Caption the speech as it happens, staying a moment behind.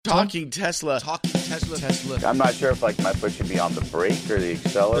Talking Tesla. I'm not sure if my foot should be on the brake or the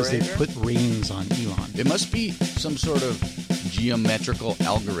accelerator. Because they put reins on Elon. It must be some sort of geometrical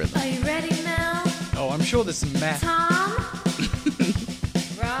algorithm. Are you ready, Mel? Oh, I'm sure there's some math. Tom?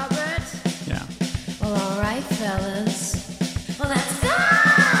 Robert? Yeah. Well, all right, fellas. Well, let's go!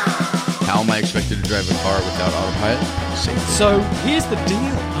 How am I expected to drive a car without autopilot? Same thing. So here's the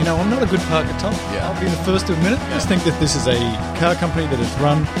deal. I'm not a good parker, Tom. Yeah. I'll be the first to admit it. I just think that this is a car company that is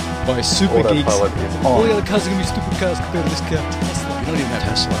run by super geeks. Autopilot is on. All the other cars are going to be stupid cars compared to this car. Tesla. You don't even have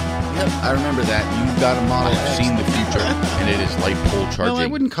Tesla. Yep, I remember that. You got a Model X, seen the future, and it is light pole charging. No, I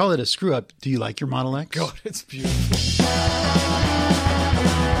wouldn't call it a screw up. Do you like your Model X? God, it's beautiful.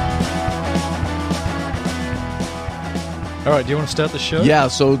 All right, do you want to start the show? Yeah,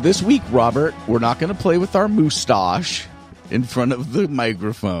 so this week, Robert, we're not going to play with our moustache in front of the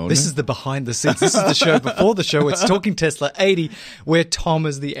microphone. This is the behind the scenes. This is the show before the show. It's Talking Tesla 80, where Tom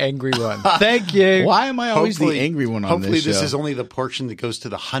is the angry one. Thank you. Why am I always the angry one on Hopefully this show? this is only the portion that goes to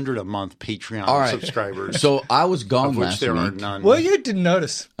the 100 a month Patreon All right. subscribers. So I was gone of which last there are week. none. Well, you didn't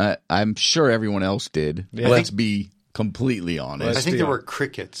notice. I'm sure everyone else did. Yeah. Let's be completely honest. I think there were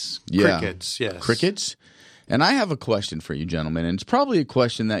crickets. Yeah. Crickets, yes. Crickets? And I have a question for you, gentlemen, and it's probably a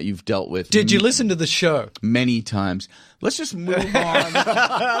question that you've dealt with Did you listen to the show? many times. Let's just move on.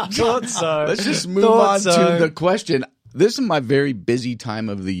 Thought so. Let's just move on to the question. This is my very busy time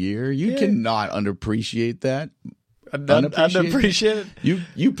of the year. You cannot underappreciate that. Unappreciated?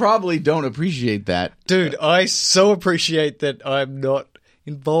 You probably don't appreciate that. Dude, I so appreciate that I'm not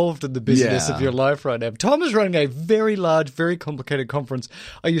involved in the busyness Yeah. of your life right now. Tom is running a very large, very complicated conference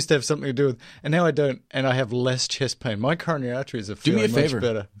I used to have something to do with, and now I don't, and I have less chest pain. My coronary arteries are Do me feeling a favor. much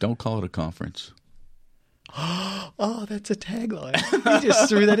better. Don't call it a conference. Oh, that's a tagline. You just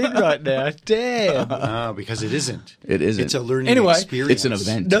threw that in right now. Damn. Because it isn't. It isn't. It's a learning Anyway, experience. It's an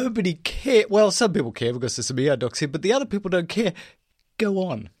event. Nobody cares. Well, some people care because there's some ER docs here, but the other people don't care. Go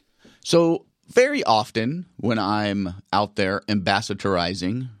on. So very often when I'm out there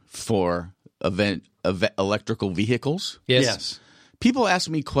ambassadorizing for electrical vehicles, Yes. people ask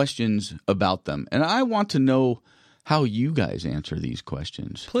me questions about them, and I want to know how you guys answer these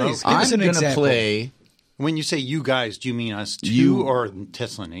questions. Please, give I'm us an gonna example. play. When you say you guys, do you mean us two You- or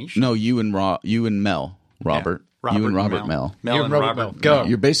Tesla Nation? No, you and Mel, Robert. Yeah. You and Robert Mel. Mel You and and Robert Robert. Mel. Go.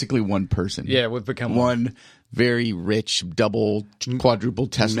 You're basically one person. Yeah, we've become one very rich, double, quadruple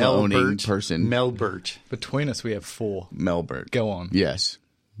Tesla owning person. Melbert. Between us, we have 4. Melbert. Go on. Yes.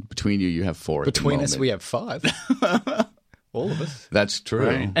 Between you have 4. at the Between us, moment. we have 5. All of us. That's true.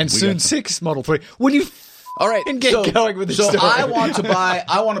 Right. And We soon got 6 Model 3. Will you All right, and get going with the so story? I want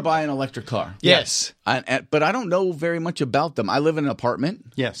to buy an electric car. Yes. But I don't know very much about them. I live in an apartment.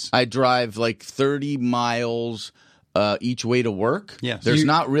 Yes. I drive like 30 miles each way to work. Yes. There's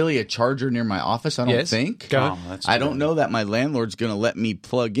not really a charger near my office, I don't Yes. think. Go. Oh, that's I don't good. know that my landlord's going to let me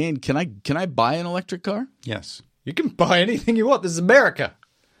plug in. Can I buy an electric car? Yes. You can buy anything you want. This is America.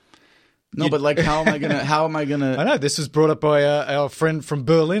 No, but like how am I I gonna know. This was brought up by our friend from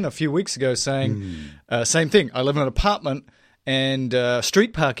Berlin a few weeks ago saying, same thing. I live in an apartment and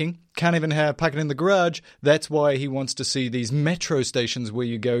street parking, can't even park it in the garage. That's why he wants to see these metro stations where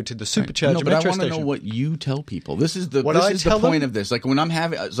you go to the supercharger No, but I metro want to station. know what you tell people. This is the What I tell point them? of this. Like when I'm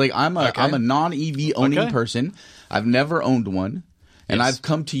having, it's like I'm a non-EV owning Okay. person. I've never owned one. And Yes. I've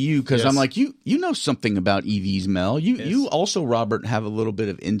come to you because Yes. I'm like, you know something about EVs, Mel. You also, Robert, have a little bit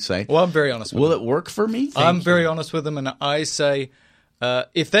of insight. Well, I'm very honest with Will him. it work for me? I'm very honest with them, and I say,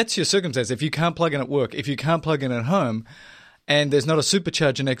 if that's your circumstance, if you can't plug in at work, if you can't plug in at home, and there's not a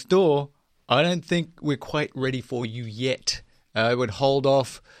supercharger next door, I don't think we're quite ready for you yet. I would hold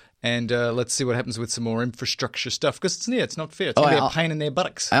off, and let's see what happens with some more infrastructure stuff, because it's not fair. It's going to be a pain in their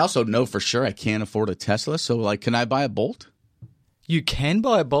buttocks. I also know for sure I can't afford a Tesla. So, like, can I buy a Bolt? You can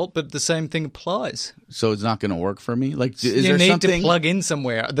buy a Bolt, but the same thing applies. So it's not going to work for me. Like, is You there need something? to plug in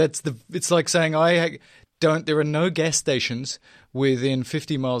somewhere. It's like saying there are no gas stations within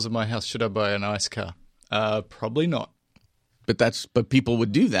 50 miles of my house. Should I buy an ICE car? Probably not. But people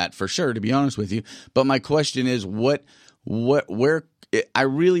would do that for sure, to be honest with you. But my question is, where I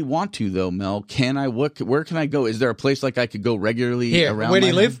really want to though, Mel. Where can I go? Is there a place like I could go regularly Here, around? where do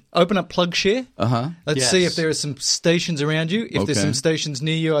you my live? Open up PlugShare. Let's see Yes. if there are some stations around you. If there's Okay. some stations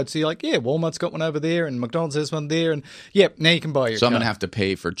near you, I'd see Walmart's got one over there and McDonald's has one there. And now you can buy your So car. I'm going to have to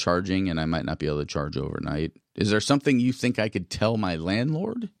pay for charging, and I might not be able to charge overnight. Is there something you think I could tell my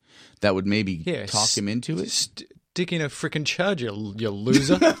landlord that would maybe talk him into it? stick in a freaking charger, you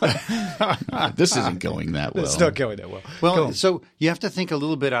loser. This isn't going that well. It's not going that well. Go Well, on. so you have to think a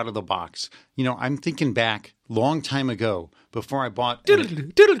little bit out of the box. I'm thinking back long time ago before I bought any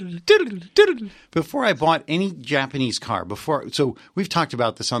Japanese car. So we've talked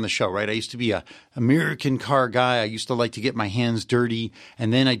about this on the show, right? I used to be a American car guy. I used to like to get my hands dirty,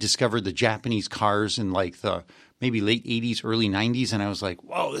 and then I discovered the Japanese cars in like the maybe late 80s, early 90s, and I was like,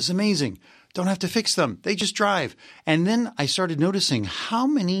 whoa, this is amazing. Don't have to fix them. They just drive. And then I started noticing how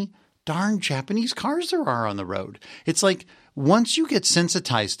many darn Japanese cars there are on the road. It's like once you get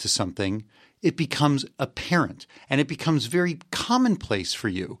sensitized to something, it becomes apparent and it becomes very commonplace for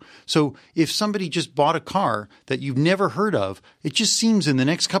you. So if somebody just bought a car that you've never heard of, it just seems in the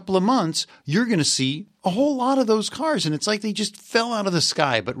next couple of months, you're going to see a whole lot of those cars. And it's like they just fell out of the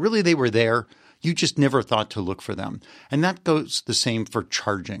sky, but really they were there. You just never thought to look for them. And that goes the same for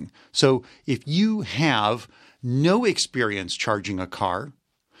charging. So if you have no experience charging a car,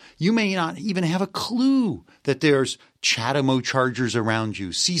 you may not even have a clue that there's CHAdeMO chargers around you,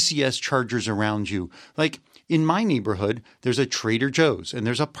 CCS chargers around you. Like in my neighborhood, there's a Trader Joe's and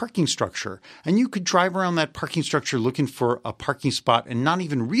there's a parking structure. And you could drive around that parking structure looking for a parking spot and not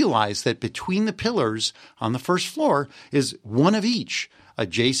even realize that between the pillars on the first floor is one of each. A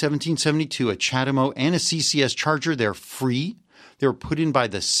J1772, a CHAdeMO, and a CCS charger. They're free. They're put in by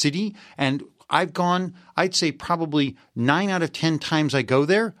the city. And I've gone, I'd say probably 9 out of 10 times I go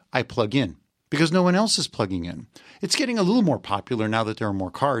there, I plug in because no one else is plugging in. It's getting a little more popular now that there are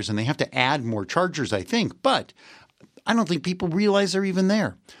more cars and they have to add more chargers, I think. But I don't think people realize they're even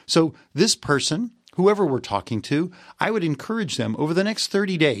there. So this person, whoever we're talking to, I would encourage them over the next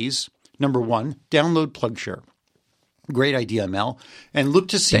 30 days, number one, download PlugShare. Great idea, Mel. And look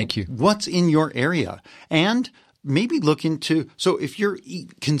to see what's in your area. And maybe look into – so if you're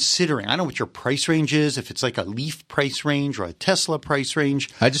considering – I don't know what your price range is, if it's like a Leaf price range or a Tesla price range.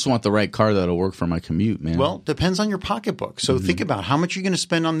 I just want the right car that'll work for my commute, man. Well, depends on your pocketbook. So think about how much you're going to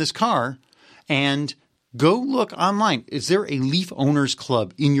spend on this car and go look online. Is there a Leaf Owners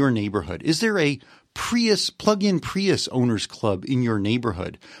Club in your neighborhood? Is there a Prius plug-in Prius Owners Club in your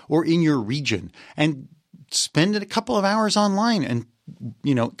neighborhood or in your region? And spend a couple of hours online and,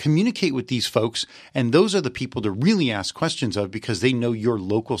 communicate with these folks. And those are the people to really ask questions of because they know your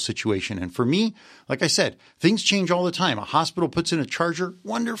local situation. And for me, like I said, things change all the time. A hospital puts in a charger,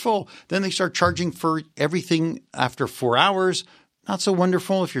 wonderful. Then they start charging for everything after 4 hours. Not so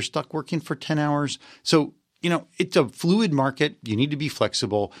wonderful if you're stuck working for 10 hours. So, it's a fluid market. You need to be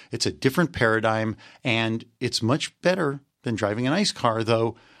flexible. It's a different paradigm. And it's much better than driving an ICE car,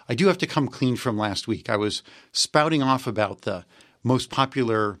 though. I do have to come clean from last week. I was spouting off about the most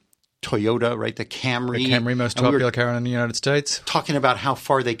popular Toyota, right? The Camry. The Camry, most popular car in the United States. Talking about how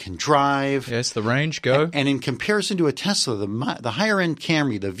far they can drive. Yes, the range, go. And in comparison to a Tesla, the higher-end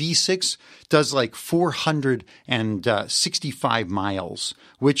Camry, the V6, does like 465 miles,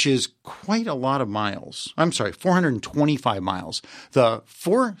 which is quite a lot of miles. I'm sorry, 425 miles. The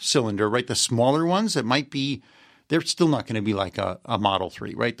four-cylinder, right, the smaller ones, it might be – they're still not going to be like a Model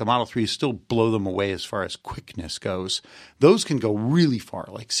 3, right? The Model 3 still blow them away as far as quickness goes. Those can go really far,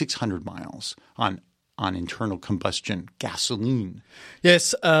 like 600 miles on internal combustion gasoline.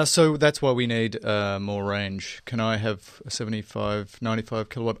 Yes, so that's why we need more range. Can I have a 75, 95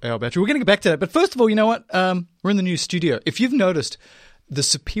 kilowatt hour battery? We're going to get back to that. But first of all, you know what? We're in the new studio. If you've noticed the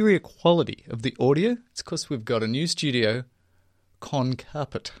superior quality of the audio, it's because we've got a new studio, con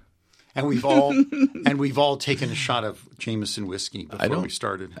carpet. And we've all taken a shot of Jameson whiskey before we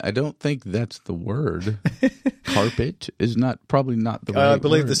started. I don't think that's the word. Carpet is probably not the right I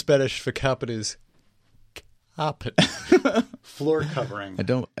believe word. the Spanish for carpet is carpet. Floor covering. I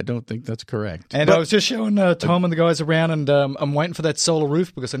don't think that's correct. And I was just showing Tom and the guys around, and I'm waiting for that solar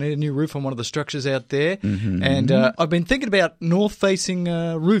roof because I need a new roof on one of the structures out there. Mm-hmm. And I've been thinking about north-facing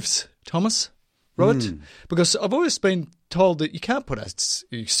roofs, Thomas, Robert, because I've always been told that you can't put a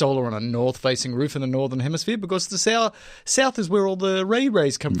solar on a north-facing roof in the northern hemisphere because the south is where all the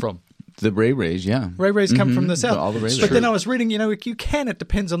rays come from. The rays, yeah. Rays come from the south. All the rays. But then I was reading, you can. It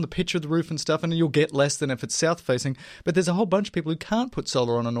depends on the pitch of the roof and stuff, and you'll get less than if it's south-facing. But there's a whole bunch of people who can't put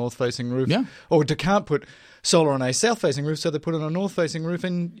solar on a north-facing roof. Yeah. Or can't put solar on a south-facing roof, so they put it on a north-facing roof,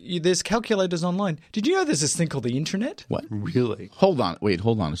 and there's calculators online. Did you know there's this thing called the intranet? What? Really? Hold on a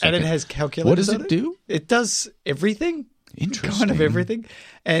second. And it has calculators. What does it do? It does everything. Interesting. Kind of everything.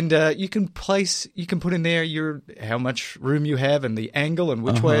 And you can put in there how much room you have and the angle and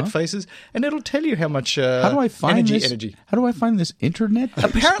which way it faces, and it'll tell you how much How do I find energy. How do I find this internet?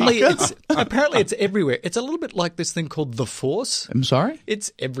 Apparently it's everywhere. It's a little bit like this thing called the Force. I'm sorry?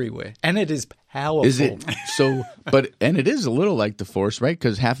 It's everywhere. And it is powerful. Is it so? But and it is a little like the Force, right?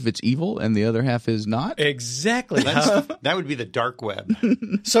 Because half of it's evil and the other half is not. Exactly. That would be the dark web.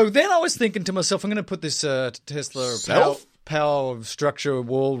 So then I was thinking to myself, I'm going to put this Tesla power structure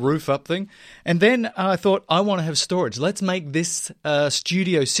wall roof up thing. And then I thought, I want to have storage. Let's make this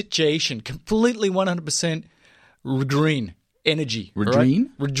studio situation completely 100% green energy. Redrene?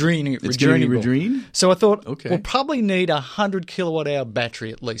 Right? Redrene. It's going to be Redrene? So I thought, Okay. we'll probably need a 100 kilowatt hour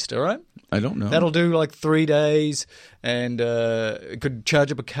battery at least, all right? I don't know. That'll do like 3 days, and it could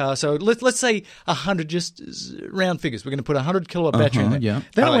charge up a car. So let's say 100, just round figures. We're going to put a 100 kilowatt battery in there. Yeah.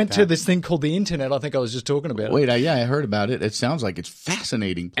 Then I like went to that. this thing called the internet. I think I was just talking about it. Wait, I heard about it. It sounds like it's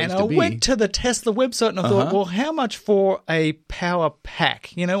fascinating place And to I be. went to the Tesla website and I thought, well, how much for a power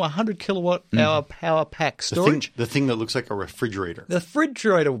pack? 100 kilowatt hour power pack storage? The thing that looks like a refrigerator. The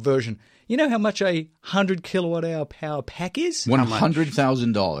refrigerator version. You know how much a 100 kilowatt hour power pack is?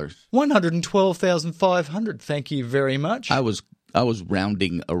 $100,000. $112,500. Thank you very much. I was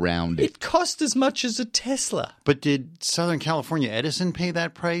rounding around it. It cost as much as a Tesla. But did Southern California Edison pay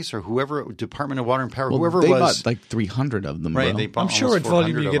that price, or whoever, Department of Water and Power, whoever they it was? bought like 300 of them, Right, bro. they bought I'm sure almost at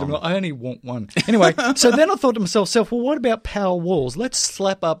volume 400 you of get them. them. I only want one. Anyway, so then I thought to myself, well, what about power walls? Let's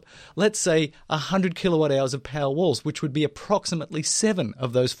slap up, let's say, 100 kilowatt hours of power walls, which would be approximately 7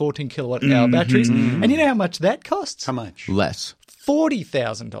 of those 14 kilowatt hour batteries. And you know how much that costs? How much? Less.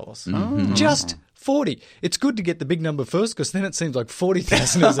 $40,000. Just 40. It's good to get the big number first because then it seems like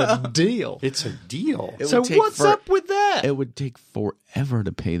 40,000 is a deal. It's a deal. It So would take what's up with that? It would take forever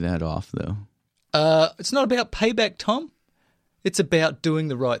to pay that off, though. It's not about payback, Tom. It's about doing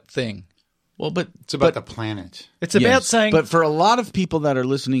the right thing. Well, but It's about the planet. It's about yes, saying, But for a lot of people that are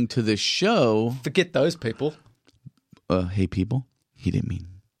listening to this show, forget those people. hey, people, he didn't mean.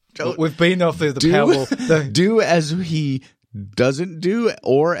 We've been off the Powerball. Do as he doesn't do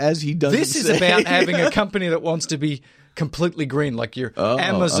or as he doesn't This is say. about having a company that wants to be completely green, like your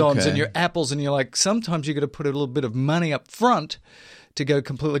Amazons okay. and your Apples, and you're like, sometimes you got to put a little bit of money up front to go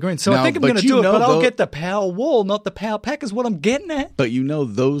completely green. So I Now, think I'm but going to you do it, know but I'll though- get the power wall, not the power pack is what I'm getting at. But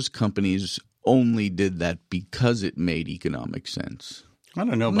those companies only did that because it made economic sense. I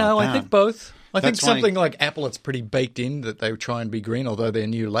don't know about No, that. I think both. I think That's why- something like Apple, it's pretty baked in that they try and be green, although their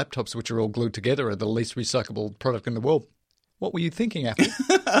new laptops, which are all glued together, are the least recyclable product in the world. What were you thinking, Apple?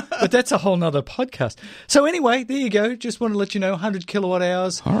 But that's a whole nother podcast. So anyway, there you go. Just want to let you know, 100 kilowatt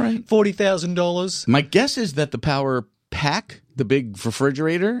hours, All right. $40,000. My guess is that the power pack, the big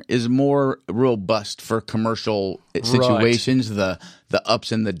refrigerator, is more robust for commercial situations, the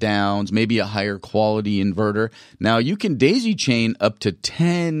ups and the downs, maybe a higher quality inverter. Now, you can daisy chain up to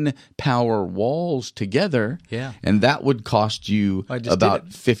 10 power walls together, Yeah. and that would cost you I just about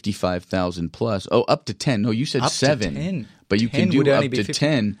did it. $55,000 plus. Oh, up to 10. No, you said Up to 7. 10. But you 10 can do would only up be to 50.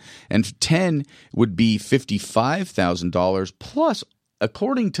 10, and 10 would be $55,000 plus,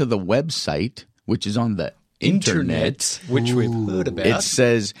 according to the website, which is on the internet, which we've heard about. it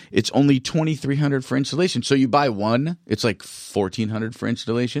says it's only $2,300 for installation. So you buy one, it's like $1,400 for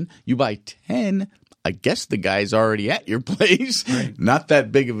installation. You buy 10, I guess the guy's already at your place. Not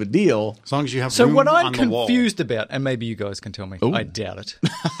that big of a deal. As long as you have So room what I'm on the wall. confused about, and maybe you guys can tell me, I doubt it.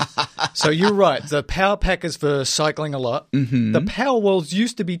 So you're right. The power pack is for cycling a lot. Mm-hmm. The power walls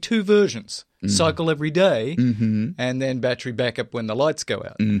used to be 2 versions. Cycle every day, and then battery backup when the lights go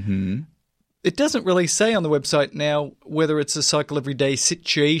out. Mm-hmm. It doesn't really say on the website now whether it's a cycle every day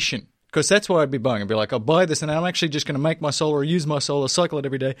situation. Because that's why I'd be buying. I'd be like, I'll buy this and I'm actually just going to make my solar, use my solar, cycle it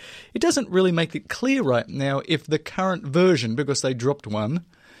every day. It doesn't really make it clear right now if the current version, because they dropped one,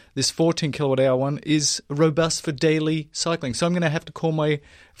 this 14 kilowatt hour one, is robust for daily cycling. So I'm going to have to call my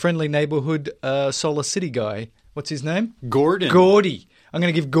friendly neighborhood Solar City guy. What's his name? Gordon. Gordy. I'm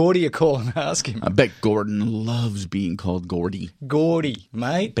going to give Gordy a call and ask him. I bet Gordon loves being called Gordy. Gordy,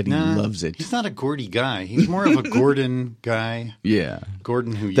 mate. But he loves it. He's not a Gordy guy. He's more of a Gordon guy. Yeah.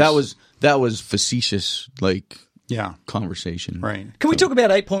 Gordon who used That was facetious, like, yeah, conversation. right. Can we talk about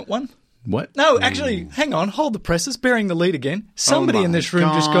 8.1? What? No, actually, hang on. Hold the presses. Bearing the lead again. Somebody my in this room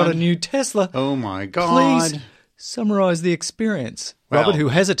just got a God. new Tesla. Oh my God. Please summarize the experience. Well- Robert, who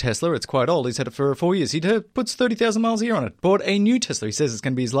has a Tesla, it's quite old. He's had it for 4 years. He puts 30,000 miles a year on it. Bought a new Tesla. He says it's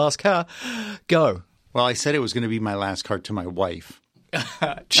going to be his last car. Go. Well, I said it was going to be my last car to my wife.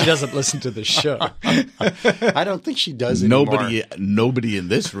 She doesn't listen to the show. I don't think she does anymore. Nobody in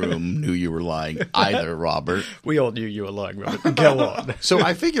this room knew you were lying either, Robert. We all knew you were lying, Robert. Go on. So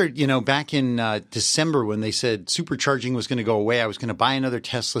I figured, back in December when they said supercharging was going to go away, I was going to buy another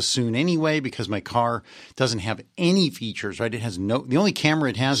Tesla soon anyway because my car doesn't have any features, right? It has the only camera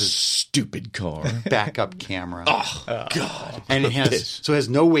it has is Stupid car. backup camera. Oh, God. And it has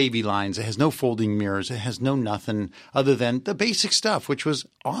no wavy lines. It has no folding mirrors. It has no nothing other than the basic stuff, which was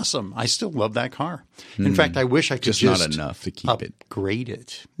awesome. I still love that car. In fact, I wish I could just not enough to keep upgrade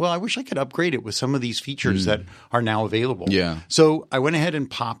it. Well, I wish I could upgrade it with some of these features that are now available. Yeah. So I went ahead and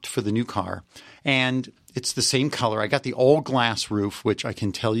popped for the new car, and it's the same color. I got the all glass roof, which I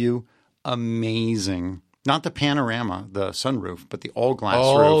can tell you, amazing. Not the panorama, the sunroof, but the all glass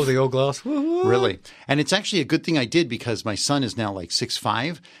roof. Oh, the all glass. Woo-hoo. Really. And it's actually a good thing I did because my son is now like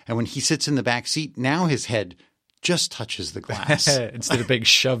 6'5", and when he sits in the back seat, now his head just touches the glass. Instead of being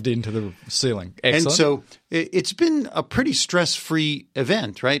shoved into the ceiling. Excellent. And so it's been a pretty stress-free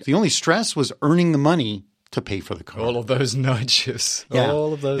event, right? The only stress was earning the money to pay for the car. All of those night shifts. Yeah.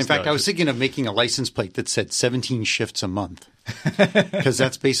 All of those In fact, night I was shifts. thinking of making a license plate that said 17 shifts a month because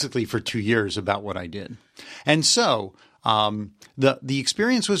that's basically for 2 years about what I did. And so the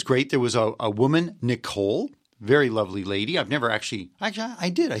experience was great. There was a woman, Nicole, very lovely lady. I've never actually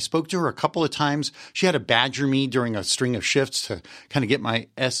I did. I spoke to her a couple of times. She had to badger me during a string of shifts to kind of get my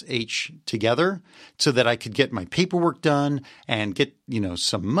SH together so that I could get my paperwork done and get,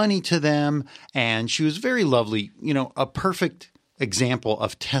 some money to them. And she was very lovely, a perfect example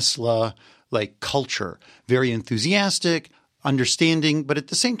of Tesla like culture, very enthusiastic, understanding, but at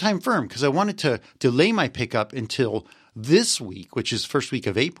the same time firm because I wanted to delay my pickup until this week, which is first week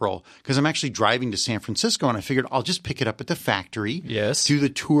of April, because I'm actually driving to San Francisco, and I figured I'll just pick it up at the factory. Yes. Do the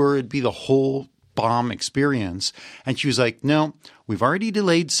tour. It'd be the whole bomb experience. And she was like, no, we've already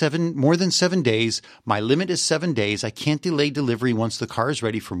delayed more than 7 days. My limit is 7 days. I can't delay delivery once the car is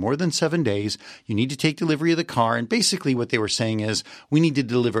ready for more than 7 days. You need to take delivery of the car. And basically what they were saying is we need to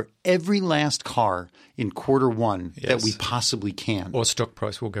deliver every last car in Q1 that we possibly can. Or stock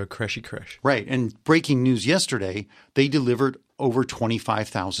price will go crashy crash. Right. And breaking news yesterday, they delivered over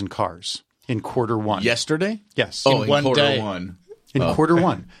 25,000 cars in Q1. Yesterday? Yes. Oh, In one quarter day. one. In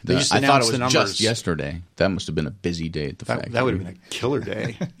Q1. They just I thought announced it was the numbers. just yesterday. That must have been a busy day at the factory. That would have been a killer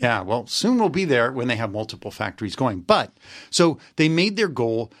day. Yeah, well, soon we'll be there when they have multiple factories going. But so they made their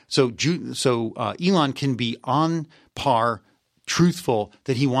goal. So Elon can be on par, truthful,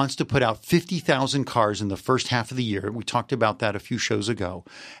 that he wants to put out 50,000 cars in the first half of the year. We talked about that a few shows ago.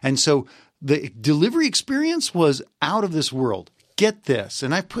 And so the delivery experience was out of this world. Get this.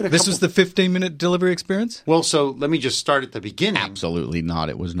 And I put This was the 15-minute delivery experience? Well, so let me just start at the beginning. Absolutely not.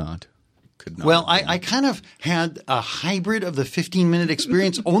 It was not. Could not. Well, I kind of had a hybrid of the 15-minute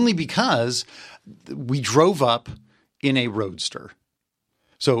experience only because we drove up in a roadster.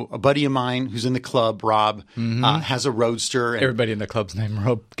 So a buddy of mine who's in the club, Rob, has a roadster. And Everybody in the club's name,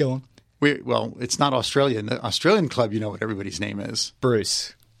 Rob. Go on. well, it's not Australia. In the Australian club, you know what everybody's name is.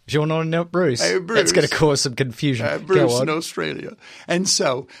 Bruce. Do you want to know Bruce? Hey, Bruce. That's going to cause some confusion. Bruce Go on. in Australia. And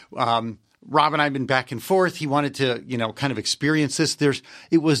so Rob and I have been back and forth. He wanted to, kind of experience this.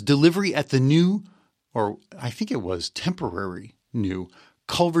 It was delivery at the new, or I think it was temporary new,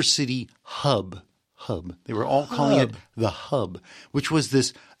 Culver City Hub. They were all calling it the Hub, which was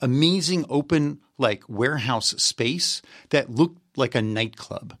this amazing open warehouse space that looked like a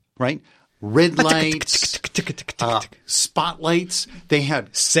nightclub, right? Red lights, spotlights. They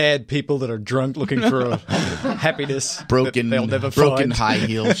had sad people that are drunk looking for happiness that broken they'll never broken find. high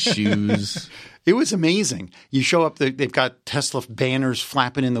heel shoes. It was amazing. You show up, they've got Tesla banners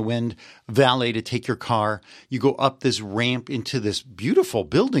flapping in the wind, valet to take your car. You go up this ramp into this beautiful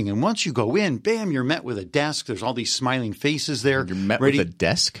building, and once you go in, bam, you're met with a desk. There's all these smiling faces there. You're met ready. with a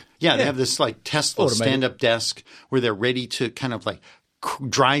desk? Yeah, they have this Tesla Automated. stand-up desk where they're ready to kind of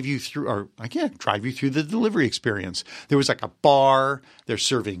drive you through the delivery experience. There was a bar. They're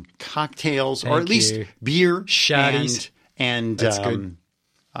serving cocktails, or at least you. beer, Shotties. and That's good.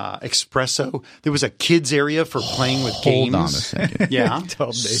 espresso. There was a kids area for playing with games. Hold on a second. Yeah.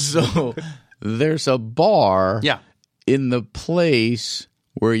 Told me. So there's a bar Yeah. in the place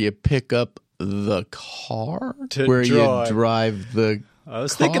where you pick up the car? To where drive. you drive the I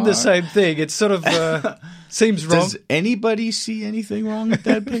was thinking the same thing. It sort of seems wrong. Does anybody see anything wrong with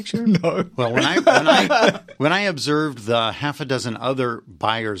that picture? No. Well, when I observed the half a dozen other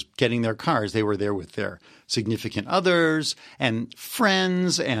buyers getting their cars, they were there with their significant others and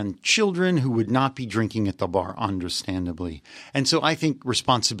friends and children who would not be drinking at the bar, understandably. And so I think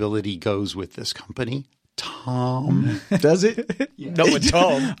responsibility goes with this company. Tom. Does it? Not with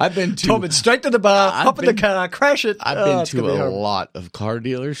Tom. I've been to Tom, it's straight to the bar, hop in the car, crash it. I've been it's to gonna be a horrible. lot of car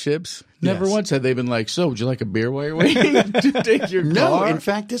dealerships. Never Yes. once had they been like, so would you like a beer while you're waiting to take your No, car? in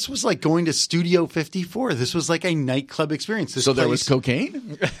fact, this was like going to Studio 54. This was like a nightclub experience. This So there was place-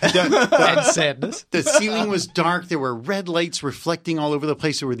 cocaine? And sadness. The ceiling was dark. There were red lights reflecting all over the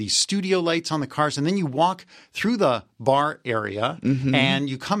place. There were these studio lights on the cars. And then you walk through the bar area and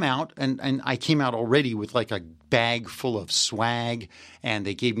you come out. And I came out already with like a bag full of swag. And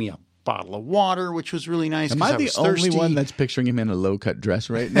they gave me a bottle of water, which was really nice. Am 'cause I the was only thirsty. one that's picturing him in a low-cut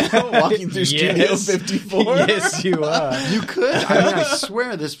dress right now, walking through Studio Yes. 54? Yes, you are. You could. I mean, I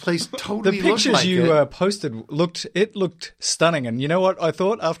swear this place The totally looked pictures like you it. posted looked stunning, and you know what I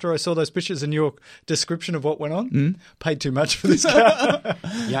thought after I saw those pictures and your description of what went on? Paid too much for this car.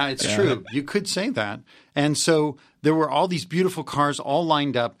 Yeah, it's true. You could say that. And so there were all these beautiful cars all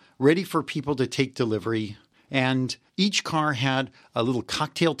lined up, ready for people to take delivery. And each car had a little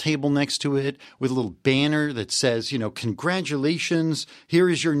cocktail table next to it with a little banner that says, congratulations, here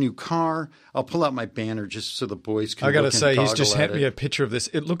is your new car. I'll pull out my banner just so the boys can I got to look and say, he's goggle just at sent me it. a picture of this.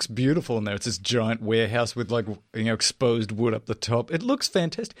 It looks beautiful in there. It's this giant warehouse with exposed wood up the top. It looks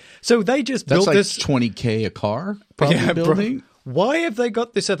fantastic. So they just That's built like this. $20K a car, probably Yeah, bro. building. Why have they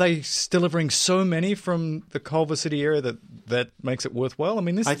got this? Are they delivering so many from the Culver City area that makes it worthwhile? I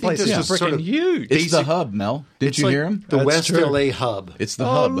mean, this I think place this is is freaking sort of huge. It's the Basic- hub, Mel. Did It's you like hear him? The That's West true. LA hub. It's the Oh,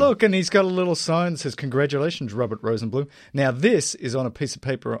 hub. look, and he's got a little sign that says, "Congratulations, Robert Rosenblum." Now, this is on a piece of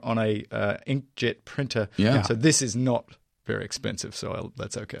paper on a inkjet printer. Yeah. So this is not very expensive, so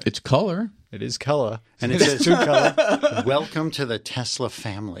that's okay. It's color. It is color. And it says, two color. welcome to the Tesla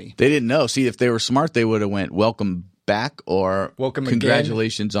family. They didn't know. See, if they were smart, they would have went welcome back or Welcome again.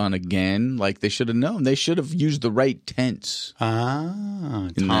 congratulations on again. Like they should have known. They should have used the right tense Ah,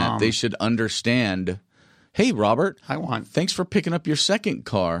 in that. Tom. They should understand. Hey, Robert. I'm Thanks for picking up your second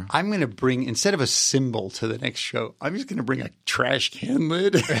car. going to bring, instead of a symbol to the next show, I'm just going to bring a trash can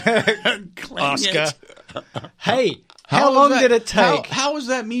lid. Clang Oscar. it. Hey, how was long that- did it take? How was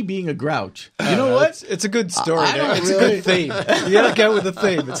that me being a grouch? You know what? It's a good story. I don't It's really- a good theme. You got to go with the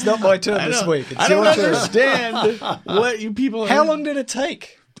theme. It's not my turn this week. It's I don't your turn. understand what you people. How long did it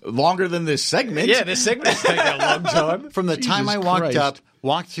take? Longer than this segment? Yeah, this segment's taking a long time. From the time I Jesus walked Christ. up,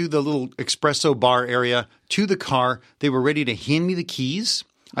 walked through the little espresso bar area to the car, they were ready to hand me the keys.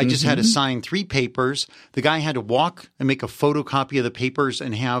 I just had to sign 3 papers. The guy had to walk and make a photocopy of the papers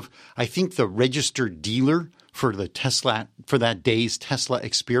and have, I think, the registered dealer for the Tesla, for that day's Tesla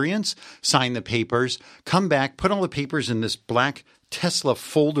experience, sign the papers, come back, put all the papers in this black Tesla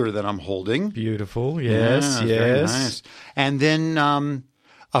folder that I'm holding. Beautiful. Yes, Yeah, yes. very nice. And then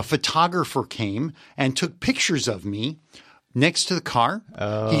a photographer came and took pictures of me next to the car.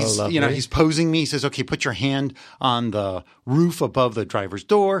 He's, lovely. he's posing me. He says, "Okay, put your hand on the roof above the driver's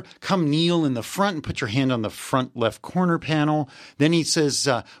door. Come kneel in the front and put your hand on the front left corner panel." Then he says,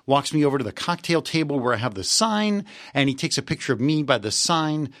 walks me over to the cocktail table where I have the sign, and he takes a picture of me by the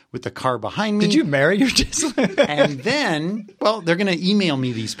sign with the car behind me. Did you marry your Tesla? And then, well, they're going to email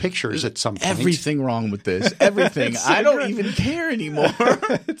me these pictures at some point. Everything wrong with this. Everything. I don't even care anymore.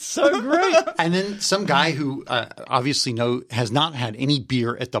 It's so great. And then some guy who obviously has not had any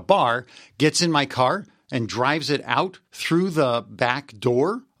beer at the bar gets in my car and drives it out through the back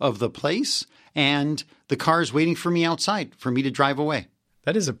door of the place. And the car is waiting for me outside for me to drive away.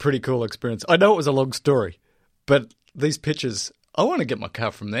 That is a pretty cool experience. I know it was a long story, but these pictures, I want to get my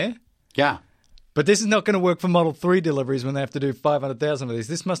car from there. Yeah. But this is not going to work for Model 3 deliveries when they have to do 500,000 of these.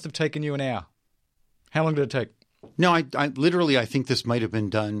 This must have taken you an hour. How long did it take? No, I literally, I think this might have been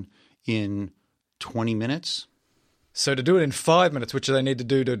done in 20 minutes. So to do it in 5 minutes, which they need to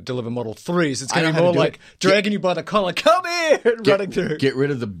do to deliver Model 3s, it's I going to know be how more to do like it. dragging you by the collar, come here, and running through. Get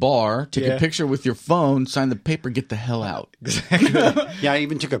rid of the bar, take Yeah. a picture with your phone, sign the paper, get the hell out. Yeah, I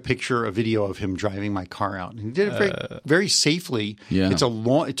even took a video of him driving my car out. And he did it very, very safely. Yeah.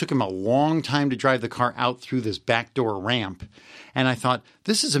 It took him a long time to drive the car out through this backdoor ramp. And I thought,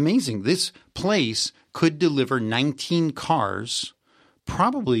 this is amazing. This place could deliver 19 cars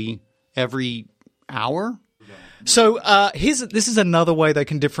probably every hour. So this is another way they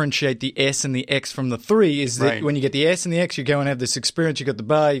can differentiate the S and the X from the 3 is that Right. when you get the S and the X, you go and have this experience. You got the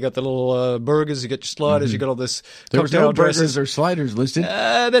bar, you got the little burgers, you got your sliders, you got all this There's cocktail no burgers dresses. or sliders listed.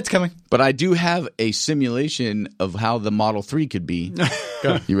 That's coming. But I do have a simulation of how the Model 3 could be.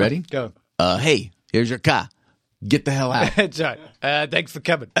 Go. You ready? Go. Hey, here's your car. Get the hell out. That's right. Thanks for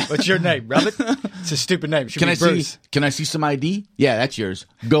coming. What's your name, Robert? It's a stupid name. Should be Bruce. Can I see some ID? Yeah, that's yours.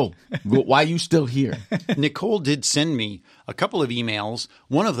 Go. Why are you still here? Nicole did send me a couple of emails,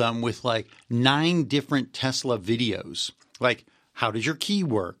 one of them with like 9 different Tesla videos. Like, how does your key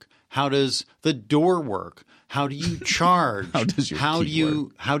work? How does the door work? How do you charge? How does your key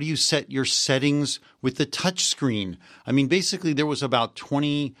work? How do you set your settings with the touch screen? I mean, basically there was about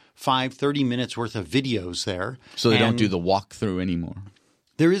 25, 30 minutes worth of videos there. So they don't do the walkthrough anymore.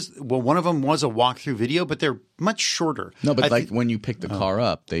 There is, well, one of them was a walkthrough video, but they're much shorter. No, but when you pick the car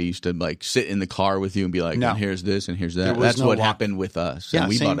up, they used to like sit in the car with you and be like, No. and here's this and here's that. was That's no what walk- happened with us. Yeah, And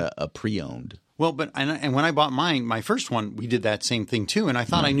we same. bought a pre-owned. Well, but and when I bought mine, my first one, we did that same thing too. And I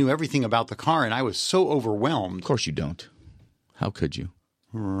thought I knew everything about the car, and I was so overwhelmed. Of course you don't. How could you?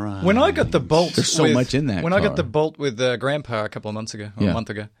 Right. When I got the Bolt, There's so much in that When I got car. the Bolt with Grandpa a couple of months ago, or Yeah. a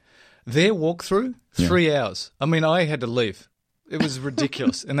month ago, their walkthrough 3 hours. I mean, I had to leave. It was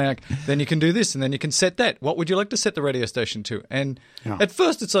ridiculous. And they're like, then you can do this, and then you can set that. What would you like to set the radio station to? And at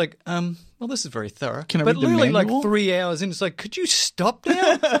first, it's like, well, this is very thorough. Can I but read the literally, like manual? 3 hours in, it's like, could you stop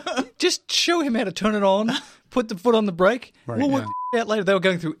now? Just show him how to turn it on. Put the foot on the brake. We'll work it out later. They were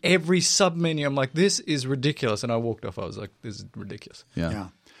going through every sub menu. I'm like, this is ridiculous. And I walked off. I was like, this is ridiculous. Yeah.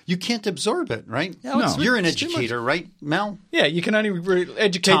 You can't absorb it, right? No. You're an It's too much. educator, right, Mel? Yeah, you can only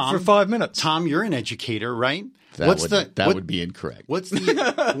educate Tom, for 5 minutes. Tom, you're an educator, right? That would be incorrect. What's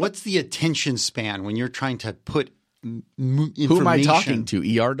the attention span when you're trying to put information? Who am I talking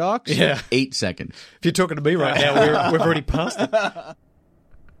to? ER docs? Yeah. 8 seconds. If you're talking to me right now, we've already passed it.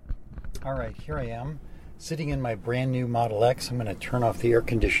 All right, here I am, sitting in my brand new Model X. I'm going to turn off the air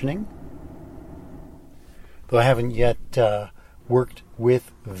conditioning. Though I haven't yet worked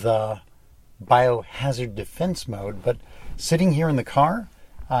with the biohazard defense mode, but sitting here in the car,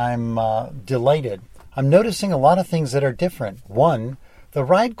 I'm delighted. I'm noticing a lot of things that are different. One, the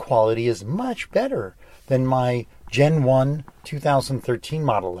ride quality is much better than my Gen 1 2013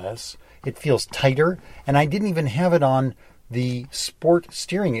 Model S. It feels tighter, and I didn't even have it on the sport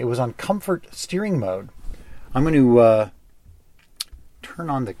steering. It was on comfort steering mode. I'm going to turn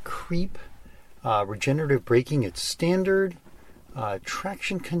on the creep, regenerative braking at standard,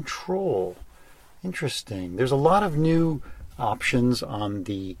 traction control. Interesting. There's a lot of new options on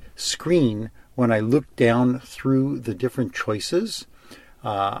the screen when I look down through the different choices.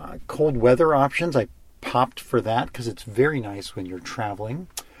 Cold weather options, I popped for that because it's very nice when you're traveling.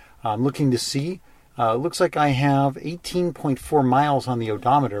 I'm looking to see. Looks like I have 18.4 miles on the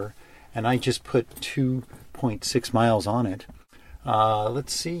odometer, and I just put 2.6 miles on it.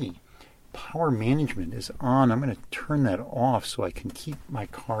 Let's see. Power management is on. I'm going to turn that off so I can keep my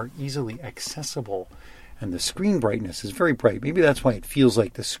car easily accessible. And the screen brightness is very bright. Maybe that's why it feels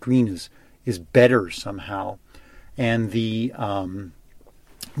like the screen is better somehow. And the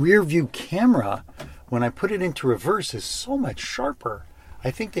rear view camera, when I put it into reverse, is so much sharper. I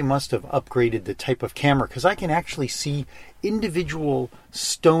think they must have upgraded the type of camera because I can actually see individual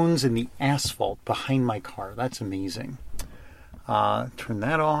stones in the asphalt behind my car. That's amazing. Turn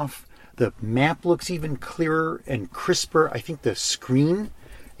that off. The map looks even clearer and crisper. I think the screen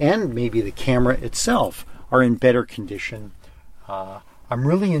and maybe the camera itself are in better condition. I'm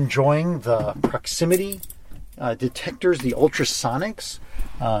really enjoying the proximity detectors, the ultrasonics.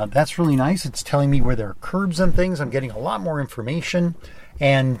 That's really nice. It's telling me where there are curbs and things. I'm getting a lot more information.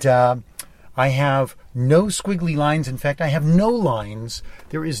 And I have no squiggly lines. In fact, I have no lines.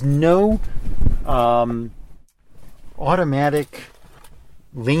 There is no automatic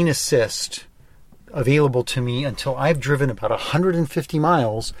lane assist available to me until I've driven about 150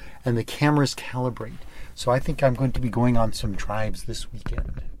 miles and the cameras calibrate. So I think I'm going to be going on some drives this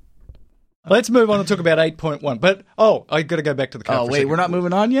weekend. Let's move on and talk about 8.1. But, I got to go back to the car. Oh, for a wait, second. we're not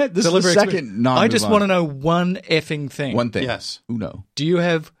moving on yet? This Delivery is the experience. second non I just want to know one effing thing. One thing. Yes. Uno. Do you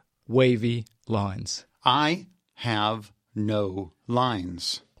have wavy lines? I have no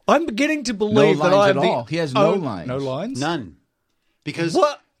lines. I'm beginning to believe No that lines I at have the... all. He has no lines. No lines? None. Because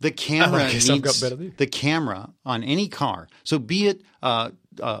What? the camera I guess I've got better than you. the camera on any car. So be it a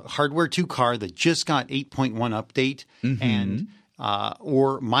hardware 2 car that just got 8.1 update and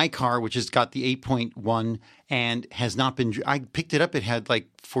or my car, which has got the 8.1 and has not been. I picked it up. It had like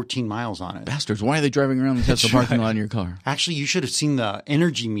 14 miles on it. Bastards, why are they driving around the Tesla parking lot in your car? Actually, you should have seen the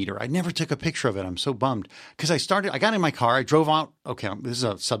energy meter. I never took a picture of it. I'm so bummed. Because I got in my car. I drove out. Okay, this is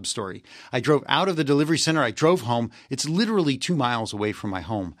a sub-story. I drove out of the delivery center. I drove home. It's literally 2 miles away from my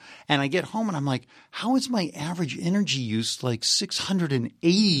home. And I get home and I'm like, how is my average energy use like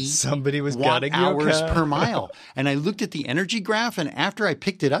 680 Somebody was watt gutting your hours car. per mile? And I looked at the energy graph, and after I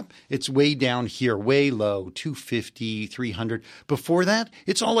picked it up, it's way down here, way low, 250, 300. Before that,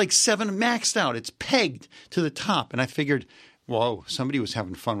 it's all like 7 maxed out. It's pegged to the top. And I figured, whoa, somebody was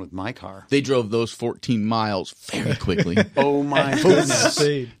having fun with my car. They drove those 14 miles very quickly. Oh, my goodness.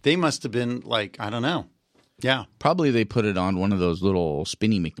 speed. They must have been like, I don't know. Yeah. Probably they put it on one of those little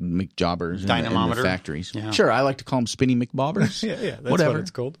spinny McJobbers in the Dynamometer? factories. Yeah. Sure, I like to call them spinny McBobbers. Yeah, that's Whatever. what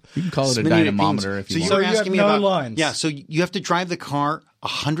it's called. You can call it a Spinny dynamometer McBeans. if you So want. you were you have asking me no about lines. Yeah, so you have to drive the car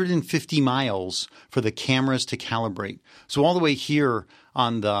 150 miles for the cameras to calibrate. So all the way here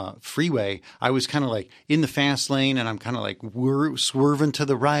on the freeway, I was kind of like in the fast lane, and I'm kind of like swerving to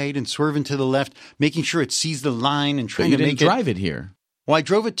the right and swerving to the left, making sure it sees the line and But trying you to didn't make drive it here. Well, I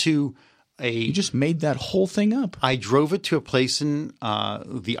drove it to You just made that whole thing up. I drove it to a place in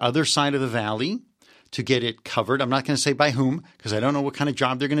the other side of the valley to get it covered. I'm not going to say by whom, because I don't know what kind of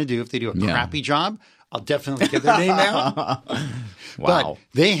job they're going to do. If they do a crappy job, I'll definitely get their name out. Wow. But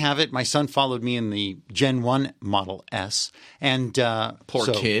they have it. My son followed me in the Gen 1 Model S. And Poor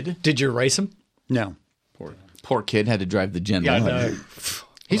kid. Did you race him? No. Poor kid had to drive the Gen 1.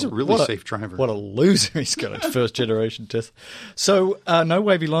 He's a really safe driver. What a loser he's got a first generation Tesla. So no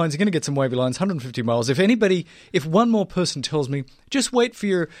wavy lines. You're going to get some wavy lines, 150 miles. If one more person tells me, just wait for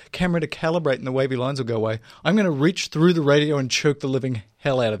your camera to calibrate and the wavy lines will go away, I'm going to reach through the radio and choke the living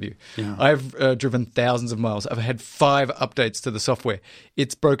hell out of you. Yeah. I've driven thousands of miles. I've had 5 updates to the software.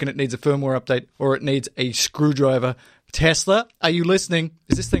 It's broken. It needs a firmware update, or it needs a screwdriver. Tesla, are you listening?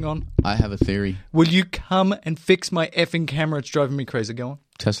 Is this thing on? I have a theory. Will you come and fix my effing camera? It's driving me crazy. Go on.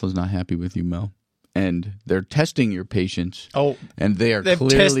 Tesla's not happy with you, Mel. And they're testing your patience. Oh, and they are they've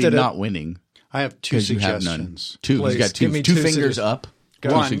clearly tested it. not winning. I have 2 Because you have none. suggestions. 2. Please, He's got give 2. me 2 2 fingers suggestions. up.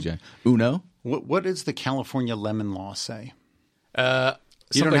 One. Uno. What does the California lemon law say? You don't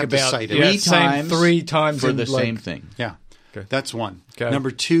something have to about cite it. yeah, 3 same times 3 times for in the like, same thing. Yeah. Okay. That's one. Okay.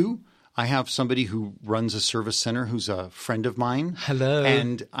 Number 2, I have somebody who runs a service center who's a friend of mine. Hello.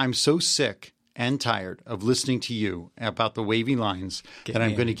 And I'm so sick and tired of listening to you about the wavy lines that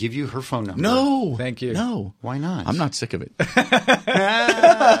I'm going to give you her phone number. No. Thank you. No. Why not? I'm not sick of it.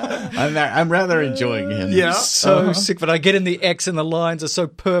 I'm rather enjoying him. Yeah. So sick of it. I get in the X and the lines are so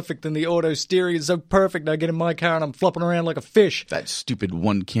perfect and the auto steering is so perfect. And I get in my car and I'm flopping around like a fish. That stupid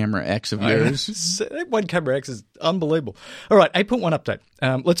one camera X of yours. That one camera X is unbelievable. All right, 8.1 update.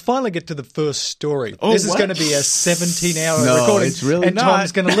 Let's finally get to the first story. Oh, this is what? going to be a 17-hour No, recording. it's really and not.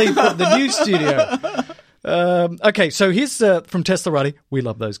 Tom's going to leave for the new studio. Okay, so here's from Tesla Ruddy. We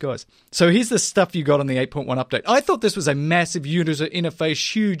love those guys. So here's the stuff you got on the 8.1 update. I thought this was a massive user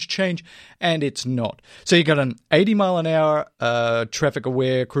interface, huge change, and it's not. So you got an 80 mile an hour traffic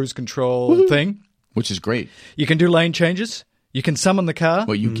aware cruise control thing. Which is great. You can do lane changes. You can summon the car.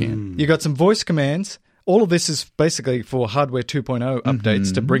 Well, you can. You got some voice commands. All of this is basically for hardware 2.0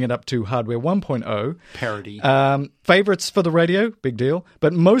 updates to bring it up to hardware 1.0. Parody. Favorites for the radio, big deal.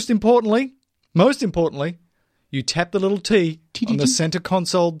 But most importantly, you tap the little T on the center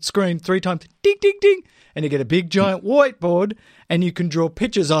console screen 3 times, ding, ding, ding, and you get a big giant whiteboard, and you can draw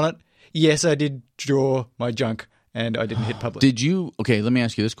pictures on it. Yes, I did draw my junk, and I didn't hit publish. Okay, let me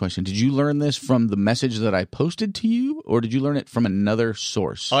ask you this question. Did you learn this from the message that I posted to you, or did you learn it from another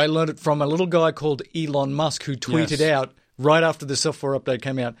source? I learned it from a little guy called Elon Musk who tweeted out right after the software update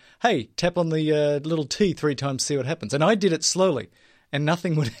came out, hey, tap on the little T 3 times, see what happens. And I did it slowly, and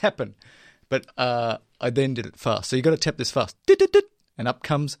nothing would happen. But I then did it fast. So you got to tap this fast. And up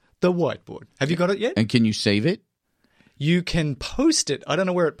comes the whiteboard. Have you got it yet? And can you save it? You can post it. I don't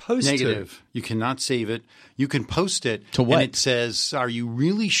know where it posts Negative. You cannot save it. You can post it. To what? And it says, are you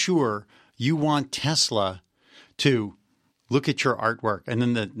really sure you want Tesla to look at your artwork? And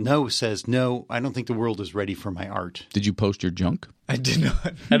then the no says, no, I don't think the world is ready for my art. Did you post your junk? I did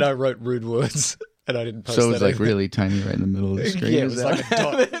not. And I wrote rude words. And I didn't post that. So it's like either. really tiny right in the middle of the screen. Yeah, it Is was that- like a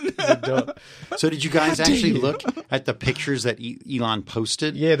dot. It was a dot. So did you guys actually look at the pictures that Elon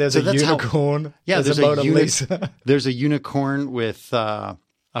posted? Yeah, there's So a that's how- unicorn. Yeah, there's a Mona Lisa. There's a unicorn with a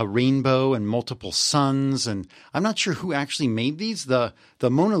rainbow and multiple suns, and I'm not sure who actually made these. The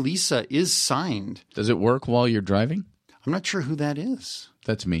Mona Lisa is signed. Does it work while you're driving? I'm not sure who that is.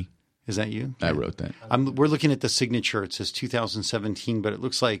 That's me. Is that you? I wrote that. We're looking at the signature. It says 2017, but it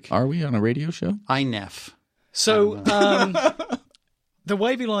looks like Are we on a radio show? INEF. So The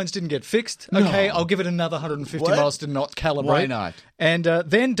wavy lines didn't get fixed. Okay, I'll give it another 150 miles to not calibrate. Why not? And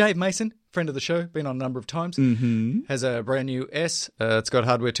then Dave Mason, friend of the show, been on a number of times, has a brand new S. It's got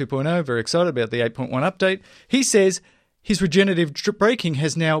hardware 2.0. Very excited about the 8.1 update. He says his regenerative braking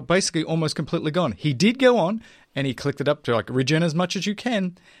has now basically almost completely gone. He did go on and he clicked it up to like regen as much as you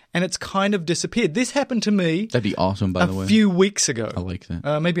can, and it's kind of disappeared. This happened to me. That'd be awesome, by the way. A few weeks ago. I like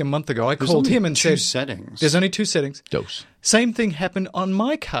that. Maybe a month ago. I called him and said, settings. There's only 2 settings. Dose. Same thing happened on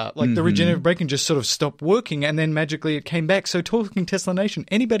my car. Like the regenerative braking just sort of stopped working and then magically it came back. So talking Tesla Nation,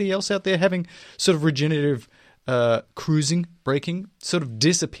 anybody else out there having sort of regenerative cruising braking sort of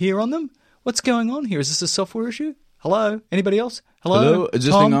disappear on them? What's going on here? Is this a software issue? Hello? Anybody else? Hello? Is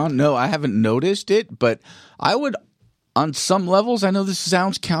this thing on? No, I haven't noticed it, but I would, on some levels, I know this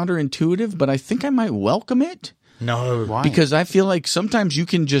sounds counterintuitive, but I think I might welcome it. No. Why? Because I feel like sometimes you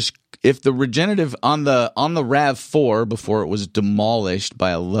can just, if the regenerative on the RAV4 before it was demolished by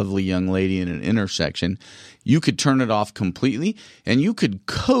a lovely young lady in an intersection, you could turn it off completely and you could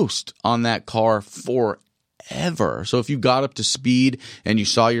coast on that car forever. So if you got up to speed and you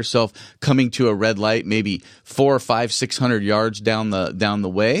saw yourself coming to a red light, maybe 400 or 500, 600 yards down the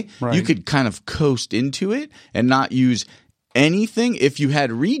way, you could kind of coast into it and not use anything. If you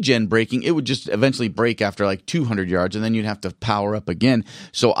had regen braking, it would just eventually break after like 200 yards and then you'd have to power up again.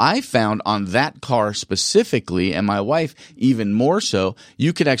 So I found on that car specifically, and my wife even more so,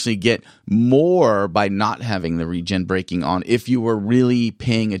 you could actually get more by not having the regen braking on if you were really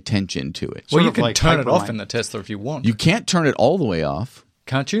paying attention to it. Well, you of can like turn it off Hypermind. in the Tesla if you want. You can't turn it all the way off.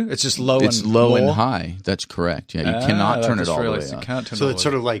 Can't you? It's just low It's and low more? and high. That's correct. Yeah, you cannot turn it all the way You off. can't turn So it it's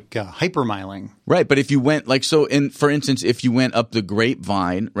all sort of like hypermiling. Right, but if you went like so, for instance, if you went up the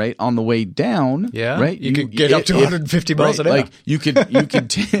Grapevine, right on the way down, Yeah, right, you could get up to 150 miles an hour. Like you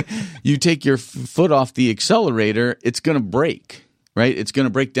take your foot off the accelerator, it's going to break. Right, it's going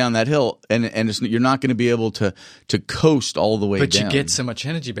to break down that hill, and you're not going to be able to coast all the way But down. you get so much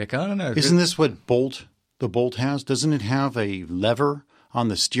energy back. I don't know. Isn't this what the Bolt has? Doesn't it have a lever on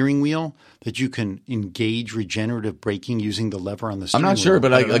the steering wheel that you can engage regenerative braking using the lever on the I'm steering wheel? not sure,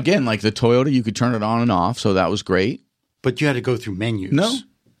 but I don't know. again, like the Toyota, you could turn it on and off, so that was great. But you had to go through menus. No.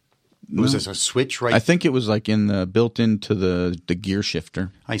 Was this a switch, right? I think it was like built into the gear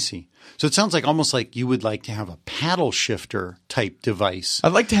shifter. I see. So it sounds like almost like you would like to have a paddle shifter type device.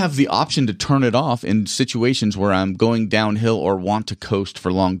 I'd like to have the option to turn it off in situations where I'm going downhill or want to coast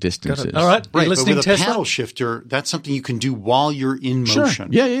for long distances. All right, Right, you're but listening, with a Tesla? paddle shifter, that's something you can do while you're in Sure. motion.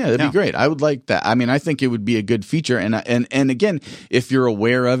 Yeah, that'd be great. I would like that. I mean, I think it would be a good feature. And again, if you're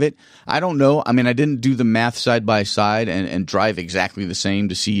aware of it, I don't know. I mean, I didn't do the math side by side and drive exactly the same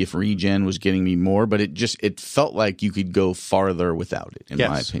to see if regen was getting me more, but it felt like you could go farther without it, in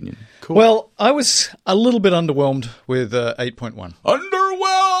my opinion. Cool. Well, I was a little bit underwhelmed with 8.1.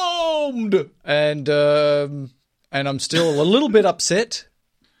 Underwhelmed! And I'm still a little bit upset.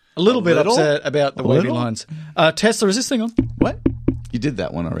 A little bit upset about the wavy lines. Tesla, is this thing on? What? You did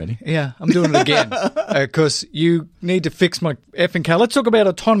that one already. Yeah, I'm doing it again because you need to fix my effing car. Let's talk about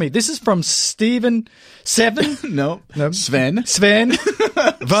autonomy. This is from Steven Seven. No. Sven. Sven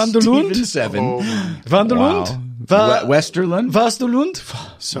van der Lund. Steven Seven. Van der Lund. Westerlund. Vasderlund.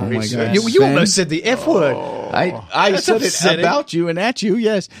 Sorry, Oh my Sven. God. You almost said the F word. I said it upsetting. about you and at you.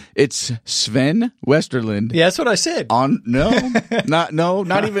 Yes, it's Sven Westerlund. Yeah, that's what I said. Not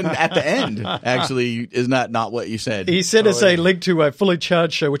even at the end. Actually, is not what you said. He sent us a link to a Fully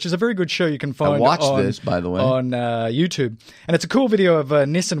Charged show, which is a very good show you can find watched this, by the way. on YouTube. And it's a cool video of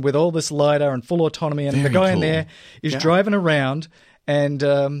Nissan with all this LiDAR and full autonomy. And the guy in cool. there is driving around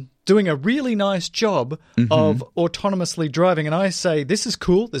and doing a really nice job of autonomously driving. And I say, this is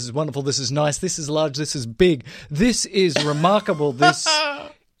cool, this is wonderful, this is nice, this is large, this is big, this is remarkable, this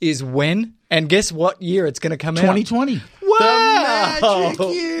is when? And guess what year it's going to come 2020. out? Wow!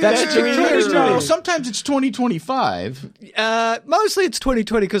 That's true. No, sometimes it's 2025. Mostly it's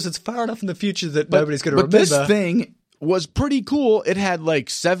 2020 because it's far enough in the future that nobody's going to But remember. this thing was pretty cool. It had like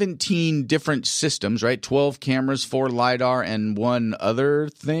 17 different systems, right? 12 cameras, 4 LiDAR, and one other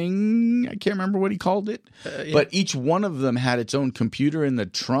thing. I can't remember what he called it. But each one of them had its own computer in the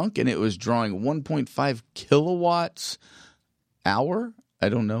trunk, and it was drawing 1.5 kilowatts hour. I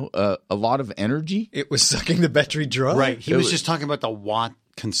don't know. A lot of energy. It was sucking the battery dry. Right. He was just talking about the watt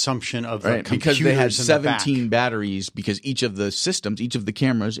consumption of the Right, computers because they had in the 17 back. batteries, because each of the systems, each of the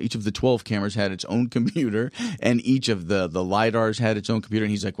cameras, each of the 12 cameras had its own computer, and each of the LiDARs had its own computer.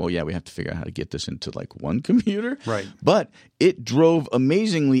 And he's like, well, yeah, we have to figure out how to get this into like one computer. Right. But it drove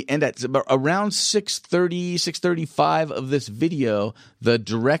amazingly. And at around 6:30, 6:35 of this video, the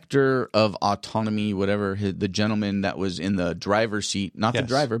director of autonomy, whatever, the gentleman that was in the driver's seat, not the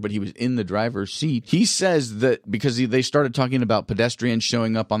driver, but he was in the driver's seat, he says that because they started talking about pedestrians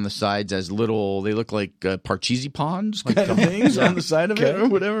showing up on the sides as little, they look like Parcheesi ponds kind of things on the side of it or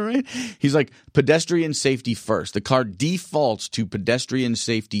whatever, right? He's like, pedestrian safety first. The car defaults to pedestrian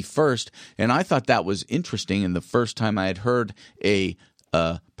safety first. And I thought that was interesting. And the first time I had heard a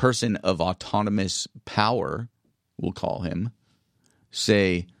person of autonomous power, we'll call him,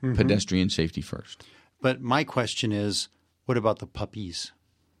 say pedestrian safety first. But my question is, what about the puppies?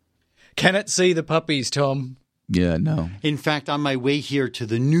 Can it see the puppies, Tom? Yeah, no. In fact, on my way here to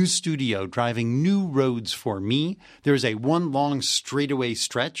the new studio, driving new roads for me, there's a one long straightaway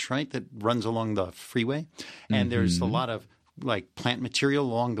stretch, right, that runs along the freeway. And there's a lot of like plant material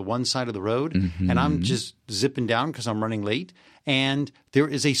along the one side of the road. And I'm just zipping down because I'm running late. And there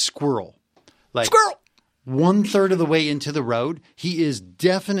is a squirrel. Squirrel! 1/3 of the way into the road. He is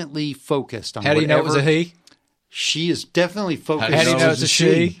definitely focused on How do you know it was a he? She is definitely focused. How do you know it's a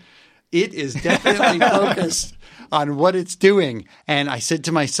she? It is definitely focused on what it's doing. And I said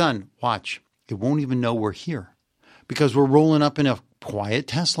to my son, watch, it won't even know we're here because we're rolling up in a quiet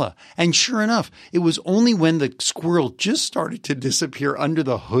Tesla. And sure enough, it was only when the squirrel just started to disappear under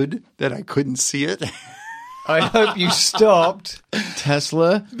the hood that I couldn't see it. I hope you stopped.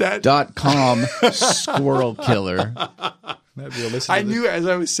 Tesla.com squirrel killer. Maybe you'll listen to I knew as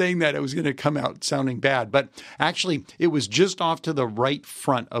I was saying that it was going to come out sounding bad, but actually it was just off to the right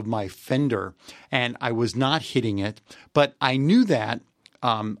front of my fender and I was not hitting it, but I knew that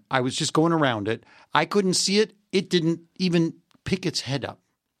I was just going around it. I couldn't see it. It didn't even pick its head up.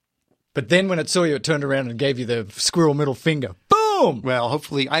 But then when it saw you, it turned around and gave you the squirrel middle finger. Boom! Well,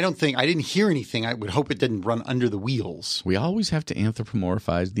 hopefully, I didn't hear anything. I would hope it didn't run under the wheels. We always have to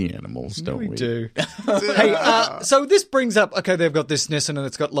anthropomorphize the animals, don't we? We do. Hey, so this brings up, okay, they've got this Nissan and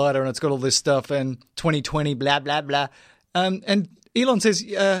it's got LiDAR and it's got all this stuff and 2020, blah, blah, blah. And Elon says,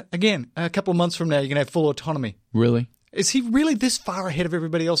 again, a couple of months from now, you're going to have full autonomy. Really? Is he really this far ahead of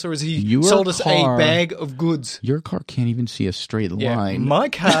everybody else, or has he sold us a bag of goods? Your car can't even see a straight line. My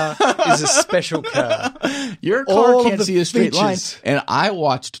car is a special car. Your car can't see a straight line. And I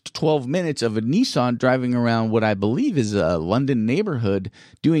watched 12 minutes of a Nissan driving around what I believe is a London neighborhood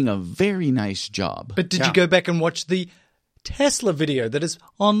doing a very nice job. But did you go back and watch the Tesla video that is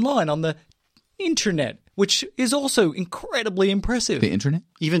online on the internet, which is also incredibly impressive? The internet?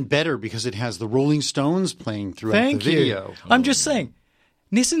 Even better because it has the Rolling Stones playing throughout the video. I'm just saying,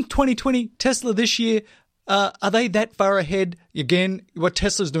 Nissan 2020, Tesla this year, are they that far ahead? Again, what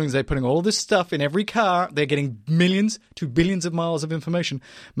Tesla's doing is they're putting all this stuff in every car. They're getting millions to billions of miles of information.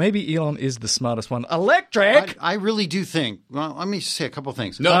 Maybe Elon is the smartest one. Electric! I really do think, well, let me say a couple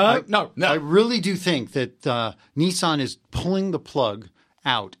things. No. I really do think that Nissan is pulling the plug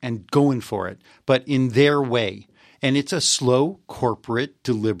out and going for it, but in their way. And it's a slow, corporate,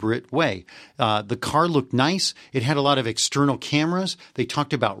 deliberate way. The car looked nice. It had a lot of external cameras. They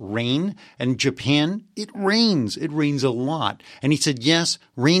talked about rain. And Japan, it rains. It rains a lot. And he said, yes,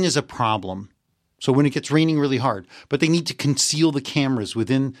 rain is a problem. So when it gets raining really hard, but they need to conceal the cameras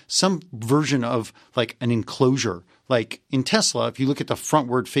within some version of like an enclosure. Like in Tesla, if you look at the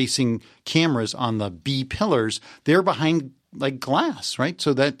frontward facing cameras on the B pillars, they're behind like glass, right?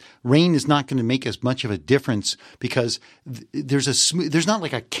 So that rain is not going to make as much of a difference because there's not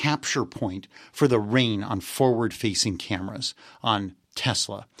like a capture point for the rain on forward-facing cameras on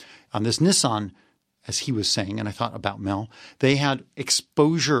Tesla. On this Nissan, as he was saying, and I thought about Mel, they had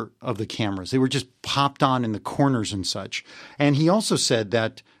exposure of the cameras. They were just popped on in the corners and such. And he also said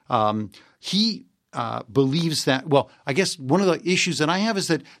that he believes that, well, I guess one of the issues that I have is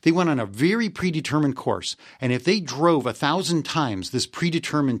that they went on a very predetermined course. And if they drove 1,000 times this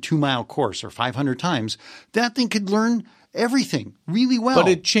predetermined 2-mile course or 500 times, that thing could learn everything really well. But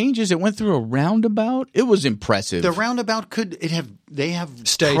it changes. It went through a roundabout. It was impressive. The roundabout they have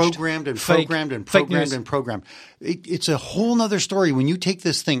staged, programmed and programmed and programmed and programmed. It's a whole nother story when you take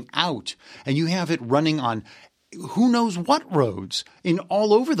this thing out and you have it running on who knows what roads in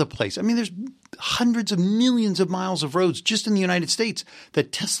all over the place. I mean, there's hundreds of millions of miles of roads just in the United States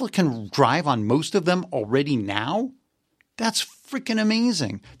that Tesla can drive on most of them already now. That's freaking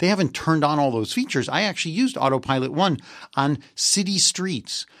amazing. They haven't turned on all those features. I actually used Autopilot 1 on city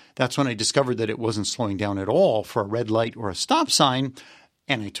streets. That's when I discovered that it wasn't slowing down at all for a red light or a stop sign.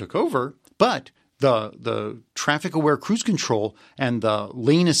 and I took over, but the traffic-aware cruise control and the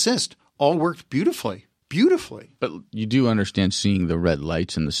lane assist all worked beautifully. Beautifully. But you do understand seeing the red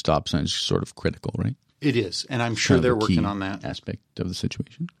lights and the stop signs is sort of critical, right? It is, and I'm sure they're working on that aspect of the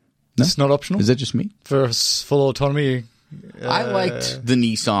situation. No? It's not optional? Is that just me? For full autonomy? I liked the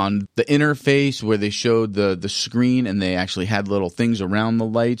Nissan, the interface where they showed the screen and they actually had little things around the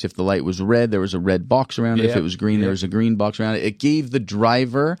lights. If the light was red, there was a red box around it. If it was green, there was a green box around it. It gave the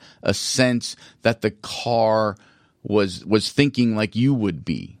driver a sense that the car was thinking like you would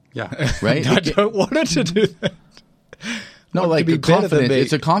be. Yeah. Right? I don't want it to do that. No, like a confidence.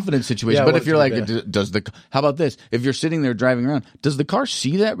 It's a confidence situation. Yeah, but if you're like, how about this? If you're sitting there driving around, does the car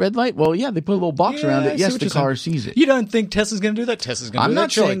see that red light? Well, yeah, they put a little box around it. Yes, the car sees it. You don't think Tesla's going to do that? Tesla's going to do that. I'm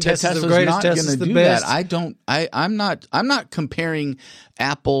not saying that Tesla's not going to do best. that. I'm not comparing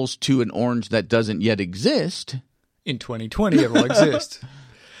apples to an orange that doesn't yet exist. In 2020, it will exist.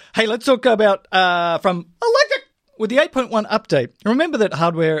 Hey, let's talk about from electric. With the 8.1 update, remember that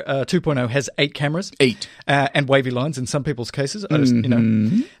hardware 2.0 has 8 cameras. 8. And wavy lines in some people's cases. I just,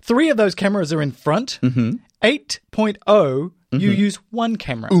 3 of those cameras are in front. 8.0, you use 1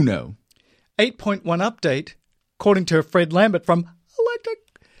 camera. Uno. 8.1 update, according to Fred Lambert from Electric,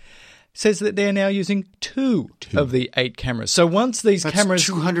 says that they're now using 2 of the 8 cameras. So once these cameras...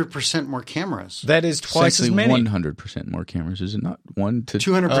 200% more cameras. That is twice as many. 100% more cameras, is it not? 1 to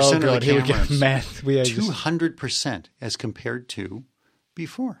 200% oh, of God, the here we cameras. go. Math. 200% as compared to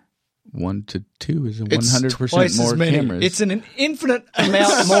before. 1 to 2 is It's 100% twice more as many. cameras. It's an infinite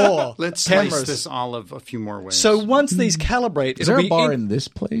amount more. Let's cameras. slice this olive a few more ways. So once these calibrate... Is there a bar in this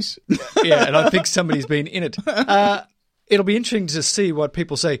place? Yeah, and I think somebody's been in it. It'll be interesting to see what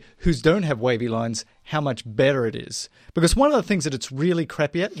people say who don't have wavy lines, how much better it is. Because one of the things that it's really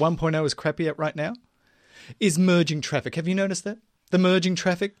crappy at, 1.0 is crappy at right now, is merging traffic. Have you noticed that? The merging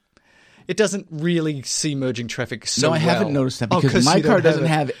traffic? It doesn't really see merging traffic so No, I haven't well. noticed that because my car doesn't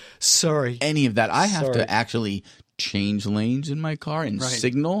have any of that. I have to actually change lanes in my car and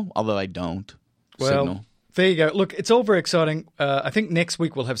signal, although I don't signal. There you go. Look, it's all very exciting. I think next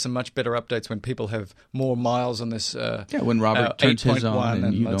week we'll have some much better updates when people have more miles on this. When Robert turns his on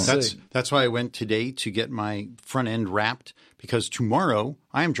and you don't. That's why I went today to get my front end wrapped, because tomorrow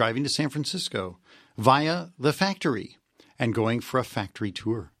I am driving to San Francisco via the factory and going for a factory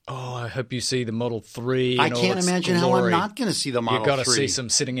tour. Oh, I hope you see the Model 3. I can't imagine how I'm not going to see the Model 3. You've got to see some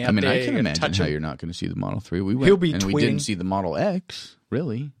sitting out there. I can imagine how you're not going to see the Model 3. We He'll be and tweeting. We didn't see the Model X,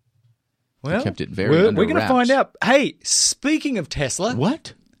 really. Well, we kept it very under we're going to wraps. find out. Hey, speaking of Tesla.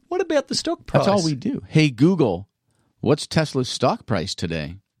 What about the stock price? That's all we do. Hey, Google, what's Tesla's stock price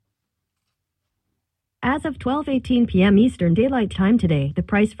today? As of 12:18 p.m. Eastern Daylight Time today, the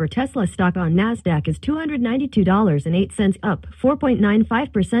price for Tesla stock on NASDAQ is $292.08, up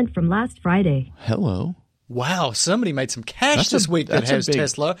 4.95% from last Friday. Hello. Wow, somebody made some cash this week that has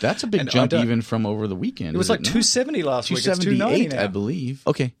Tesla. That's a big jump even from over the weekend. It was like $270 last week. It's $290 now. I believe.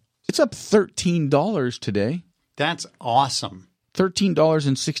 Okay. It's up $13 today. That's awesome.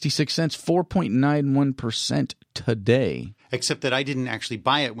 $13.66, 4.91% today. Except that I didn't actually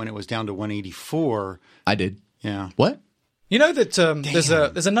buy it when it was down to 184. I did. Yeah. What? You know that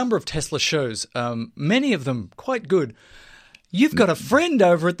there's a number of Tesla shows, many of them quite good. You've got a friend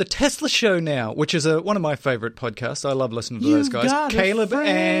over at the Tesla Show now, which is one of my favorite podcasts. I love listening to those guys. Caleb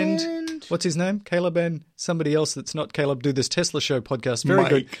and what's his name? Caleb and somebody else that's not Caleb do this Tesla Show podcast. Very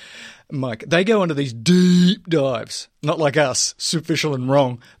good. Mike. They go into these deep dives, not like us, superficial and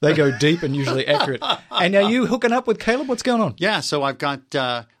wrong. They go deep and usually accurate. And are you hooking up with Caleb? What's going on? Yeah, so I've got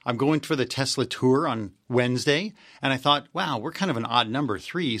I'm going for the Tesla tour on Wednesday, and I thought, wow, we're kind of an odd number,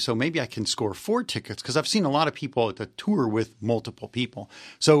 3, so maybe I can score 4 tickets, because I've seen a lot of people at the tour with multiple people.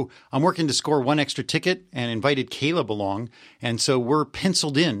 So I'm working to score 1 extra ticket and invited Caleb along, and so we're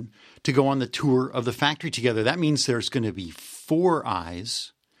penciled in to go on the tour of the factory together. That means there's going to be 4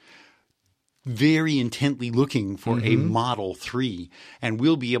 eyes very intently looking for a Model 3, and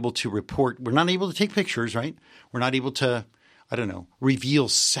we'll be able to report. We're not able to take pictures, right? We're not able to, I don't know, reveal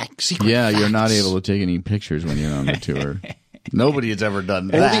secret facts. You're not able to take any pictures when you're on the tour. Nobody has ever done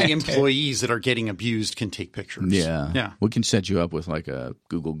that. Only employees that are getting abused can take pictures. Yeah. We can set you up with like a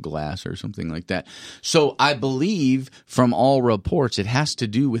Google Glass or something like that. So I believe from all reports, it has to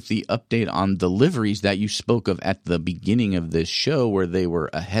do with the update on deliveries that you spoke of at the beginning of this show, where they were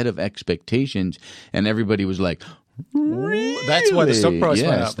ahead of expectations and everybody was like, really? That's why the stock price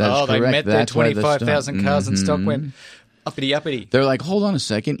went up. That's they correct. met their 25,000 cars and stock went uppity. They're like, hold on a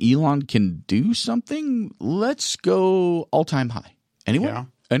second. Elon can do something. Let's go all-time high. Anyone? Yeah.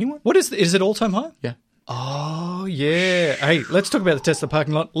 Anyone? What is it all-time high? Yeah. Oh, yeah. Hey, let's talk about the Tesla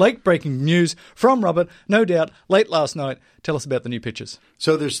parking lot. Late breaking news from Robert, no doubt, late last night. Tell us about the new pictures.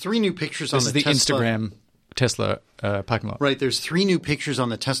 So there's 3 new pictures on This is the the Tesla. Instagram Tesla parking lot. Right, there's 3 new pictures on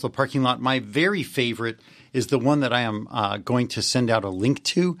the Tesla parking lot. My very favorite is the one that I am going to send out a link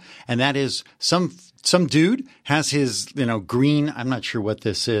to, and that is some dude has his, green. I'm not sure what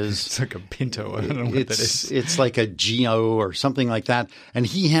this is. It's like a Pinto. I don't know what that is. It's like a Geo or something like that, and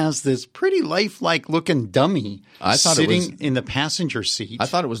he has this pretty lifelike looking dummy sitting in the passenger seat. I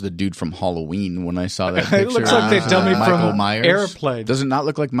thought it was the dude from Halloween when I saw that picture. It looks like the dummy Michael from Myers. Airplane. Does it not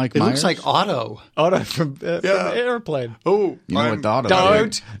look like Mike It Myers? looks like Otto. Otto from Airplane. Oh, You know what Otto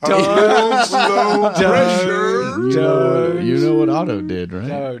Don't. You know what Otto did, right?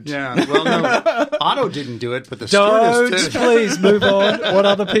 Don't. Yeah, well, no, Otto didn't do it, but the stewardess Don't. did. Please move on. What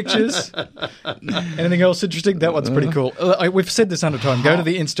other pictures? Anything else interesting? That one's pretty cool. We've said this 100 times. Go to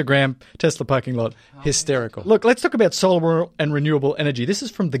the Instagram Tesla parking lot. Hysterical. Look, let's talk about solar and renewable energy. This is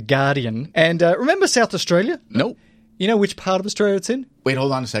from The Guardian. And remember South Australia? Nope. You know which part of Australia it's in? Wait,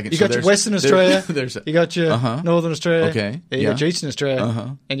 hold on a second. You got your Western Australia, There's you got your Northern Australia, Okay, you got your Eastern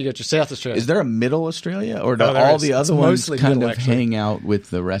Australia, and you got your South Australia. Is there a middle Australia, or do Oh, there all is. the It's other ones mostly kind middle, of actually. hang out with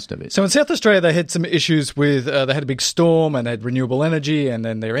the rest of it? So in South Australia, they had some issues with, they had a big storm and they had renewable energy and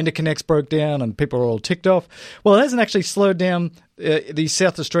then their interconnects broke down and people were all ticked off. Well, it hasn't actually slowed down the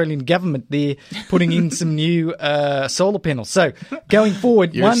South Australian government. They're putting in some new solar panels. So going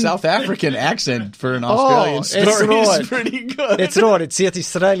forward, Your South African accent for an Australian story right. is pretty good. It's right. It's South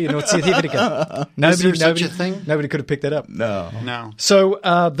Australia, not South Africa. there such a thing? Nobody could have picked that up. No. So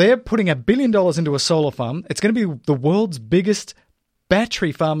they're putting $1 billion into a solar farm. It's going to be the world's biggest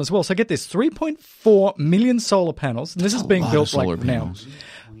battery farm as well. So get this, 3.4 million solar panels. And this is being built solar like now. panels.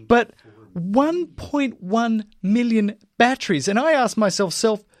 But 1.1 million batteries. And I asked myself,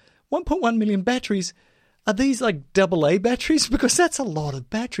 1.1 million batteries, are these like AA batteries? Because that's a lot of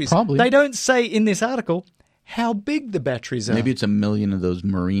batteries. Probably. They don't say in this article how big the batteries are. Maybe it's 1 million of those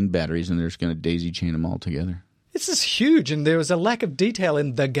marine batteries, and they're just going to daisy chain them all together. This is huge, and there was a lack of detail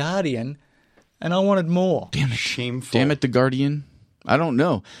in The Guardian, and I wanted more. Damn it. Shameful. Damn it, The Guardian. I don't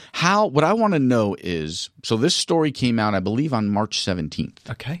know. What I want to know is, so this story came out, I believe, on March 17th.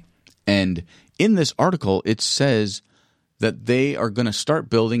 Okay. And in this article, it says that they are going to start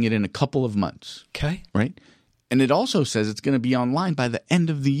building it in a couple of months. Okay. Right? And it also says it's going to be online by the end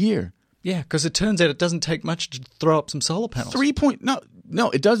of the year. Yeah, because it turns out it doesn't take much to throw up some solar panels. No,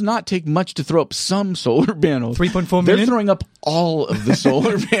 it does not take much to throw up some solar panels. 3.4 million? They're throwing up all of the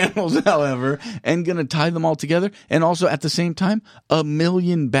solar panels, however, and going to tie them all together. And also at the same time, 1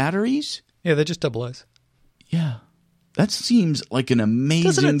 million batteries? Yeah, they're just double A's. Yeah. That seems like an amazing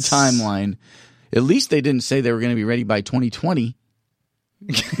Doesn't it timeline. At least they didn't say they were going to be ready by 2020.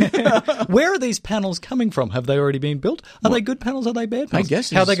 Where are these panels coming from? Have they already been built? Are they good panels? Are they bad panels? My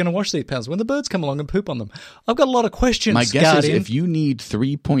guess How are is- they going to wash these panels when the birds come along and poop on them? I've got a lot of questions, My guess Guardian. is if you need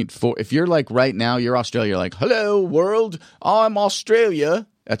 3.4, if you're like right now, you're Australia, you're like, hello, world, I'm Australia.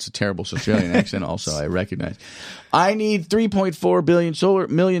 That's a terrible Australian accent also, I recognize. I need 3.4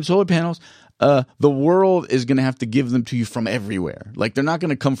 million solar panels. The world is going to have to give them to you from everywhere. Like, they're not going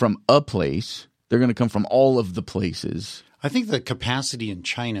to come from a place. They're going to come from all of the places. I think the capacity in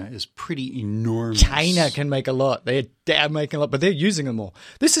China is pretty enormous. China can make a lot. They're making a lot, but they're using them all.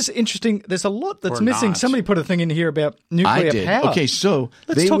 This is interesting. There's a lot that's Or missing. not. Somebody put a thing in here about nuclear I did. power. Okay, so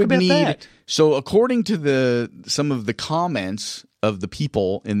Let's they talk would about need. that. So according to some of the comments of the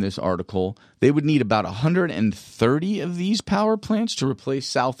people in this article, they would need about 130 of these power plants to replace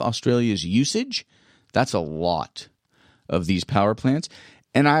South Australia's usage. That's a lot of these power plants.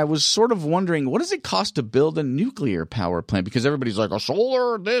 And I was sort of wondering, what does it cost to build a nuclear power plant? Because everybody's like, a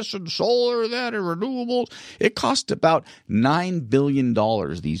solar this and solar that and renewables. It costs about $9 billion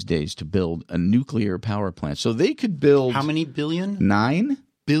these days to build a nuclear power plant. So they could build How many billion? 9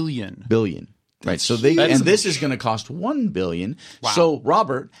 Billion. billion. Right. So this is going to cost $1 billion. Wow. So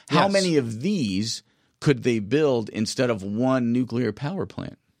Robert, how Yes. many of these could they build instead of one nuclear power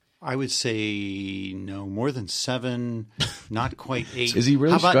plant? I would say no, more than 7, not quite 8. Is he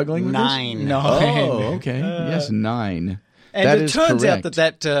really How about struggling with this? 9? No. Oh, okay. Yes, 9. And That it is turns correct. out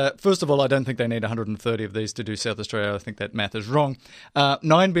that first of all, I don't think they need 130 of these to do South Australia. I think that math is wrong.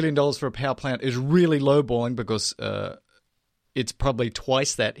 $9 billion for a power plant is really lowballing because it's probably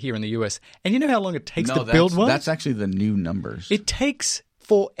twice that here in the US. And you know how long it takes to build one? That's actually the new numbers. It takes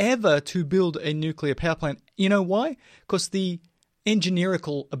forever to build a nuclear power plant. You know why? Because the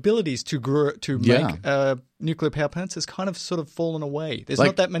engineerical abilities to make nuclear power plants has kind of sort of fallen away. There's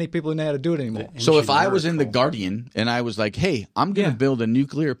not that many people who know how to do it anymore. So if I was in The Guardian and I was like, hey, I'm going to build a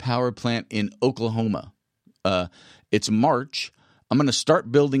nuclear power plant in Oklahoma. It's March. I'm going to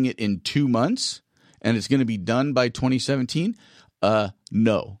start building it in 2 months, and it's going to be done by 2017.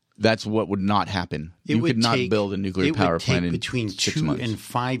 No. That's what would not happen. You could not build a nuclear power plant in between 6 months. 2 and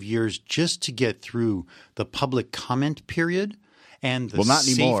 5 years just to get through the public comment period and the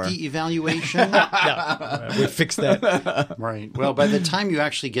safety evaluation. No, we fixed that. Right. Well, by the time you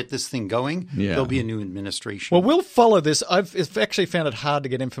actually get this thing going, there'll be a new administration. Well, we'll follow this. I've actually found it hard to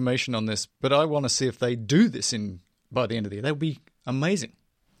get information on this, but I want to see if they do this by the end of the year. That would be amazing.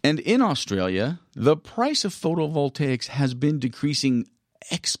 And in Australia, the price of photovoltaics has been decreasing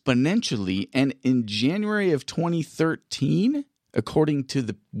exponentially, and in January of 2013, according to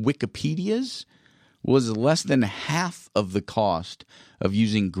the Wikipedias, was less than half of the cost of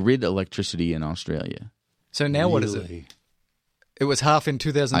using grid electricity in Australia. So now what is it? It was half in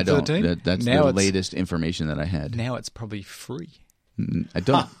 2013? I don't. That's now the latest information that I had. Now it's probably free. I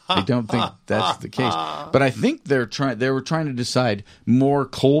don't think that's the case. But I think they were trying to decide more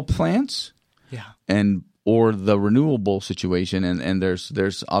coal plants or the renewable situation, and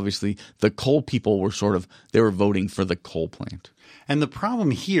there's obviously the coal people were voting for the coal plant. And the problem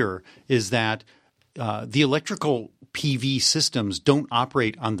here is that the electrical PV systems don't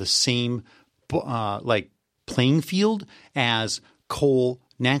operate on the same playing field as coal,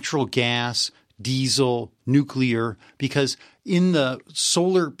 natural gas, diesel, nuclear, because in the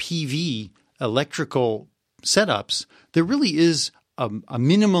solar PV electrical setups, there really is a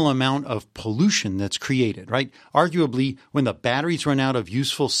minimal amount of pollution that's created, right? Arguably, when the batteries run out of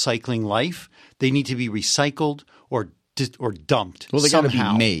useful cycling life, they need to be recycled or dumped. Well, they got to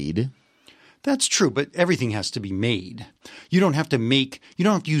somehow. be made. That's true, but everything has to be made. You don't have to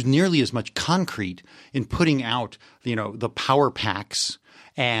use nearly as much concrete in putting out, the power packs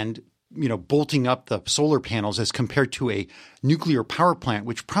and, bolting up the solar panels as compared to a nuclear power plant,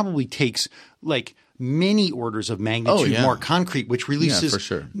 which probably takes many orders of magnitude more concrete, which releases for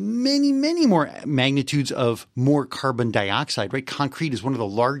sure. many, many more magnitudes of more carbon dioxide, right? Concrete is one of the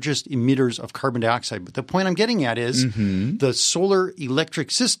largest emitters of carbon dioxide. But the point I'm getting at is the solar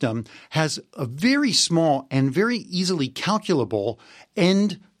electric system has a very small and very easily calculable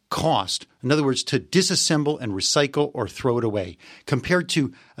end cost. In other words, to disassemble and recycle or throw it away, compared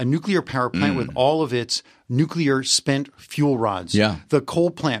to a nuclear power plant with all of its nuclear spent fuel rods. Yeah. The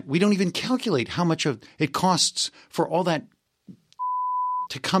coal plant, we don't even calculate how much of it costs for all that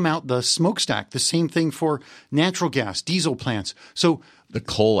to come out the smokestack. The same thing for natural gas, diesel plants. So the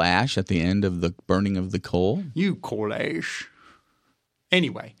coal ash at the end of the burning of the coal? You coal ash.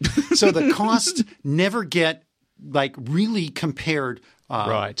 Anyway, so the costs never get really compared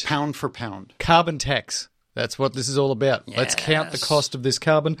pound for pound. Carbon tax. That's what this is all about. Yes. Let's count the cost of this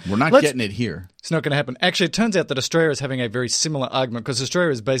carbon. We're not getting it here. It's not going to happen. Actually, it turns out that Australia is having a very similar argument because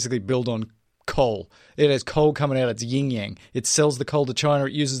Australia is basically built on coal. It has coal coming out. It's yin-yang. It sells the coal to China.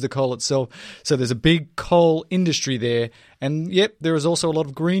 It uses the coal itself. So there's a big coal industry there. And, there is also a lot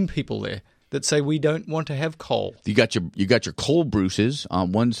of green people there that say we don't want to have coal. You got your coal Bruces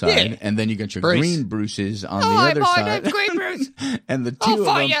on one side, and then you got your green Bruces on the other side. Green Bruce. And the two of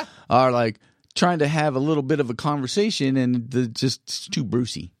them are trying to have a little bit of a conversation, and it's too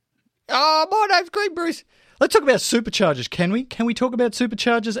Brucey. Oh, my name's Green Bruce. Let's talk about superchargers, can we? Can we talk about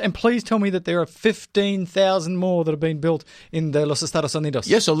superchargers? And please tell me that there are 15,000 more that have been built in the Los Estados Unidos.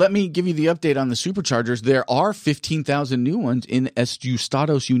 Yeah, so let me give you the update on the superchargers. There are 15,000 new ones in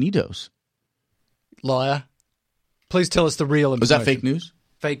Estados Unidos. Liar. Please tell us the real information. Was that fake news?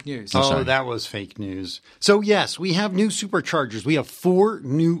 Fake news. Oh, that was fake news. So, yes, we have new superchargers. We have 4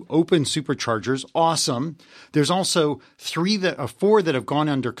 new open superchargers. Awesome. There's also 4 that have gone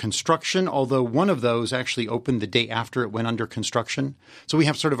under construction, although one of those actually opened the day after it went under construction. So we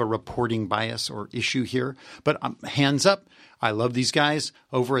have sort of a reporting bias or issue here. But hands up. I love these guys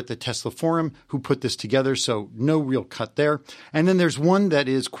over at the Tesla Forum who put this together, so no real cut there. And then there's one that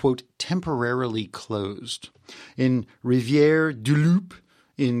is, quote, temporarily closed in Rivière-du-Loup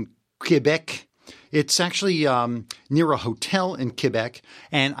in Quebec. It's actually near a hotel in Quebec.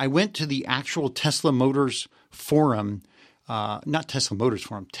 And I went to the actual Tesla Motors Forum, not Tesla Motors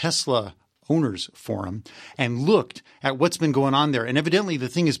Forum, Tesla Owners Forum, and looked at what's been going on there. And evidently the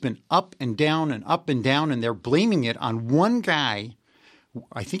thing has been up and down, and they're blaming it on one guy.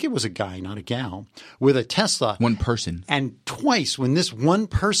 I think it was a guy, not a gal, with a Tesla. One person. And twice when this one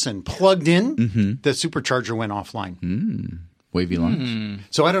person plugged in, the supercharger went offline. Wavy lines.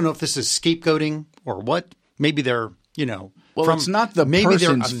 So I don't know if this is scapegoating or what. Maybe they're, Well, it's not the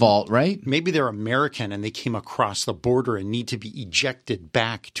person's fault, right? Maybe they're American and they came across the border and need to be ejected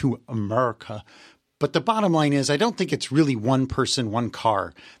back to America. But the bottom line is, I don't think it's really one person, one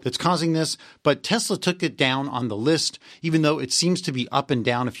car that's causing this. But Tesla took it down on the list, even though it seems to be up and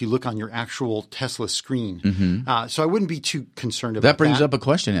down if you look on your actual Tesla screen. So I wouldn't be too concerned about that. That brings up a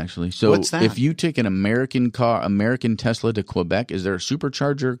question, actually. So What's that? if you take an American Tesla to Quebec, is there a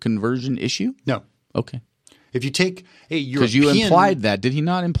supercharger conversion issue? No. Okay. If you take a European... Because you implied that. Did he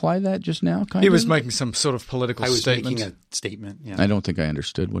not imply that just now? He was making some sort of political statement. I was making a statement, yeah. I don't think I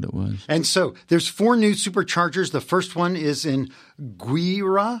understood what it was. And so there's 4 new superchargers. The first one is in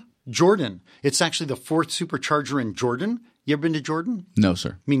Guira, Jordan. It's actually the 4th supercharger in Jordan. You ever been to Jordan? No,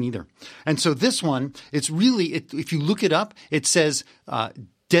 sir. Me neither. And so this one, it's really, if you look it up, it says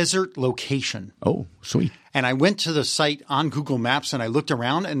desert location. Oh, sweet. And I went to the site on Google Maps and I looked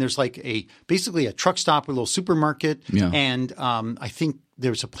around and there's like basically a truck stop with a little supermarket. Yeah. And I think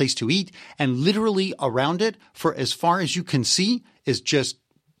there's a place to eat. And literally around it, for as far as you can see, is just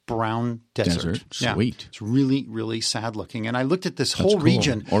brown desert. Sweet. Yeah. It's really, really sad looking. And I looked at this That's whole cool.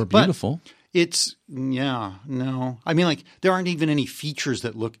 region. Or beautiful. It's no. I mean, like there aren't even any features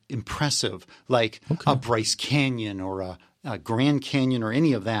that look impressive, like a Bryce Canyon or a Grand Canyon or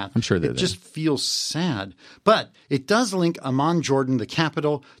any of that. I'm sure it just feels sad. But it does link Amman, Jordan, the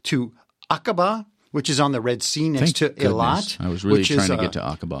capital, to Aqaba, which is on the Red Sea next to Eilat. I was really which trying is to get to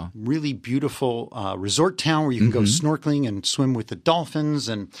Aqaba. Really beautiful resort town where you can go snorkeling and swim with the dolphins,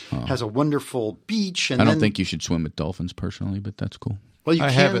 and has a wonderful beach. And I don't think you should swim with dolphins personally, but that's cool. Well, you I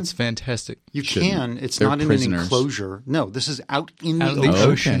can. have. It's fantastic. You Shouldn't. can. It's They're not in prisoners. an enclosure. No, this is out in the Out in ocean. the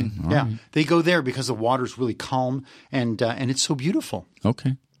ocean. Okay. All Yeah, right. they go there because the water's really calm and it's so beautiful.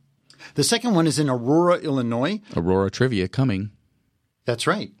 Okay. The second one is in Aurora, Illinois. Aurora trivia coming. That's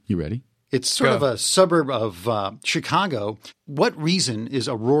right. You ready? It's sort Go. of a suburb of Chicago. What reason is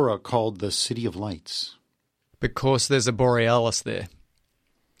Aurora called the City of Lights? Because there's a borealis there.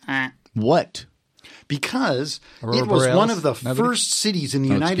 What? Because Aurora it was Borealis? one of the Nobody? first cities in the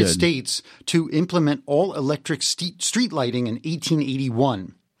Oh, it's United good. States to implement all-electric street lighting in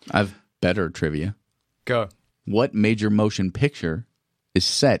 1881. I've better trivia. Go. What major motion picture is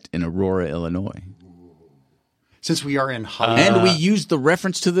set in Aurora, Illinois? Since we are in Hollywood. And we use the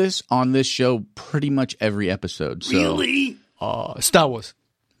reference to this on this show pretty much every episode. So, Really? Star Wars.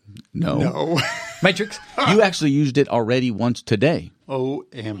 No. Matrix. You actually used it already once today.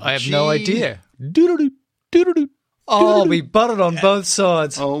 OMG. I have no idea. Doodle-doo, doodle-doo. Oh, we butted on both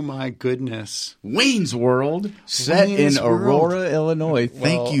sides. Oh, my goodness. Wayne's World, set Wayne's in World. Aurora, Illinois.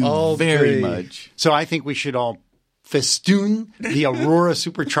 Thank you very much. So I think we should all festoon the Aurora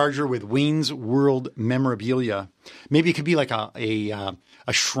supercharger with Wayne's World memorabilia. Maybe it could be like a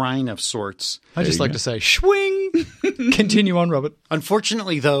shrine of sorts. I just like to say, swing. Continue on, Robert.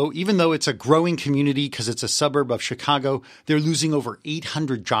 Unfortunately, though, even though it's a growing community because it's a suburb of Chicago, they're losing over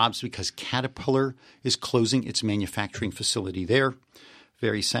 800 jobs because Caterpillar is closing its manufacturing facility there.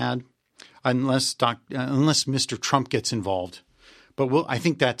 Very sad. Unless Mr. Trump gets involved. But I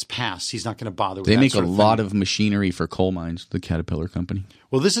think that's passed. He's not going to bother with that. They make a sort of lot thing. of machinery for coal mines, the Caterpillar company.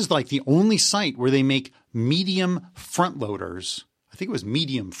 Well, this is like the only site where they make medium front loaders. I think it was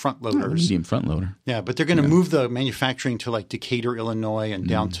medium front loaders. Medium front loader. Yeah, but they're going to move the manufacturing to like Decatur, Illinois, and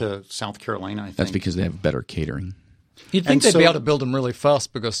down to South Carolina, I think. That's because they have better catering. You'd think And they'd so- be able to build them really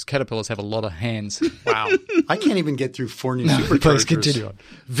fast because caterpillars have a lot of hands. Wow. I can't even get through 4 new superchargers. Please continue on.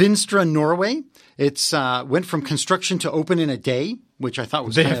 Vinstra, Norway. It's went from construction to open in a day, which I thought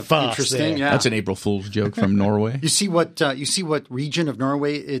was They're kind of fast interesting. there. Yeah. That's an April Fool's joke from Norway. You see what region of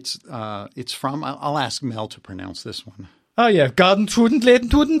Norway it's from? I'll ask Mel to pronounce this one. Oh, yeah. Garden tuden, leden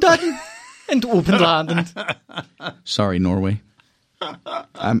tuden, daden. And open land. Sorry, Norway.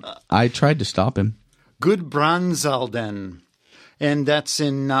 I tried to stop him. Gudbrandsdalen, and that's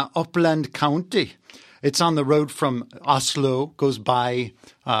in Uppland County. It's on the road from Oslo, goes by,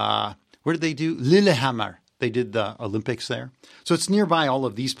 where did they do? Lillehammer. They did the Olympics there. So it's nearby all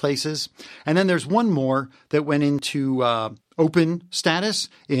of these places. And then there's one more that went into open status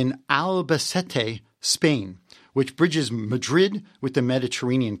in Albacete, Spain, which bridges Madrid with the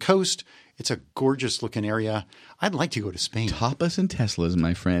Mediterranean coast. It's a gorgeous looking area. I'd like to go to Spain. Tapas and Teslas,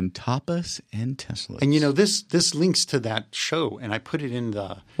 my friend. Tapas and Teslas. And you know this links to that show, and I put it in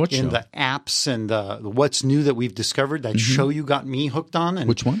the What show? the apps and the what's new that we've discovered. That show you got me hooked on, and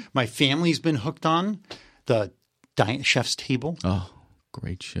Which one? My family's been hooked on, the Chef's Table. Oh,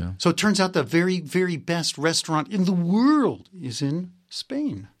 great show. So it turns out the very, very best restaurant in the world is in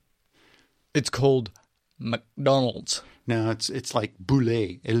Spain. It's called McDonald's. No, it's like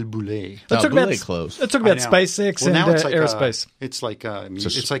Boulet, El Boulet. Let's talk Boulet close. Let's talk about I know. SpaceX Well, now and it's like aerospace. It's like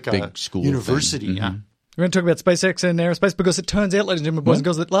It's a a big school university. thing. Yeah. We're going to talk about SpaceX and aerospace because it turns out, ladies and gentlemen, boys and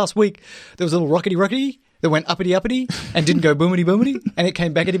girls, that last week there was a little rockety that went uppity and didn't go boomity and it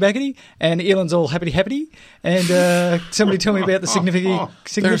came backety and Elon's all happity and somebody tell me about the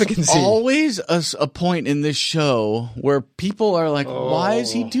significance. There's always a point in this show where people are like, "Why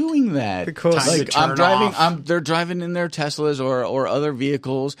is he doing that?" Because Time like to turn they're driving in their Teslas or other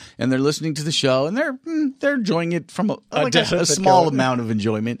vehicles, and they're listening to the show, and they're enjoying it from a small amount of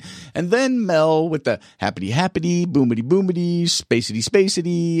enjoyment. And then Mel with the happity, boomity,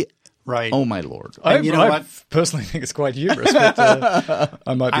 spacity. Right. Oh my lord! You know I what? personally think it's quite humorous, but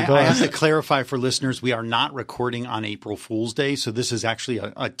I might be I have biased. to clarify for listeners, we are not recording on April Fool's Day, so this is actually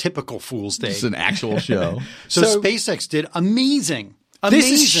a typical Fool's Day. It's an actual show. So SpaceX did amazing. This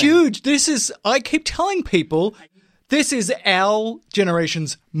is huge. I keep telling people, this is our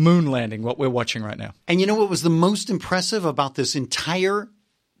generation's moon landing, what we're watching right now. And you know what was the most impressive about this entire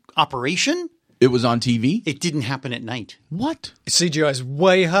operation? It was on TV. It didn't happen at night. What? CGI is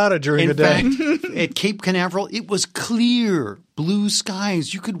way harder during the day. In fact, at Cape Canaveral, it was clear, blue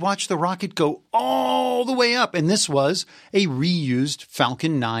skies. You could watch the rocket go all the way up. And this was a reused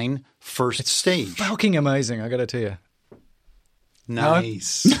Falcon 9 first stage. Fucking amazing, I got to tell you.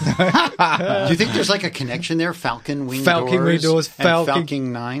 Nice. Do you think there's like a connection there? Falcon wing doors, and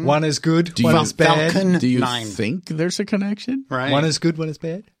Falcon 9? One is good, one is bad. Falcon Do you 9. think there's a connection? Right. One is good, one is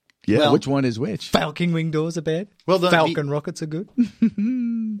bad. Yeah. Well- which one is which? Falcon wing doors are bad. Well, Falcon rockets are good.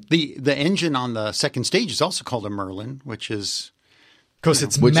 The engine on the second stage is also called a Merlin, which is Of course,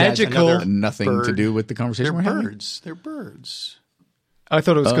 it's Which has magical. nothing to bird. do with the conversation they're we're having. birds. They're birds. I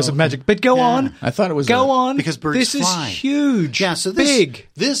thought it was because of magic. But go on. I thought it was Go on. Because birds This fly. is huge. Yeah, so big.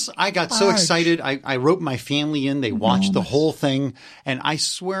 This I got so Large. excited. I wrote my family in. They watched the whole thing, and I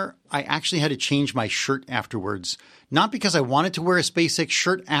swear I actually had to change my shirt afterwards. Not because I wanted to wear a SpaceX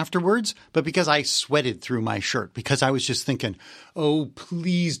shirt afterwards, but because I sweated through my shirt. Because I was just thinking, oh,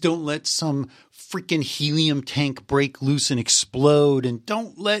 please don't let some freaking helium tank break loose and explode, and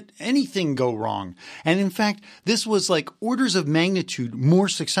don't let anything go wrong. And in fact, this was like orders of magnitude more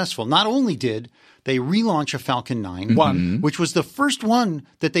successful. Not only did they relaunch a Falcon 9, which was the first one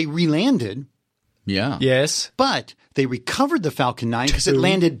that they relanded, Yeah. Yes. but they recovered the Falcon 9 because it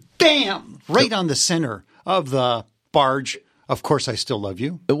landed, bam, right on the center of the barge. Of course, I still love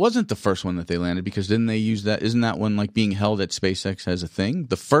you. It wasn't the first one that they landed because didn't they use that? Isn't that one like being held at SpaceX as a thing?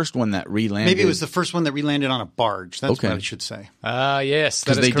 The first one that relanded. Maybe it was the first one that relanded on a barge. That's Okay. what I should say. Yes, that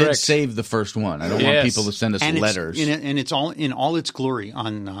because is they correct. did save the first one. I don't want Yes. people to send us And letters. it's all in all its glory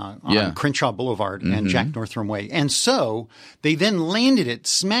on Yeah. Crenshaw Boulevard and Jack Northrum Way. And so they then landed it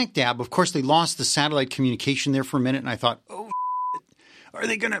smack dab. Of course, they lost the satellite communication there for a minute, and I thought, oh, are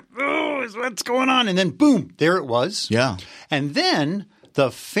they going to? Oh, what's going on? And then boom, there it was. Yeah. And then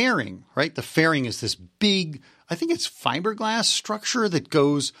the fairing, right? The fairing is this big, I think it's fiberglass structure that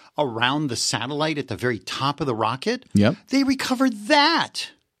goes around the satellite at the very top of the rocket. Yep. They recovered that.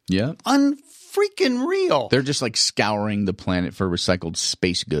 Yeah. Unfreaking real. They're just like scouring the planet for recycled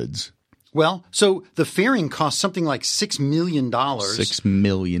space goods. Well, so the fairing cost something like $6 million. $6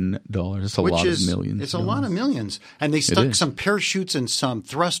 million. That's a which lot is, of millions. It's a lot of millions. And they stuck is. some parachutes and some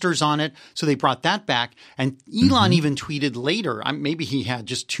thrusters on it. So they brought that back. And Elon even tweeted later, maybe he had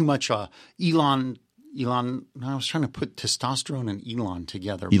just too much Elon, I was trying to put testosterone and Elon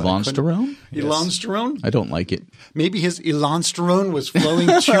together. but I couldn't. Elonsterone? Elonsterone? I don't like it. Maybe his elonsterone was flowing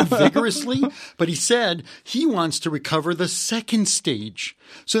too vigorously, but he said he wants to recover the second stage.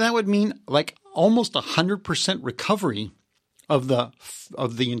 So that would mean like almost 100% recovery of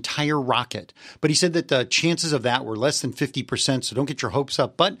the entire rocket. But he said that the chances of that were less than 50%, so don't get your hopes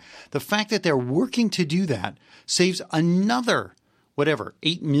up. But the fact that they're working to do that saves another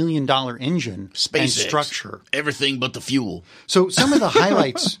 $8 million engine and structure. Everything but the fuel. So some of the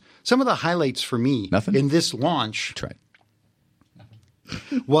highlights for me Nothing? in this launch Try.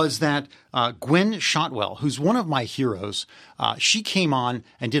 was that Gwen Shotwell, who's one of my heroes, she came on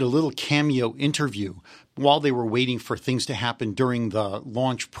and did a little cameo interview while they were waiting for things to happen during the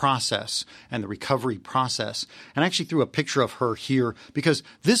launch process and the recovery process. And I actually threw a picture of her here because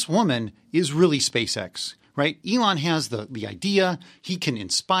this woman is really SpaceX. Right? Elon has the idea. He can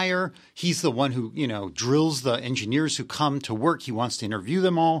inspire. He's the one who, drills the engineers who come to work. He wants to interview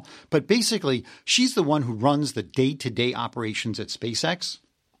them all. But basically, she's the one who runs the day-to-day operations at SpaceX.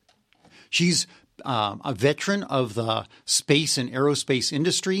 She's a veteran of the space and aerospace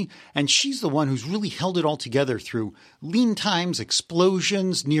industry, and she's the one who's really held it all together through lean times,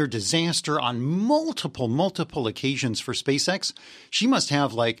 explosions, near disaster on multiple occasions for SpaceX. She must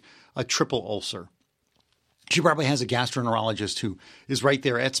have like a triple ulcer. She probably has a gastroenterologist who is right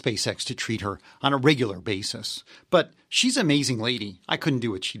there at SpaceX to treat her on a regular basis. But she's an amazing lady. I couldn't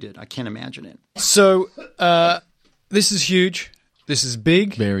do what she did. I can't imagine it. So this is huge. This is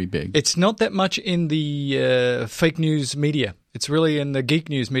big. Very big. It's not that much in the fake news media. It's really in the geek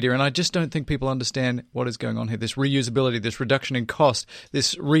news media, and I just don't think people understand what is going on here. This reusability, this reduction in cost,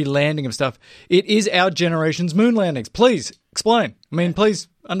 this re-landing of stuff. It is our generation's moon landings. Please explain. I mean, please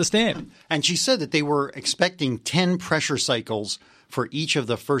understand. And she said that they were expecting 10 pressure cycles for each of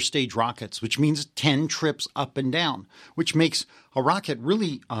the first stage rockets, which means 10 trips up and down, which makes a rocket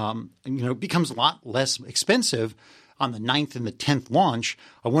really, becomes a lot less expensive on the 9th and the 10th launch.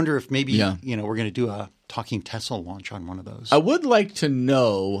 I wonder if maybe, we're going to do a talking Tesla launch on one of those. I would like to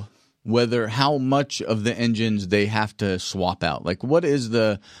know how much of the engines they have to swap out. Like, what is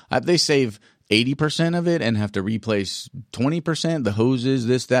they save 80% of it and have to replace 20%, the hoses,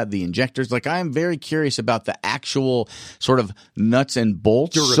 this, that, the injectors. Like, I'm very curious about the actual sort of nuts and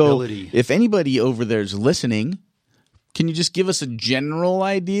bolts. Durability. So if anybody over there is listening, can you just give us a general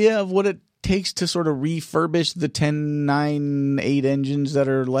idea of what it takes to sort of refurbish the 10, 9, 8 engines that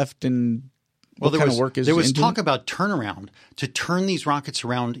are left in what kind of work is there was into talk it? about turnaround to turn these rockets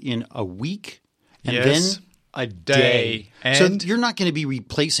around in a week and Yes. then a day. And so you're not going to be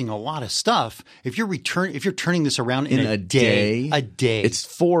replacing a lot of stuff if you're turning this around in a day. A day. It's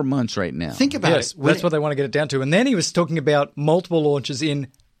 4 months right now. Think about Yes, it. that's what they want to get it down to. And then he was talking about multiple launches in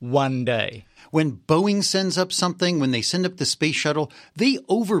one day. When Boeing sends up something, when they send up the space shuttle, they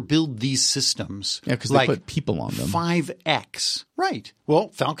overbuild these systems. Yeah, because they put people on them. 5X. Right. Well,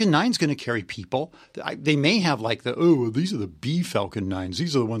 Falcon 9 is going to carry people. They may have like these are the B Falcon 9s.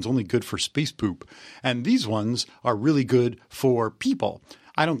 These are the ones only good for space poop. And these ones are really good for people.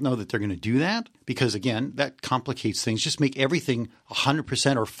 I don't know that they're going to do that because, again, that complicates things. Just make everything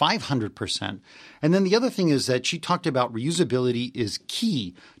 100% or 500%. And then the other thing is that she talked about reusability is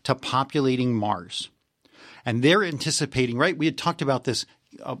key to populating Mars. And they're anticipating, right? We had talked about this,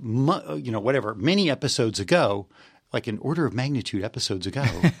 many episodes ago, like an order of magnitude episodes ago,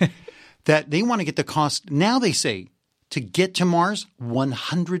 that they want to get the cost. Now they say to get to Mars,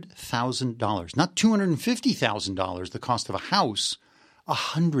 $100,000, not $250,000, the cost of a house.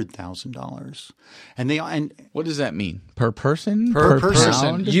 $100,000, and what does that mean per person? Per person.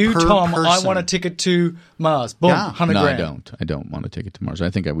 person. You, Per Tom, person. I want a ticket to Mars. Boom, Yeah. 100 No, grand. I don't want to take it to Mars. I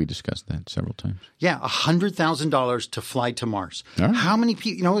think we discussed that several times. Yeah, $100,000 to fly to Mars. All right. How many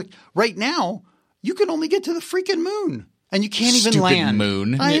people? Right now, you can only get to the freaking moon, and you can't even Stupid land.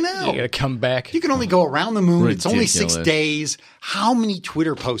 moon. I You know. got to come back. You can only go around the moon. It's only 6 Ridiculous. days. How many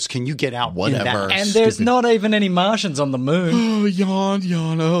Twitter posts can you get out? in Whatever. that? And there's Stupid. not even any Martians on the moon. Oh, yawn.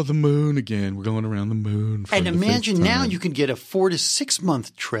 Oh, the moon again. We're going around the moon. And imagine now you can get a 4 to 6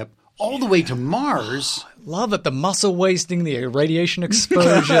 month trip all the way to Mars. Love it. The muscle wasting, the radiation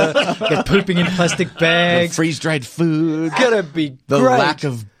exposure, the pooping in plastic bags. freeze dried food. Gotta be The great. lack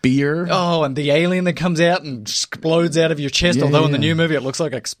of beer. Oh, and the alien that comes out and explodes out of your chest. Yeah, Although in the yeah. new movie it looks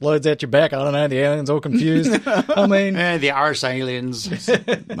like it explodes out your back. I don't know. The alien's all confused. I mean, The arse aliens.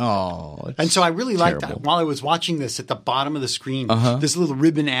 Oh, And so I really liked that. terrible. While I was watching this, at the bottom of the screen, this little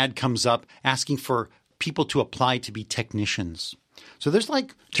ribbon ad comes up asking for people to apply to be technicians. So there's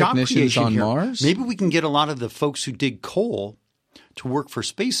like job Technicians creation on here. Mars? Maybe we can get a lot of the folks who dig coal to work for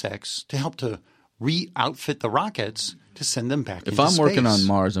SpaceX to help to re-outfit the rockets to send them back If into I'm working space. on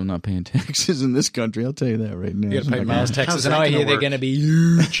Mars, I'm not paying taxes in this country. I'll tell you that right now. you got to pay Mars taxes, How's and that I gonna hear they're work? going to be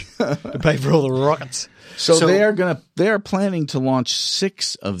huge to pay for all the rockets. So So- they are planning to launch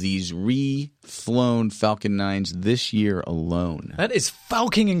 6 of these re-flown Falcon 9s this year alone. That is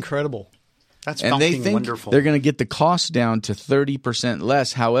fucking incredible. That's And they fucking think wonderful. they're going to get the cost down to 30%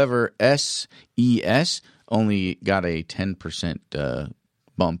 less. However, SES only got a 10%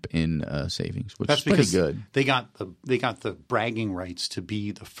 bump in savings, which That's is pretty because good. they got the bragging rights to be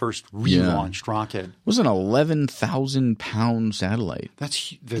the first relaunched rocket. It was an 11,000-pound satellite. They're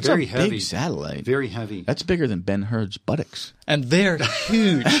It's very a heavy. big satellite. Very heavy. That's bigger than Ben-Hur's buttocks. And they're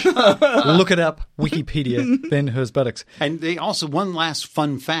huge. Look it up. Wikipedia. Ben-Hur's buttocks. And they also, one last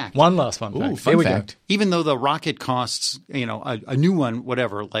fun fact. One last fun fact. Ooh, fun Here we fact. Even though the rocket costs, a new one,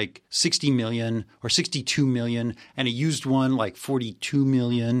 whatever, like 60 million or 62 million, and a used one like 42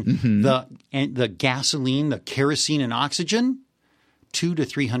 million, the gasoline, the kerosene and oxygen, $200,000 to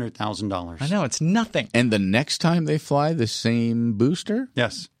 $300,000. I know. It's nothing. And the next time they fly the same booster,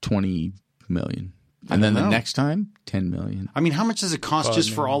 Yes. 20 million. And then the know. next time, 10 million. I mean, how much does it cost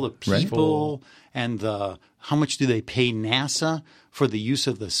just for all the people and how much do they pay NASA for the use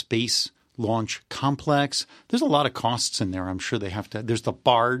of the space launch complex? There's a lot of costs in there. I'm sure they have to. There's the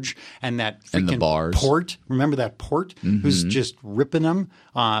barge and that freaking port. Remember that port who's just ripping them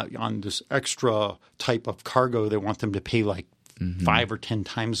on this extra type of cargo. They want them to pay like 5 or 10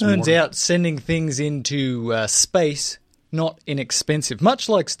 times more. Turns out sending things into space, not inexpensive, much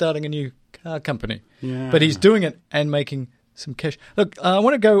like starting a new car company. Yeah. But he's doing it and making some cash. Look, I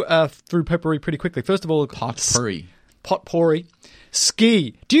want to go through potpourri pretty quickly. First of all, potpourri.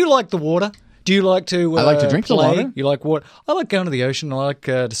 Ski. Do you like the water? Do you like to I like to drink play? the water. You like water? I like going to the ocean. I like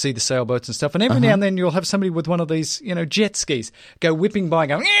to see the sailboats and stuff. And every now and then you'll have somebody with one of these, jet skis go whipping by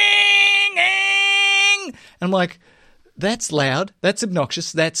going, "Eeng, eeng." And I'm like, that's loud. That's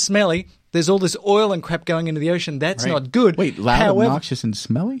obnoxious. That's smelly. There's all this oil and crap going into the ocean. That's not good. Wait, loud, However, obnoxious, and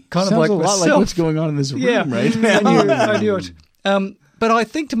smelly? kind of Sounds like a lot myself. like what's going on in this room right now. I knew it. But I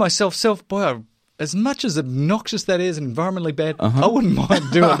think to myself, boy, as much as obnoxious that is and environmentally bad, I wouldn't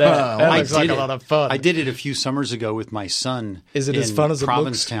mind doing that. That looks like a lot of fun. I did it a few summers ago with my son. Is it as in fun as it looks?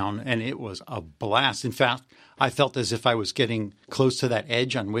 Provincetown, and it was a blast. In fact, I felt as if I was getting close to that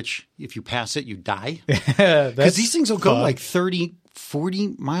edge on which, if you pass it, you die. Because these things will go like 30,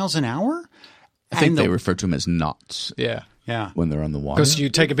 40 miles an hour. I think they refer to them as knots. Yeah. Yeah. When they're on the water. Because you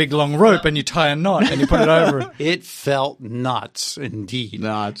take a big long rope and you tie a knot and you put it over it. It felt nuts, indeed.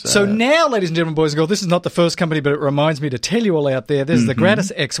 Knots. So now, ladies and gentlemen, boys and girls, this is not the first company, but it reminds me to tell you all out there, this is the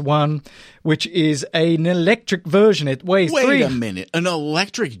Gratis X1, which is an electric version. It weighs Wait a minute. An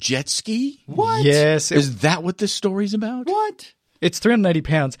electric jet ski? What? Yes. Is that what this story's about? What? It's 380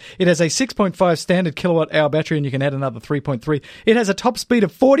 pounds. It has a 6.5 standard kilowatt-hour battery, and you can add another 3.3. It has a top speed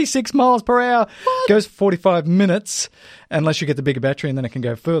of 46 miles per hour. What? Goes 45 minutes, unless you get the bigger battery, and then it can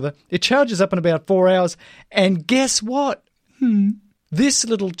go further. It charges up in about 4 hours. And guess what? This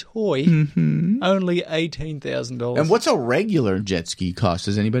little toy, only $18,000. And what's a regular jet ski cost?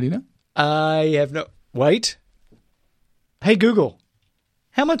 Does anybody know? I have no... Wait. Hey, Google.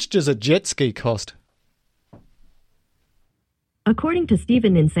 How much does a jet ski cost? According to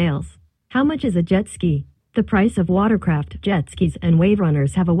Stephen in Sales, how much is a jet ski? The price of watercraft, jet skis, and wave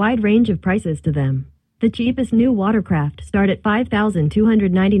runners have a wide range of prices to them. The cheapest new watercraft start at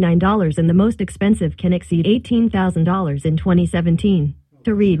 $5,299 and the most expensive can exceed $18,000 in 2017.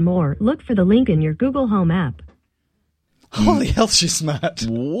 To read more, look for the link in your Google Home app. Holy hell, she's smart.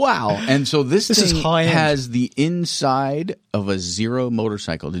 Wow. And so this is thing high-end. has the inside of a Zero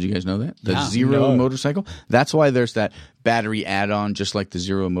motorcycle. Did you guys know that? The Zero motorcycle? That's why there's that battery add-on just like the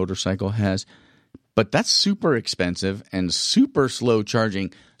Zero motorcycle has. But that's super expensive and super slow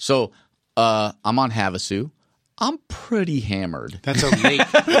charging. So I'm on Havasu. I'm pretty hammered. That's a lake.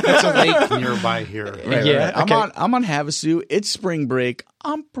 That's a lake nearby here. Right, Yeah, right. okay. I'm on Havasu. It's spring break.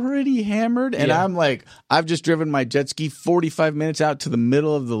 I'm pretty hammered, and I'm like, I've just driven my jet ski 45 minutes out to the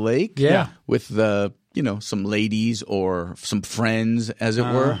middle of the lake. Yeah. With some ladies or some friends, as it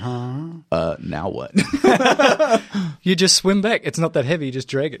were. Now what? You just swim back. It's not that heavy. You just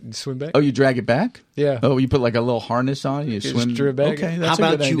drag it and swim back. Oh, you drag it back? Yeah. Oh, you put like a little harness on. You just swim. drew it back. Okay, How that's a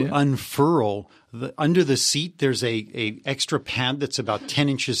about good you idea. unfurl under the seat? There's a extra pad that's about 10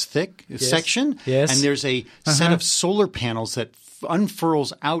 inches thick section. Yes. And there's a set of solar panels that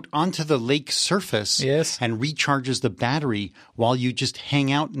unfurls out onto the lake surface and recharges the battery while you just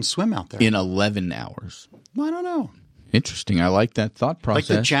hang out and swim out there. In 11 hours. I don't know. Interesting. I like that thought process.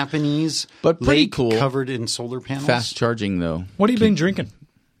 Like the Japanese But pretty lake cool. covered in solar panels. Fast charging, though. What have you been drinking?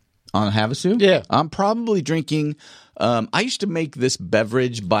 On Havasu? Yeah. I'm probably drinking I used to make this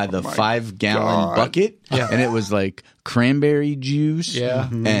beverage by the 5-gallon bucket. Yeah. And it was like cranberry juice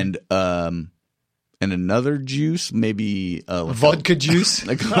and another juice, maybe like Vodka juice.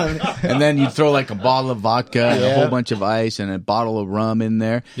 and then you'd throw like a bottle of vodka and a whole bunch of ice and a bottle of rum in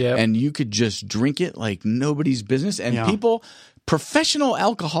there. Yep. And you could just drink it like nobody's business. And people, professional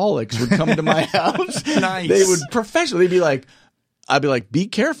alcoholics would come to my house. Nice. They would they'd be like, I'd be like, be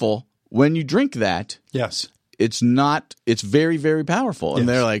careful when you drink that. Yes. It's very, very powerful. And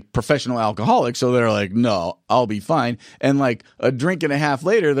they're like professional alcoholics. So they're like, no, I'll be fine. And like a drink and a half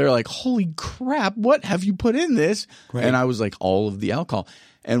later, they're like, holy crap, what have you put in this? Right. And I was like, all of the alcohol.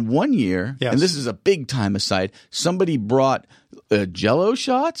 And one year, and this is a big time aside, somebody brought Jell-O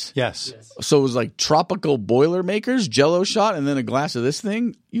shots. Yes. So it was like tropical Boilermakers, Jell-O shot, and then a glass of this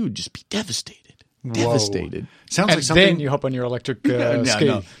thing. You would just be devastated. Devastated. Sounds And like something. then you hop on your electric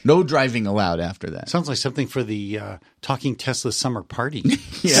ski. No driving allowed after that. Sounds like something for the Talking Tesla summer party.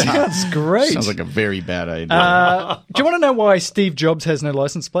 Sounds great. Sounds like a very bad idea. Do you want to know why Steve Jobs has no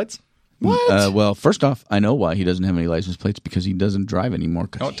license plates? What? Well, first off, I know why he doesn't have any license plates, because he doesn't drive anymore.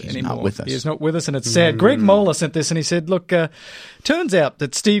 Not He's anymore. not with us. He's not with us, and it's sad. Greg Moeller sent this, and he said, look, turns out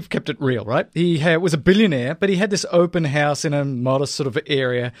that Steve kept it real, right? He was a billionaire, but he had this open house in a modest sort of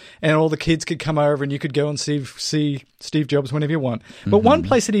area, and all the kids could come over, and you could go and see Steve Jobs whenever you want. But one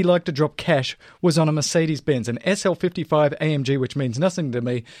place that he liked to drop cash was on a Mercedes-Benz, an SL55 AMG, which means nothing to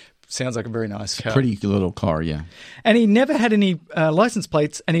me. Sounds like a very nice car. Pretty little car, yeah. And he never had any license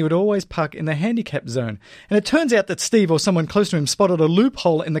plates, and he would always park in the handicap zone. And it turns out that Steve or someone close to him spotted a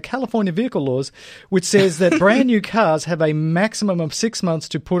loophole in the California vehicle laws, which says that brand new cars have a maximum of 6 months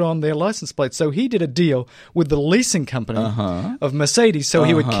to put on their license plates. So he did a deal with the leasing company of Mercedes, so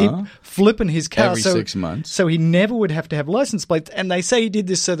he would keep flipping his car Every 6 months. so he never would have to have license plates. And they say he did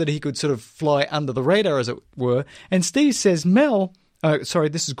this so that he could sort of fly under the radar, as it were. And Steve says,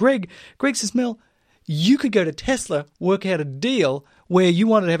 this is Greg. Greg says, Mel, you could go to Tesla, work out a deal where you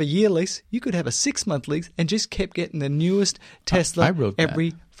wanted to have a year lease. You could have a 6-month lease and just kept getting the newest Tesla I wrote that.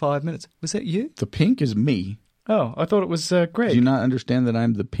 every 5 minutes. Was that you? The pink is me. Oh, I thought it was Greg. Do you not understand that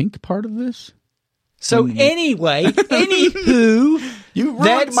I'm the pink part of this? So anyway, anywho, You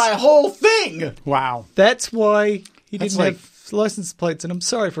ruined my whole thing. Wow. that's why he That's didn't like- have license plates, and I'm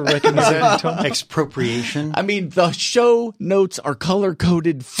sorry for wrecking his head, Tom. Expropriation. I mean, the show notes are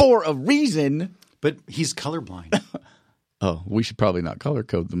color-coded for a reason. But he's colorblind. Oh, we should probably not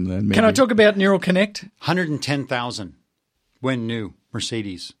color-code them then. Maybe. Can I talk about Neural Connect? 110,000 when new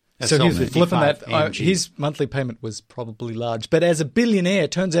Mercedes. So he's SL55 flipping that. AMG. His monthly payment was probably large. But as a billionaire,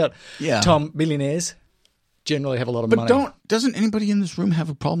 turns out, Yeah. Tom, billionaires generally have a lot of money. But doesn't anybody in this room have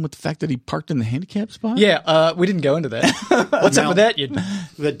a problem with the fact that he parked in the handicap spot? Yeah, we didn't go into that. What's up with that?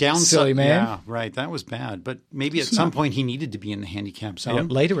 The downside, Silly man. Yeah, right. That was bad. But maybe at some point he needed to be in the handicap zone.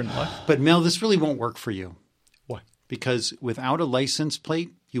 Later in life. But Mel, this really won't work for you Why? because without a license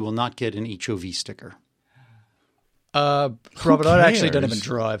plate, you will not get an HOV sticker. Robert, I actually don't cares? even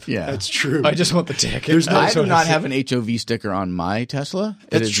drive. Yeah. That's true. I just want the ticket. I do not have an HOV sticker on my Tesla. It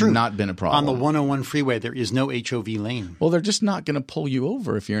That's has true. not been a problem. On the 101 freeway, there is no HOV lane. Well, they're just not going to pull you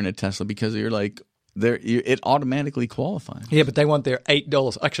over if you're in a Tesla because you're like, it automatically qualifies. Yeah, but they want their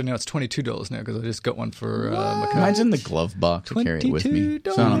 $8. Actually, no, it's $22 now because I just got one for my car. Mine's in the glove box. I carry it with me.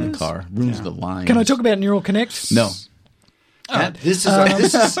 It's not on the car. Ruins the line. Can I talk about Neural Connect? No. This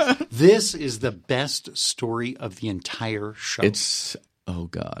is the best story of the entire show. Oh,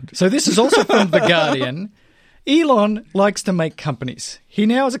 God. So this is also from The Guardian. Elon likes to make companies. He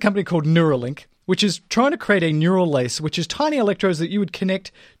now has a company called Neuralink, which is trying to create a neural lace, which is tiny electrodes that you would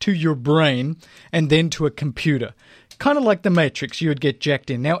connect to your brain and then to a computer. Kind of like the Matrix, you would get jacked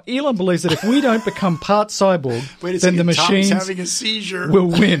in. Now, Elon believes that if we don't become part cyborg, then the machines Tom's having a seizure. will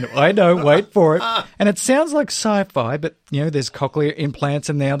win. I know, wait for it. And it sounds like sci-fi, but, there's cochlear implants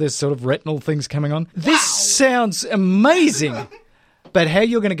and now there's sort of retinal things coming on. This sounds amazing. But how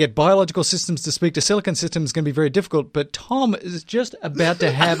you're going to get biological systems to speak to silicon systems is going to be very difficult. But Tom is just about to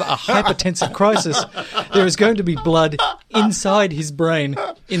have a hypertensive crisis. There is going to be blood inside his brain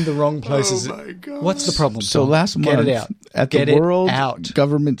in the wrong places. Oh my God. What's the problem, So Tom? last month Get it out. at the World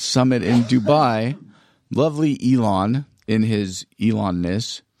Government Summit in Dubai, lovely Elon, in his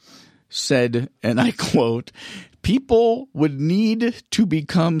Elonness, said, and I quote, "People would need to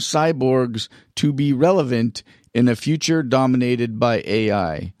become cyborgs to be relevant in a future dominated by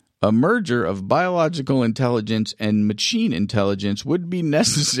AI. A merger of biological intelligence and machine intelligence would be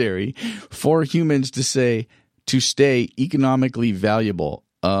necessary for humans to stay economically valuable."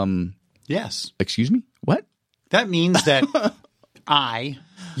 Yes. Excuse me? What? That means that Why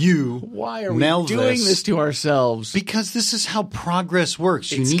are we doing this to ourselves? Because this is how progress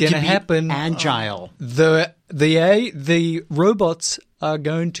works. You It's need to gonna be happen. agile. The robots are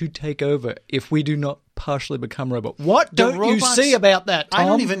going to take over if we do not partially become robot. What don't you see about that, Tom? I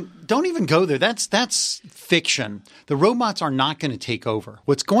don't even go there. That's fiction. The robots are not going to take over.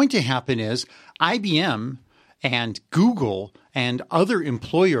 What's going to happen is IBM and Google and other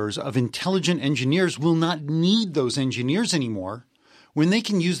employers of intelligent engineers will not need those engineers anymore when they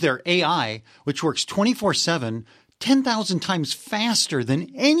can use their AI, which works 24/7, 10,000 times faster than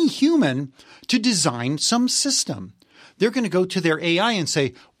any human, to design some system. They're going to go to their AI and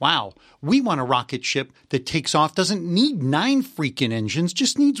say, wow, we want a rocket ship that takes off, doesn't need 9 freaking engines,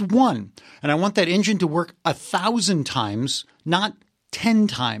 just needs 1. And I want that engine to work 1,000 times, not 10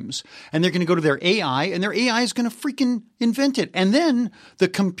 times. And they're going to go to their AI, and their AI is going to freaking invent it. And then the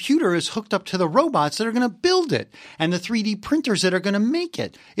computer is hooked up to the robots that are going to build it and the 3D printers that are going to make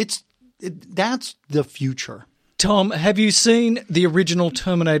it. That's the future. Tom, have you seen the original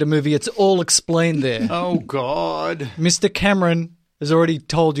Terminator movie? It's all explained there. Oh, God. Mr. Cameron has already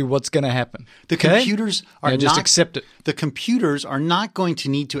told you what's going to happen. The Okay? computers are just not, accept it. The computers are not going to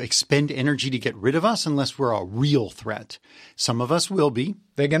need to expend energy to get rid of us unless we're a real threat. Some of us will be.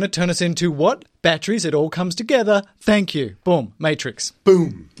 They're going to turn us into what? Batteries. It all comes together. Thank you. Boom. Matrix.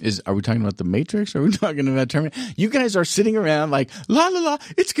 Boom. Are we talking about the Matrix? Or are we talking about Terminator? You guys are sitting around like, la la la,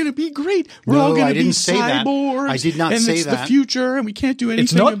 it's going to be great. We're all going to be cyborgs. I did not say that. And it's the future, and we can't do anything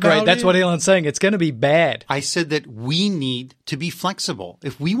It's not about great. That's it. what Elon's saying. It's going to be bad. I said that we need to be flexible.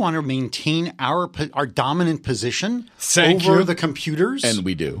 If we want to maintain our dominant position Thank over you. the computers. And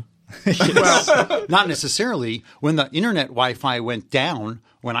we do. Well, not necessarily. When the internet Wi-Fi went down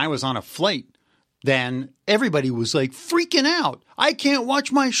when I was on a flight, then everybody was like freaking out. I can't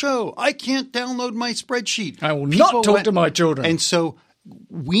watch my show. I can't download my spreadsheet. I will not talk to my children. And so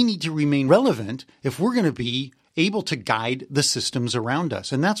we need to remain relevant if we're going to be able to guide the systems around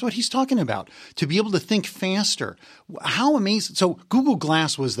us. And that's what he's talking about, to be able to think faster. How amazing. So Google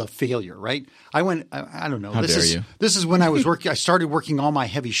Glass was the failure, right? I don't know. How dare you. This is when I was working. I started working all my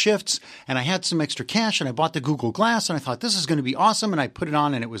heavy shifts and I had some extra cash and I bought the Google Glass and I thought this is going to be awesome. And I put it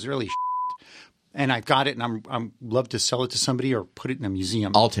on and it was really and I've got it and I'm love to sell it to somebody or put it in a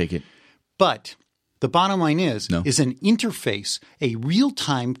museum. I'll take it. But the bottom line is an interface, a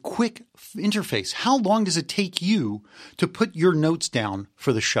real-time, quick interface. How long does it take you to put your notes down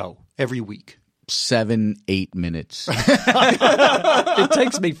for the show every week? 7-8 minutes. It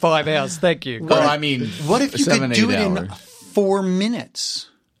takes me 5 hours. Thank you. Well, I mean, What if you could do it 7-8 in hours. 4 minutes?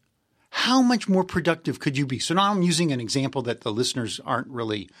 How much more productive could you be? So now I'm using an example that the listeners aren't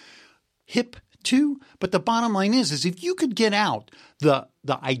really hip to, but the bottom line is if you could get out the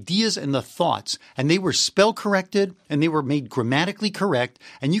ideas and the thoughts and they were spell corrected and they were made grammatically correct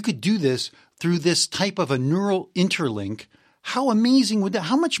and you could do this through this type of a neural interlink, how amazing would that?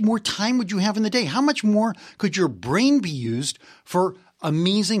 How much more time would you have in the day? How much more could your brain be used for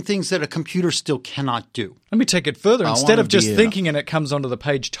amazing things that a computer still cannot do? Let me take it further. I Instead wanna of just be a- thinking and it comes onto the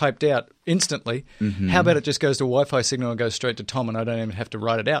page typed out instantly, Mm-hmm. how about it just goes to a Wi-Fi signal and goes straight to Tom and I don't even have to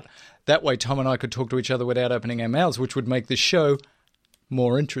write it out. That way Tom and I could talk to each other without opening our mouths, which would make this show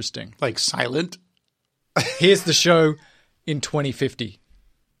more interesting. Like silent? Here's the show in 2050.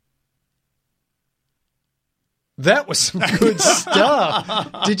 That was some good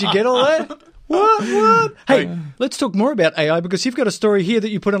stuff. Did you get all that? What? Hey, let's talk more about AI because you've got a story here that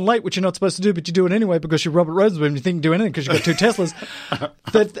you put in late, which you're not supposed to do, but you do it anyway because you're Robert Rosenblum and you think you do anything because you've got 2 Teslas.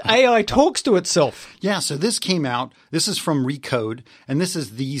 That AI talks to itself. Yeah, so this came out. This is from Recode, and this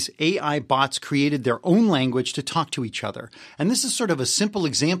is these AI bots created their own language to talk to each other. And this is sort of a simple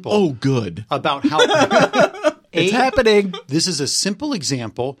example. Oh, good. About how It's happening. This is a simple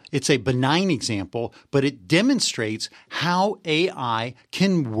example. It's a benign example, but it demonstrates how AI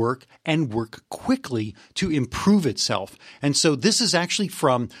can work and work quickly to improve itself. And so this is actually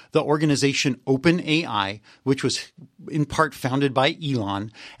from the organization OpenAI, which was in part founded by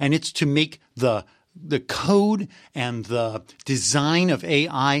Elon, and it's to make the code and the design of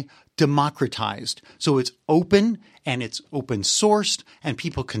AI democratized. So it's open and it's open sourced and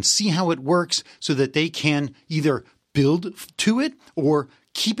people can see how it works so that they can either build to it or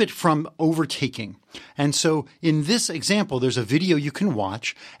keep it from overtaking. And so in this example, there's a video you can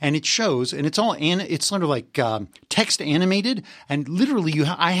watch and it shows, and it's sort of like text animated, and literally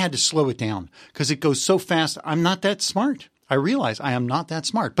I had to slow it down because it goes so fast. I'm not that smart. I realize I am not that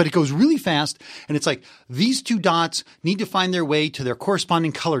smart, but it goes really fast. And it's like these 2 dots need to find their way to their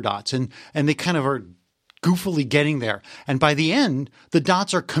corresponding color dots. And they kind of are goofily getting there. And by the end, the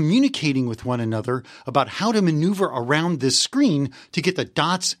dots are communicating with one another about how to maneuver around this screen to get the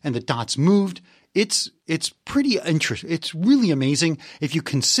dots and the dots moved. It's pretty interesting. It's really amazing if you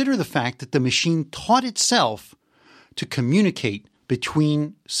consider the fact that the machine taught itself to communicate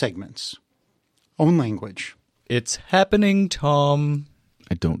between segments. Own language. It's happening, Tom.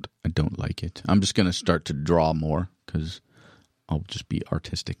 I don't like it. I'm just going to start to draw more because I'll just be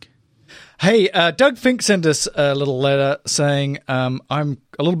artistic. Hey, Doug Fink sent us a little letter saying, I'm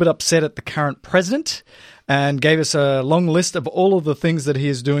a little bit upset at the current president, and gave us a long list of all of the things that he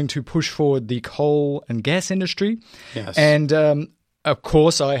is doing to push forward the coal and gas industry. Yes. And, of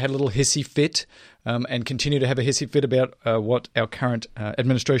course, I had a little hissy fit and continue to have a hissy fit about what our current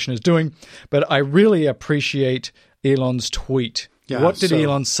administration is doing. But I really appreciate Elon's tweet. Yeah, what did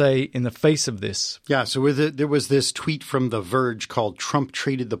Elon say in the face of this? Yeah, so there was this tweet from The Verge called "Trump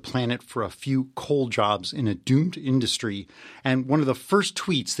Traded the Planet for a Few Coal Jobs in a Doomed Industry." And one of the first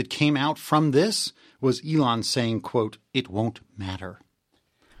tweets that came out from this was Elon saying, quote, "It won't matter."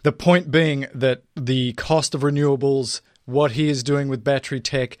 The point being that the cost of renewables, what he is doing with battery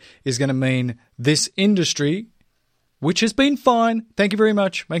tech, is going to mean this industry which has been fine, thank you very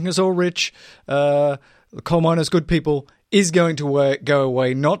much, making us all rich, the coal miners, good people, is going to go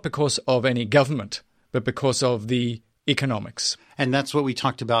away not because of any government, but because of the economics. And that's what we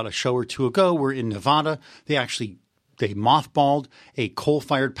talked about a show or two ago. We're in Nevada. They mothballed a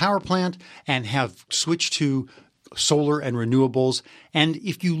coal-fired power plant and have switched to solar and renewables. And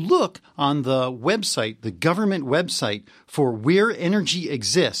if you look on the website, the government website for where energy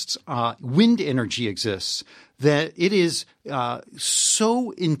exists, wind energy exists, that it is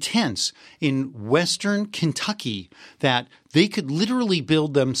so intense in western Kentucky that they could literally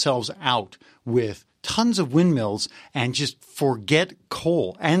build themselves out with tons of windmills and just forget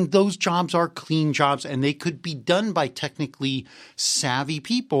coal. And those jobs are clean jobs, and they could be done by technically savvy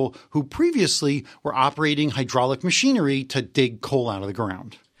people who previously were operating hydraulic machinery to dig coal out of the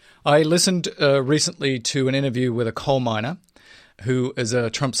ground. I listened recently to an interview with a coal miner who is a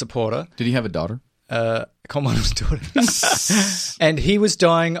Trump supporter. Did he have a daughter? Coal miner's daughter. And he was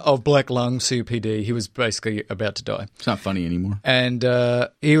dying of black lung COPD. He was basically about to die. It's not funny anymore. And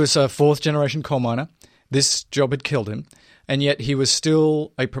he was a fourth-generation coal miner. This job had killed him. And yet he was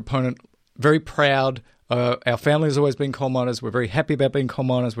still a proponent, very proud. Our family has always been coal miners. We're very happy about being coal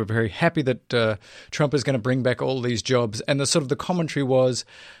miners. We're very happy that Trump is going to bring back all these jobs. And the commentary was,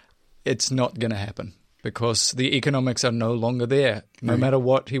 it's not going to happen because the economics are no longer there. No matter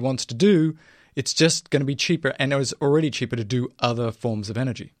what he wants to do, it's just going to be cheaper, and it was already cheaper to do other forms of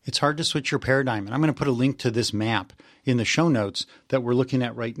energy. It's hard to switch your paradigm. And I'm going to put a link to this map in the show notes that we're looking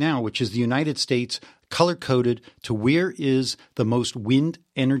at right now, which is the United States color-coded to where is the most wind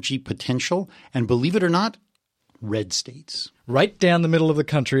energy potential. And believe it or not, red states. Right down the middle of the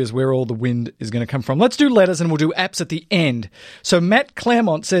country is where all the wind is going to come from. Let's do letters, and we'll do apps at the end. So Matt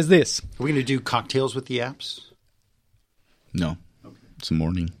Claremont says this. Are we going to do cocktails with the apps? No. Okay. It's the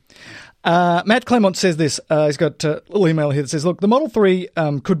morning. Matt Claremont says this. He's got a little email here that says, look, the Model 3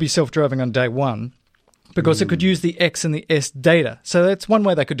 could be self-driving on day one because it could use the X and the S data. So that's one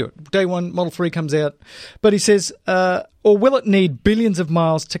way they could do it. Day one, Model 3 comes out. But he says, or will it need billions of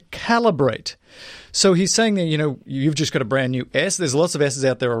miles to calibrate? So he's saying that, you've just got a brand new S. There's lots of S's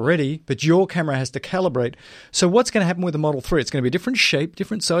out there already, but your camera has to calibrate. So what's going to happen with the Model 3? It's going to be a different shape,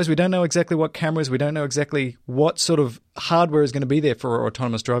 different size. We don't know exactly what cameras. We don't know exactly what sort of hardware is going to be there for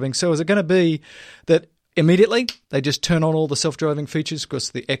autonomous driving. So is it going to be that immediately they just turn on all the self-driving features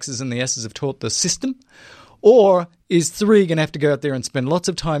because the X's and the S's have taught the system? Or is 3 going to have to go out there and spend lots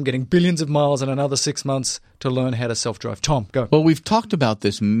of time getting billions of miles and another 6 months to learn how to self-drive? Tom, go. Well, we've talked about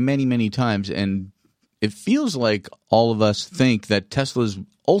this many, many times, and it feels like all of us think that Tesla's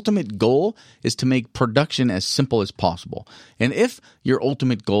ultimate goal is to make production as simple as possible. And if your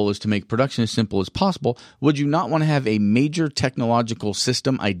ultimate goal is to make production as simple as possible, would you not want to have a major technological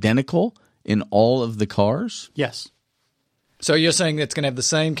system identical in all of the cars? Yes. So you're saying it's going to have the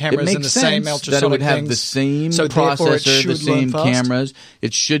same cameras and the same ultrasonic that it would have things, the same so processor, the same fast? cameras.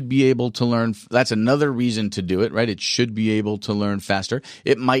 It should be able to learn. That's another reason to do it, right? It should be able to learn faster.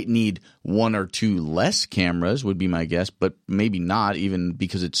 It might need 1 or 2 less cameras, would be my guess, but maybe not, even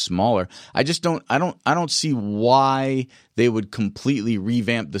because it's smaller. I don't see why they would completely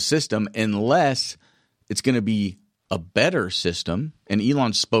revamp the system unless it's going to be a better system, and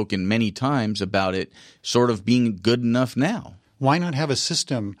Elon's spoken many times about it sort of being good enough now. Why not have a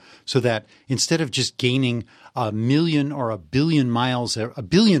system so that instead of just gaining 1 million or 1 billion miles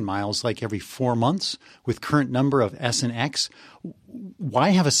like every 4 months with current number of S and X, why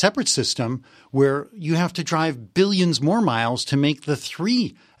have a separate system where you have to drive billions more miles to make the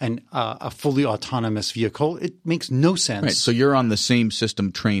 3 a fully autonomous vehicle? It makes no sense. Right. So you're on the same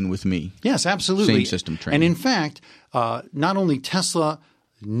system train with me. Yes, absolutely. Same system train. And in fact, not only Tesla,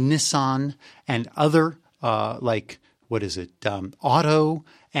 Nissan, and other Auto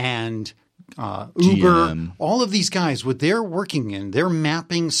and Uber, GM. all of these guys, what they're working in, their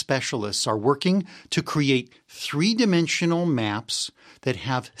mapping specialists are working to create 3-dimensional maps that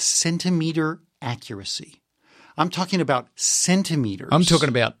have centimeter accuracy. I'm talking about centimeters. I'm talking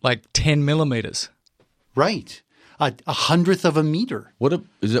about like 10 millimeters. Right. A 100th of a meter.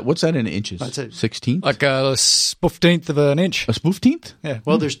 What's that in inches? That's a 16th? Like a 15th of an inch. A 15th? Yeah.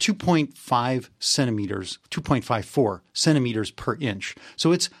 Well, there's 2.5 centimeters, 2.54 centimeters per inch.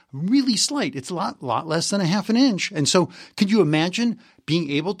 So it's really slight. It's a lot less than a half an inch. And so could you imagine being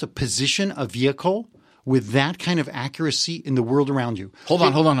able to position a vehicle with that kind of accuracy in the world around you? Hold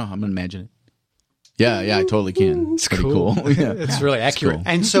on. I'm going to imagine it. Yeah, I totally can. It's pretty cool. Yeah. It's really accurate. Cool.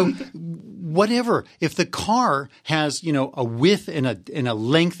 And so whatever, if the car has, a width and a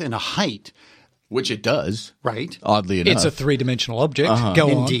length and a height, Which it does. right? Oddly enough. It's a 3-dimensional object. Uh-huh. Go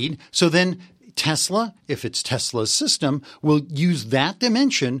on. Indeed. So then Tesla, if it's Tesla's system, will use that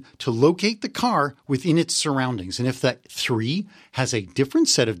dimension to locate the car within its surroundings. And if that 3 has a different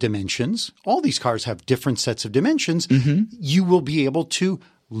set of dimensions, all these cars have different sets of dimensions, you will be able to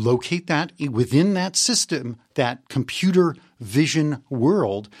locate that within that system, that computer vision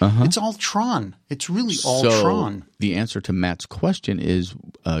world. It's all Tron. It's really all Tron. The answer to Matt's question is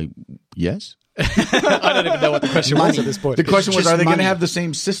yes. I don't even know what the question was at this point. The question was, just are they going to money. have the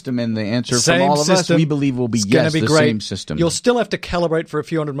same system? And the answer Same from all of system. us, we believe, will be It's yes, gonna be the great. same system. You'll still have to calibrate for a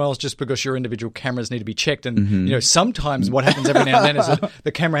few hundred miles just because your individual cameras need to be checked. And sometimes what happens every now and then is that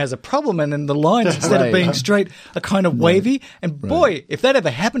the camera has a problem, and then the lines, instead of being straight, are kind of wavy. And boy, if that ever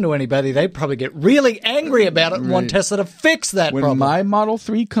happened to anybody, they'd probably get really angry about it and want Tesla to fix that when problem. my Model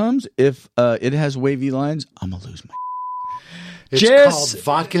 3 comes, if it has wavy lines, I'm going to lose my. It's Jess- called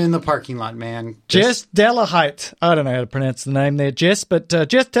vodka in the parking lot, man. Jess Delahite. I don't know how to pronounce the name there, Jess, but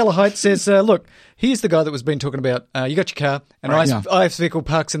Jess Delahite says, look, here's the guy that was been talking about, you got your car, and ICE vehicle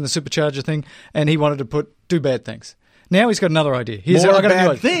parks in the supercharger thing, and he wanted to do bad things. Now he's got another idea. More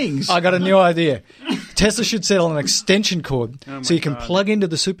bad things. I got a new idea. Tesla should settle an extension cord so you can plug into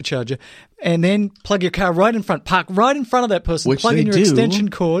the supercharger and then plug your car right in front, park right in front of that person, Which plug they in your do. extension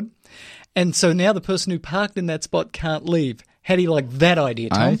cord, and so now the person who parked in that spot can't leave. How do you like that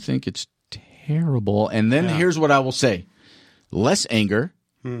idea, Tom? I think it's terrible. And then here's what I will say. Less anger,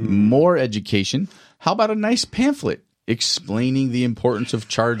 more education. How about a nice pamphlet explaining the importance of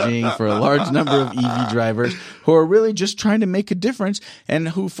charging for a large number of EV drivers who are really just trying to make a difference, and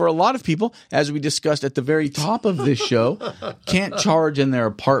who, for a lot of people, as we discussed at the very top of this show, can't charge in their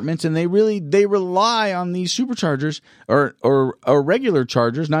apartments, and they rely on these superchargers or regular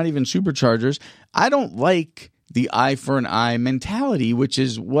chargers, not even superchargers. I don't like the eye for an eye mentality, which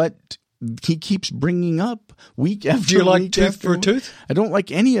is what he keeps bringing up week after week. Do you like tooth for a tooth? I don't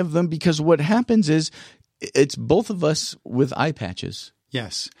like any of them, because what happens is it's both of us with eye patches.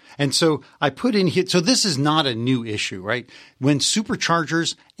 Yes. And so I put in here, so this is not a new issue, right? When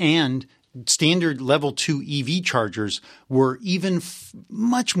superchargers and standard level 2 EV chargers were even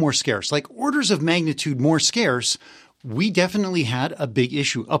much more scarce, like orders of magnitude more scarce, we definitely had a big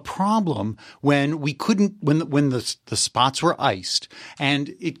issue, a problem when we couldn't, when the spots were iced,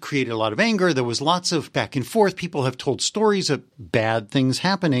 and it created a lot of anger. There was lots of back and forth. People have told stories of bad things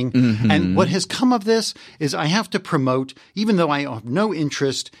happening. And what has come of this is I have to promote, even though I have no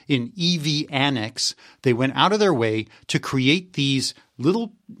interest in EV Annex, they went out of their way to create these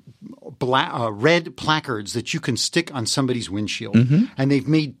little red placards that you can stick on somebody's windshield. And they've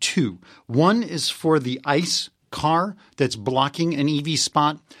made 2. One is for the ICE car that's blocking an EV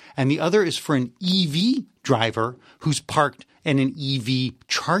spot, and the other is for an EV driver who's parked in an EV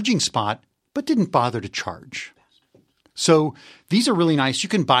charging spot but didn't bother to charge. So these are really nice. You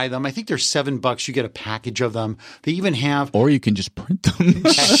can buy them. I think they're $7. You get a package of them. They even have, Or you can just print them.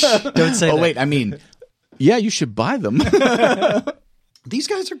 Don't say that. Wait, I mean, yeah, you should buy them. these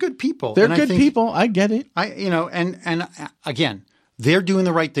guys are good people. They're And I good think people. I get it. And again, they're doing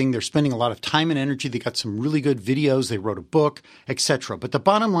the right thing. They're spending a lot of time and energy. They got some really good videos. They wrote a book, etc. But the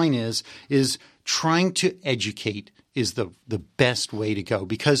bottom line is trying to educate is the best way to go,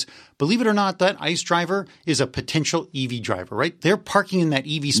 because believe it or not, that ICE driver is a potential EV driver, right? They're parking in that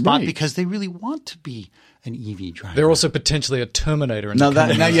EV spot Right. because they really want to be an EV driver. They're also potentially a Terminator.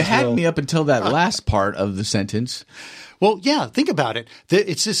 Now you had me up until that last part of the sentence. Well, yeah, think about it.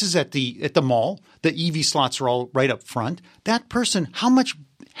 This is at the mall. The EV slots are all right up front. That person, how much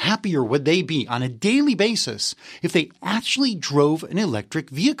happier would they be on a daily basis if they actually drove an electric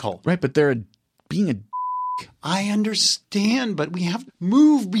vehicle? Right, but they're being a I understand, but we have to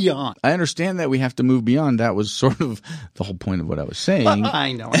move beyond. I understand that we have to move beyond. That was sort of the whole point of what I was saying.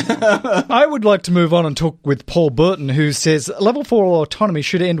 I know. I would like to move on and talk with Paul Burton, who says level 4 autonomy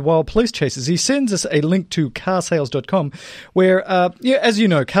should end wild police chases. He sends us a link to carsales.com where, as you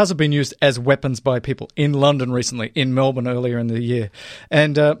know, cars have been used as weapons by people in London recently, in Melbourne earlier in the year.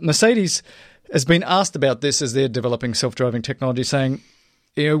 And Mercedes has been asked about this as they're developing self-driving technology, saying,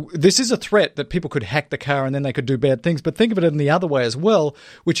 this is a threat that people could hack the car and then they could do bad things. But think of it in the other way as well,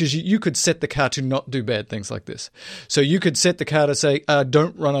 which is you could set the car to not do bad things like this. So you could set the car to say,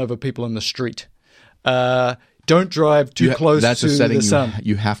 don't run over people in the street. Don't drive too close That's to a setting the sun.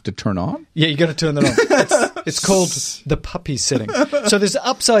 you have to turn on? Yeah, you got to turn that on. It's called the puppy setting. So there's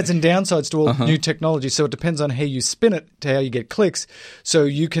upsides and downsides to all new technology. So it depends on how you spin it to how you get clicks. So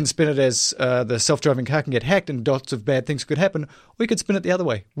you can spin it as the self-driving car can get hacked and lots of bad things could happen. Or you could spin it the other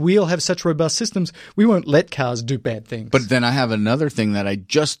way. We'll have such robust systems, we won't let cars do bad things. But then I have another thing that I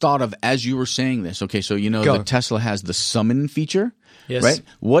just thought of as you were saying this. Okay, so Go. the Tesla has the summon feature. Yes. Right?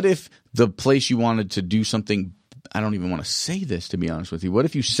 What if the place you wanted to do something, I don't even want to say this, to be honest with you. What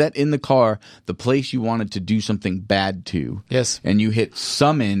if you set in the car the place you wanted to do something bad to? Yes. And you hit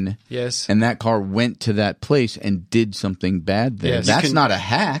summon. Yes. And that car went to that place and did something bad there. Yes. That's not a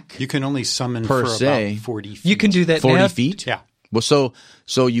hack. You can only summon Per for se. about 40 feet. You can do that 40 now. feet? Yeah. Well,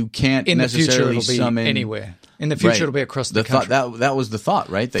 so you can't In the future, necessarily it'll be summon anywhere. In the future, Right. it'll be across the country. That was the thought,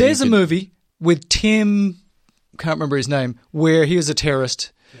 right? That There's you a could- movie with Tim, can't remember his name, where he was a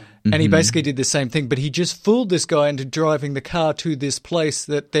terrorist. And he basically did the same thing, but he just fooled this guy into driving the car to this place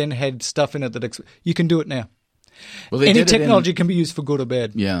that then had stuff in it that you can do it now. Well, they Any did it in- technology can be used for good or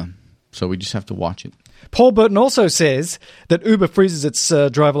bad. Yeah. So we just have to watch it. Paul Burton also says that Uber freezes its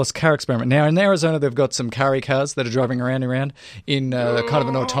driverless car experiment. Now, in Arizona, they've got some carry cars that are driving around and around in kind of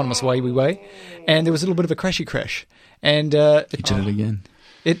an autonomous wavy way. And there was a little bit of a crashy crash. And He did it again.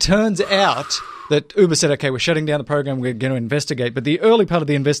 it turns out that Uber said, okay, we're shutting down the program, we're going to investigate. But the early part of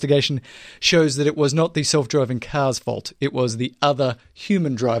the investigation shows that it was not the self-driving car's fault. It was the other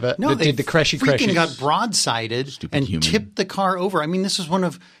human driver that they did the crashy freaking crashes. got broadsided and human. tipped the car over. I mean, this is one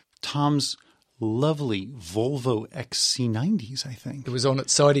of Tom's lovely Volvo XC90s, I think. It was on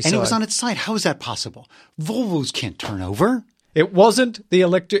its sidey And side. it was on its side. How is that possible? Volvos can't turn over. It wasn't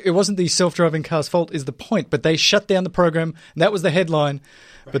the self-driving car's fault is the point, but they shut down the program. And that was the headline.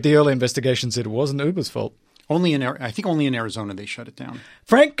 Right. But the early investigation said it wasn't Uber's fault. I think only in Arizona they shut it down.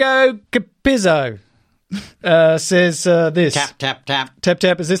 Franco Capizzo says this. Tap, tap, tap. Tap,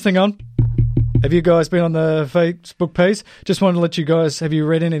 tap. Is this thing on? Have you guys been on the Facebook page? Just wanted to let you guys, have you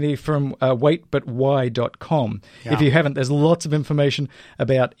read anything from waitbutwhy.com? Yeah. If you haven't, there's lots of information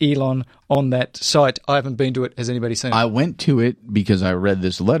about Elon on that site. I haven't been to it. Has anybody seen it? I went to it because I read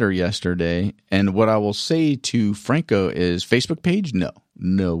this letter yesterday, and what I will say to Franco is Facebook page,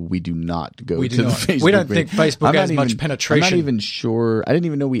 no, we do not go We to do the not. Facebook We don't page. think Facebook I'm not has much penetration. I'm not even sure. I didn't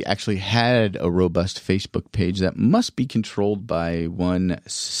even know we actually had a robust Facebook page. That must be controlled by one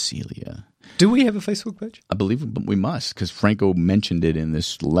Cecilia. Do we have a Facebook page? I believe we must, because Franco mentioned it in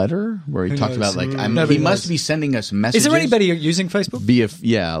this letter where he Who talked knows? about he Nobody must knows. be sending us messages. Is there anybody using Facebook?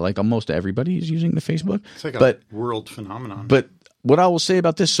 Yeah, like almost everybody is using the Facebook. It's like a world phenomenon. But what I will say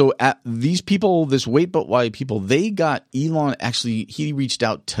about this, so these people, this Wait But Why people, they got Elon, actually, he reached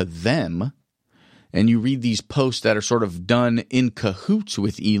out to them. And you read these posts that are sort of done in cahoots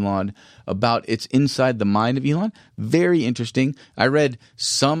with Elon about it's inside the mind of Elon. Very interesting. I read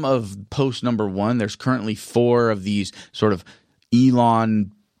some of post number 1. There's currently 4 of these sort of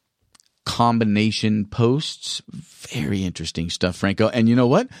Elon combination posts. Very interesting stuff, Franco. And you know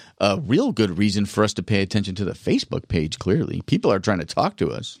what? A real good reason for us to pay attention to the Facebook page, clearly. People are trying to talk to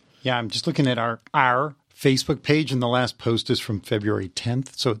us. Yeah, I'm just looking at our Facebook page, and the last post is from February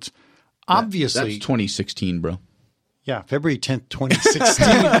 10th. So it's obviously That's 2016, bro. Yeah, February 10th,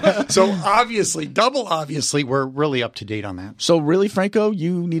 2016. So double obviously, we're really up to date on that. So really, Franco,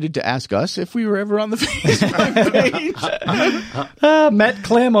 you needed to ask us if we were ever on the Facebook page. Matt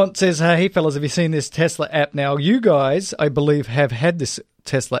Claremont says, hey, fellas, have you seen this Tesla app? Now, you guys, I believe, have had this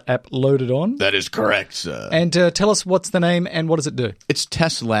Tesla app loaded on. That is correct, sir. And tell us what's the name and what does it do? It's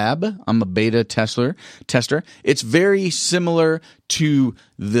TesLab. I'm a beta tester. It's very similar to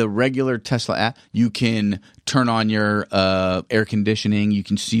the regular Tesla app. You can turn on your air conditioning. You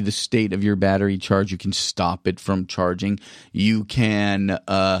can see the state of your battery charge. You can stop it from charging. You can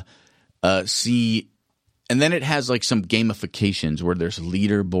see. And then it has like some gamifications where there's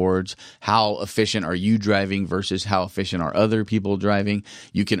leaderboards. How efficient are you driving versus how efficient are other people driving?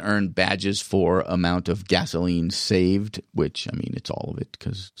 You can earn badges for amount of gasoline saved, which, I mean, it's all of it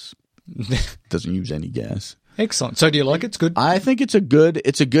because it doesn't use any gas. Excellent. So do you like it? It's good? I think it's a good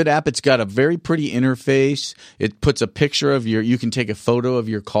app. It's got a very pretty interface. It puts a picture of you can take a photo of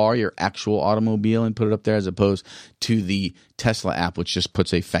your car, your actual automobile, and put it up there, as opposed to the Tesla app, which just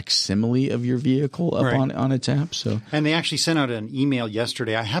puts a facsimile of your vehicle up on its app. So, and they actually sent out an email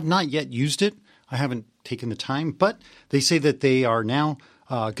yesterday. I have not yet used it. I haven't taken the time, but they say that they are now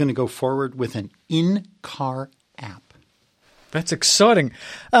going to go forward with an in-car app. That's exciting.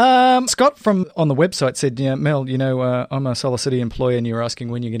 Scott from on the website said, Mel, I'm a Solar City employee and you're asking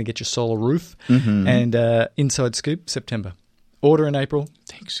when you're going to get your solar roof. Mm-hmm. And inside scoop, September. Order in April.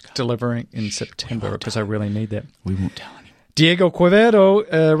 Thanks, Scott. Delivering in September because I really need that. We won't tell anyone. Diego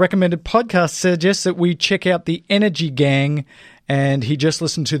Quevedo recommended podcast suggests that we check out the Energy Gang, and he just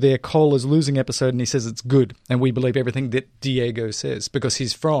listened to their Coal is Losing episode and he says it's good. And we believe everything that Diego says because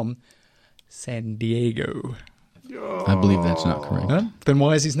he's from San Diego. I believe that's not correct. Huh? Then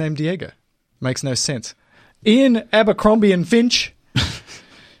why is his name Diego? Makes no sense. Ian Abercrombie and Finch.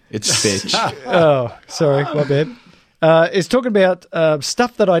 It's Fitch. Oh, sorry, my bad. is talking about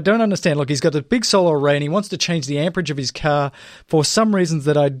stuff that I don't understand. Look, he's got a big solar array and he wants to change the amperage of his car for some reasons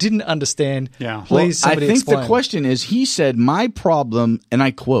that I didn't understand. Yeah. Please, somebody I think explain. the question is, he said, my problem, and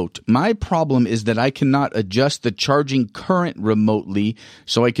I quote, my problem is that I cannot adjust the charging current remotely,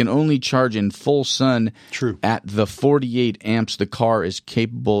 so I can only charge in full sun at the 48 amps the car is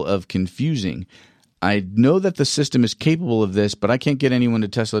capable of confusing. I know that the system is capable of this, but I can't get anyone to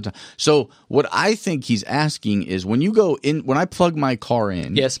test it. So what I think he's asking is when I plug my car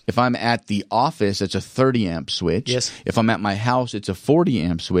in, yes. If I'm at the office, it's a 30 amp switch. Yes. If I'm at my house, it's a 40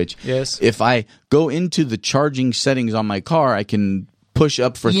 amp switch. Yes. If I go into the charging settings on my car, I can push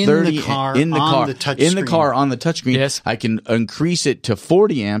up for 30 in the car on the touchscreen. Yes. I can increase it to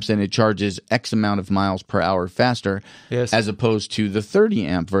 40 amps and it charges X amount of miles per hour faster, yes. as opposed to the 30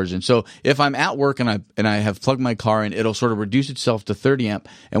 amp version. So if I'm at work and I have plugged my car in, it'll sort of reduce itself to 30 amp,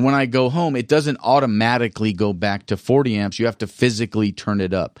 and when I go home, it doesn't automatically go back to 40 amps. You have to physically turn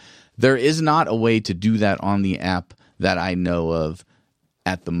it up. There is not a way to do that on the app that I know of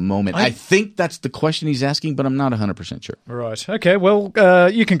at the moment. I think that's the question he's asking, but I'm not 100% sure. Right. Okay. Well,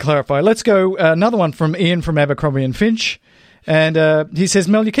 you can clarify. Let's go. Another one from Ian from Abercrombie and Finch. And he says,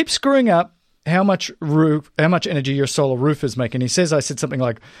 Mel, you keep screwing up how much energy your solar roof is making. He says, I said something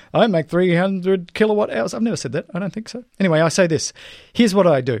like, I make 300 kilowatt hours. I've never said that. I don't think so. Anyway, I say this. Here's what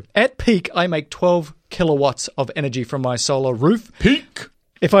I do. At peak, I make 12 kilowatts of energy from my solar roof. Peak.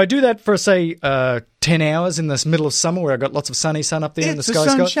 If I do that for, say, 10 hours in this middle of summer where I've got lots of sunny sun up there in the sky,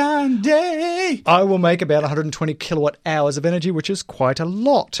 it's a sunshine day, I will make about 120 kilowatt hours of energy, which is quite a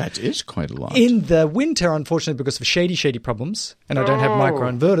lot. That is quite a lot. In the winter, unfortunately, because of shady problems, and I don't have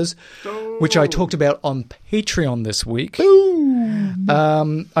microinverters, which I talked about on Patreon this week,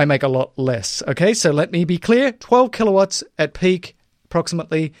 I make a lot less. Okay, so let me be clear. 12 kilowatts at peak,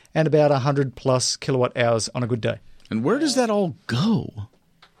 approximately, and about 100 plus kilowatt hours on a good day. And where does that all go?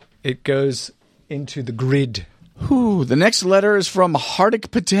 It goes into the grid. The next letter is from Hardik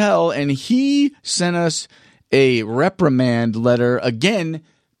Patel, and he sent us a reprimand letter. Again,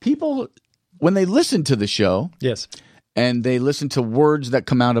 people, when they listen to the show, yes, and they listen to words that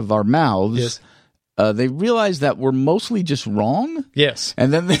come out of our mouths, yes, they realize that we're mostly just wrong. Yes.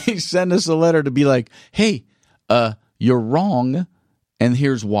 And then they send us a letter to be like, hey, you're wrong, and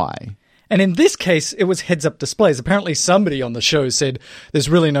here's why. And in this case, it was heads-up displays. Apparently somebody on the show said there's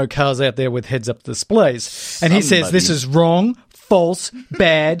really no cars out there with heads-up displays. And he says this is wrong, false,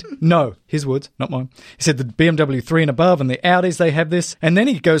 bad. No. His words, not mine. He said the BMW 3 and above and the Audis, they have this. And then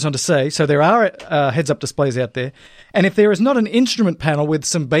he goes on to say, so there are heads-up displays out there. And if there is not an instrument panel with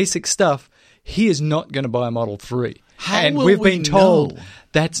some basic stuff, he is not going to buy a Model 3. And we've been told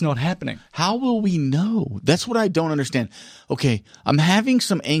that's not happening. How will we know? That's what I don't understand. Okay, I'm having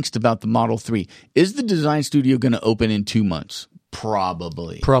some angst about the Model 3. Is the design studio going to open in 2 months?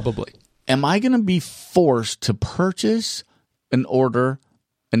 Probably. Am I going to be forced to purchase an order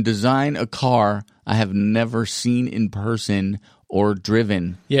and design a car I have never seen in person or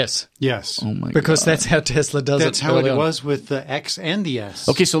driven? Yes. Oh my God. Because that's how Tesla does it. That's how it was with the X and the S.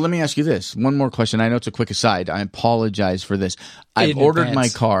 Okay, so let me ask you this. One more question. I know it's a quick aside. I apologize for this. I've ordered my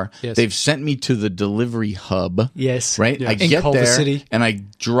car. Yes. They've sent me to the delivery hub. Yes. Right? Yes. I In get Culver there City. and I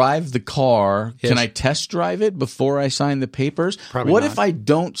drive the car. Yes. Can I test drive it before I sign the papers? Probably what not. if I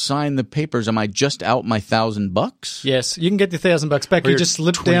don't sign the papers? Am I just out my $1,000? Yes. You can get your $1,000 back. You just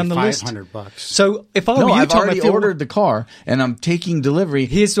slip down the list. $2,500. So if I were No, you, I've Tom, already if you ordered the car and I'm taking delivery.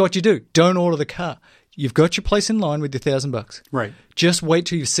 Here's what you do. Don't order the car. You've got your place in line with your $1,000. Right. Just wait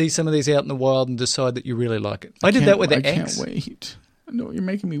till you see some of these out in the wild and decide that you really like it. I did that with the X. I can't wait. I know you're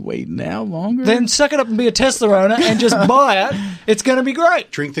making me wait now longer. Then suck it up and be a Tesla owner and just buy it. It's going to be great.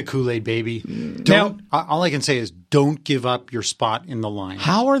 Drink the Kool-Aid, baby. Now- All I can say is don't give up your spot in the line.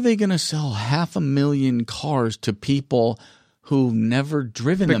 How are they going to sell 500,000 cars to people who've never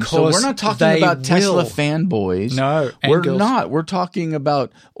driven them? So Because we're not talking they about Tesla will. fanboys. No, and we're girls. not. We're talking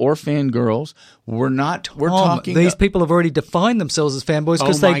about fangirls. We're not. We're talking. These people have already defined themselves as fanboys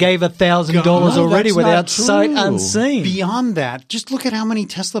because Oh they my gave $1,000 God. already That's without not sight true. unseen. Beyond that, just look at how many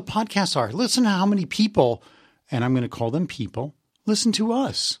Tesla podcasts are. Listen to how many people, and I'm going to call them people, listen to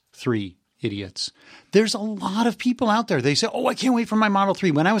us, 3 idiots. There's a lot of people out there. They say, oh, I can't wait for my Model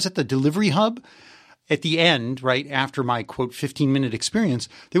 3. When I was at the delivery hub, at the end, right after my, quote, 15-minute experience,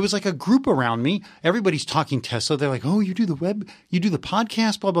 there was like a group around me. Everybody's talking Tesla. They're like, oh, you do the web, you do the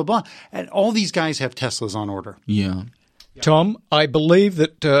podcast, blah, blah, blah. And all these guys have Teslas on order. Yeah. Tom, I believe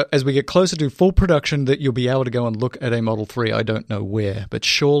that as we get closer to full production that you'll be able to go and look at a Model 3. I don't know where, but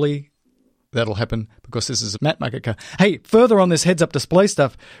surely that'll happen because this is a matte market car. Hey, further on this heads-up display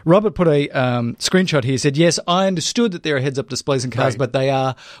stuff, Robert put a screenshot here. He said, yes, I understood that there are heads-up displays in cars, but they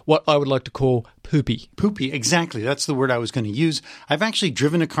are what I would like to call poopy. Poopy, exactly. That's the word I was going to use. I've actually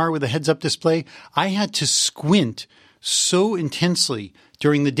driven a car with a heads-up display. I had to squint so intensely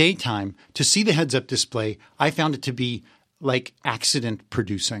during the daytime to see the heads-up display. I found it to be like accident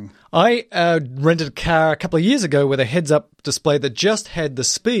producing. I rented a car a couple of years ago with a heads-up display that just had the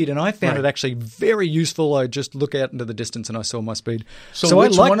speed, and I found it actually very useful. I just look out into the distance and I saw my speed. So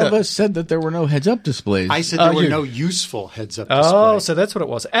which one of us said that there were no heads-up displays? I said there were no useful heads-up displays. Oh, so that's what it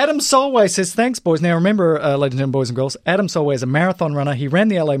was. Adam Solway says, thanks, boys. Now, remember, ladies and gentlemen, boys and girls, Adam Solway is a marathon runner. He ran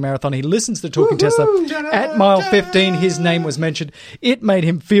the LA Marathon. He listens to Talking Tesla. At mile 15, his name was mentioned. It made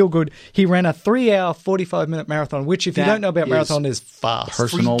him feel good. He ran a 3-hour, 45-minute marathon, which, if you don't know about marathon, is fast.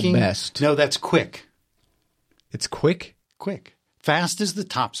 Personal best. No, that's quick. It's quick? Quick. Fast is the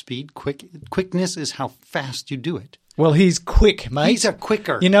top speed. Quickness is how fast you do it. Well, he's quick, mate. He's a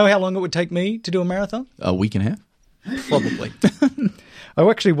quicker. You know how long it would take me to do a marathon? A week and a half? Probably. I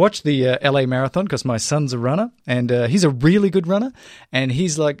actually watched the LA Marathon because my son's a runner, and he's a really good runner. And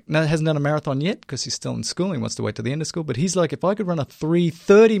he's like, hasn't done a marathon yet because he's still in school. He wants to wait till the end of school. But he's like, if I could run a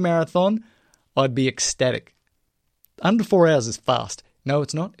 3:30 marathon, I'd be ecstatic. Under 4 hours is fast. No,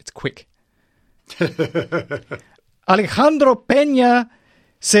 it's not. It's quick. Alejandro Peña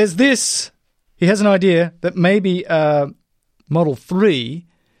says this. He has an idea that maybe Model 3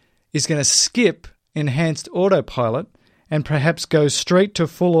 is going to skip enhanced autopilot and perhaps go straight to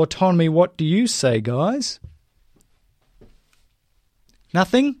full autonomy. What do you say, guys?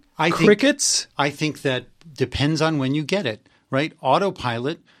 Nothing? Crickets? I think that depends on when you get it, right?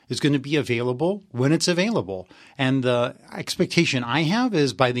 Autopilot is going to be available when it's available. And the expectation I have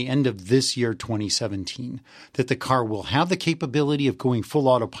is by the end of this year, 2017, that the car will have the capability of going full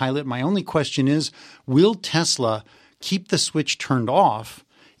autopilot. My only question is, will Tesla keep the switch turned off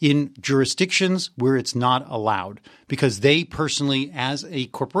in jurisdictions where it's not allowed? Because they personally, as a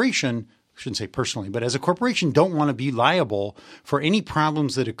corporation, I shouldn't say personally, but as a corporation, don't want to be liable for any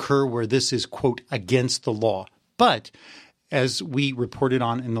problems that occur where this is, quote, against the law. But as we reported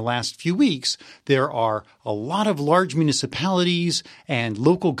on in the last few weeks, there are a lot of large municipalities and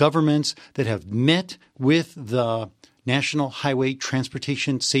local governments that have met with the National Highway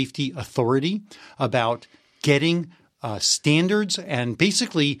Transportation Safety Authority about getting standards. And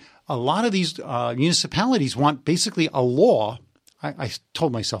basically, a lot of these municipalities want basically a law. I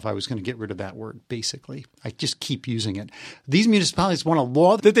told myself I was going to get rid of that word, basically. I just keep using it. These municipalities want a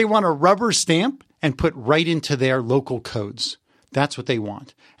law that they want to rubber stamp and put right into their local codes. That's what they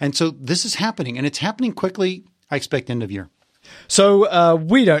want. And so this is happening, and it's happening quickly. I expect end of year. So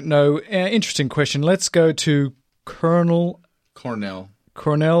we don't know. Interesting question. Let's go to Cornell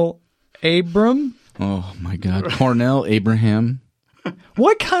Abram. Oh, my God. Cornell Abraham.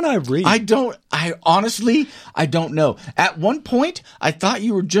 Why can't I read? I honestly don't know. At one point, I thought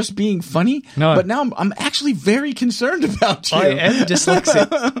you were just being funny, but now I'm actually very concerned about you. I am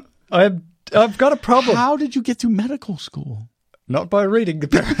dyslexic. I've got a problem. How did you get through medical school? Not by reading,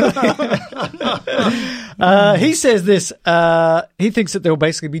 apparently. He says this. He thinks that there will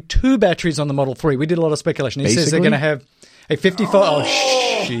basically be 2 batteries on the Model 3. We did a lot of speculation. He says they're going to have a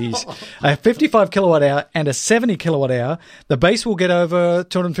 55 kilowatt hour and a 70 kilowatt hour. The base will get over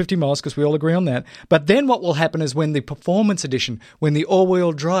 250 miles because we all agree on that. But then what will happen is when the performance edition, when the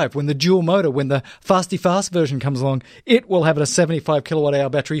all-wheel drive, when the dual motor, when the fasty fast version comes along, it will have a 75 kilowatt hour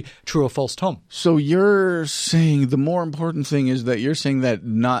battery. True or false, Tom? So you're saying the more important thing is that you're saying that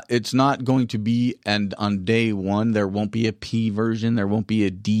it's not going to be, and on day one there won't be a P version, there won't be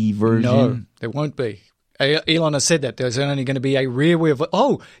a D version? No, there won't be. Elon has said that there's only going to be a rear wheel.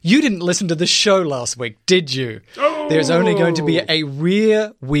 Oh, you didn't listen to the show last week, did you? Oh. There's only going to be a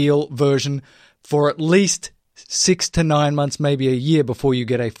rear wheel version for at least 6 to 9 months, maybe a year before you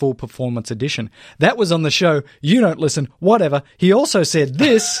get a full performance edition. That was on the show. You don't listen, whatever. He also said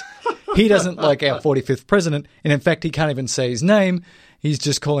this. He doesn't like our 45th president. And in fact, he can't even say his name. He's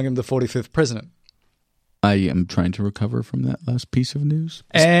just calling him the 45th president. I am trying to recover from that last piece of news.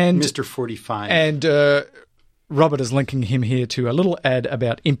 And Mr. 45. And Robert is linking him here to a little ad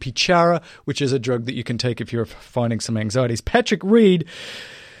about Impichara, which is a drug that you can take if you're finding some anxieties. Patrick Reed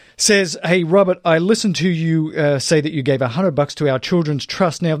says, hey, Robert, I listened to you say that you gave $100 to our Children's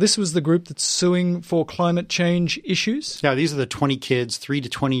Trust. Now, this was the group that's suing for climate change issues? Yeah, these are the 20 kids, 3 to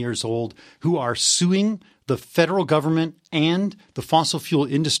 20 years old, who are suing the federal government and the fossil fuel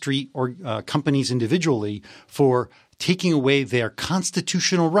industry or companies individually for taking away their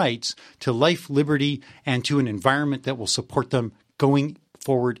constitutional rights to life, liberty, and to an environment that will support them going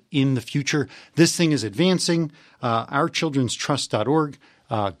forward in the future. This thing is advancing. OurChildren'sTrust.org,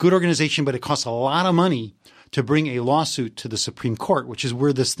 good organization, but it costs a lot of money to bring a lawsuit to the Supreme Court, which is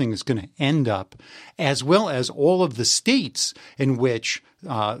where this thing is going to end up, as well as all of the states in which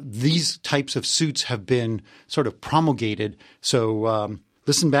these types of suits have been sort of promulgated. So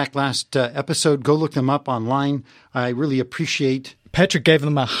listen back last episode. Go look them up online. I really appreciate Patrick gave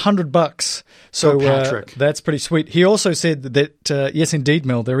them $100. So Patrick. That's pretty sweet. He also said that, yes, indeed,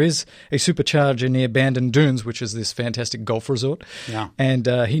 Mel, there is a supercharger near Bandon Dunes, which is this fantastic golf resort. Yeah. And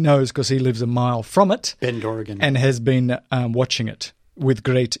he knows because he lives a mile from it. Bend, Oregon. And has been watching it with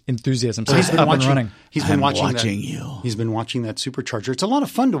great enthusiasm. So Well, he's up and running. He's been watching that supercharger. It's a lot of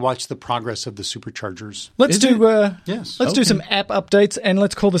fun to watch the progress of the superchargers. Let's do Yes. some app updates and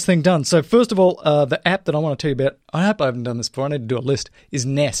let's call this thing done. So first of all, the app that I want to tell you about, I hope I haven't done this before, I need to do a list, is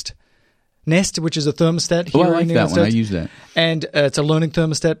Nest. Nest, which is a thermostat here I like in the that United one. I States. use that. And it's a learning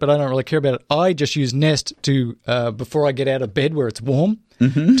thermostat, but I don't really care about it. I just use Nest to, before I get out of bed where it's warm,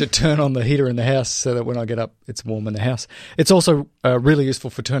 to turn on the heater in the house so that when I get up, it's warm in the house. It's also really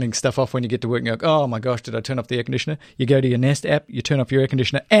useful for turning stuff off when you get to work and you go, oh my gosh, did I turn off the air conditioner? You go to your Nest app, you turn off your air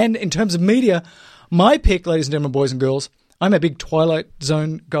conditioner. And in terms of media, my pick, ladies and gentlemen, boys and girls, I'm a big Twilight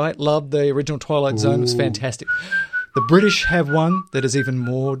Zone guy. Loved the original Twilight Zone. It was fantastic. The British have one that is even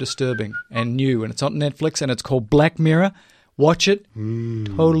more disturbing and new, and it's on Netflix, and it's called Black Mirror. Watch it.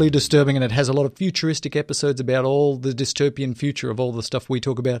 Totally disturbing, and it has a lot of futuristic episodes about all the dystopian future of all the stuff we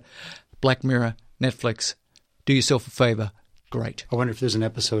talk about. Black Mirror, Netflix. Do yourself a favor. Great. I wonder if there's an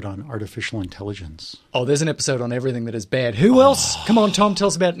episode on artificial intelligence. Oh, there's an episode on everything that is bad. Who else? Come on, Tom, tell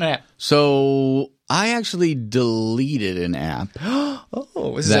us about an app. So I actually deleted an app.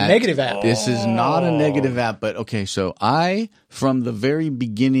 Oh, this is a negative app. This is not a negative app, but okay, so from the very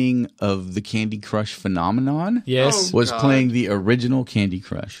beginning of the Candy Crush phenomenon, was playing the original Candy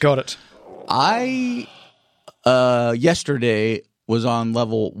Crush. Got it. I, yesterday, was on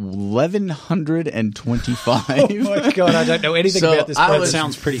level 1125. Oh my God, I don't know anything about this. That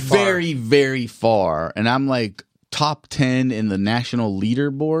sounds pretty far. Very, very far. And I'm like top 10 in the national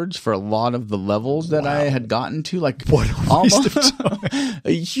leaderboards for a lot of the levels that I had gotten to. Like, what a waste of time.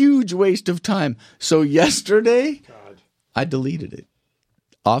 A huge waste of time. So yesterday, I deleted it.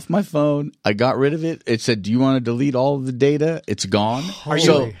 Off my phone, I got rid of it. It said, do you want to delete all of the data? It's gone. Are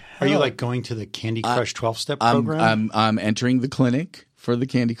you like going to the Candy Crush 12-step program? I'm entering the clinic for the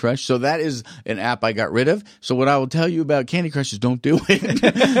Candy Crush. So that is an app I got rid of. So what I will tell you about Candy Crush is don't do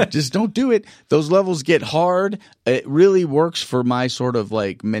it. Just don't do it. Those levels get hard. It really works for my sort of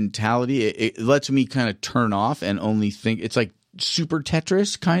like mentality. It lets me kind of turn off and only think. It's like Super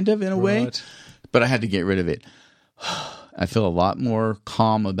Tetris kind of in a way. But I had to get rid of it. I feel a lot more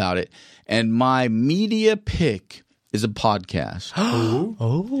calm about it. And my media pick is a podcast.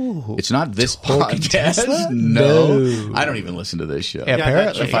 Oh. It's not this podcast. No. I don't even listen to this show.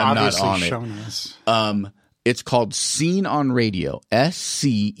 Apparently. If I'm not on shown us. it. It's called Scene on Radio,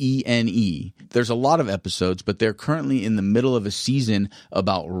 SCENE. There's a lot of episodes, but they're currently in the middle of a season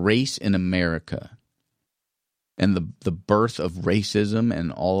about race in America and the birth of racism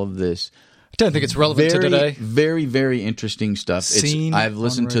and all of this. I don't think it's relevant to today. Very, very interesting stuff. I've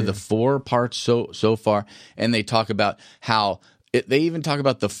listened to the 4 parts so far, and they talk about how they even talk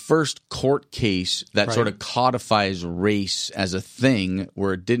about the first court case that sort of codifies race as a thing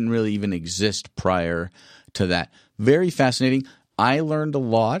where it didn't really even exist prior to that. Very fascinating. I learned a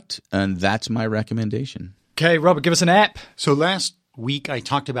lot, and that's my recommendation. Okay, Robert, give us an app. So last week I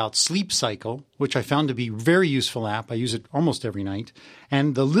talked about Sleep Cycle, which I found to be a very useful app. I use it almost every night.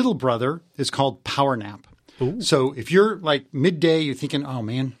 And the little brother is called Power Nap. Ooh. So if you're like midday, you're thinking, oh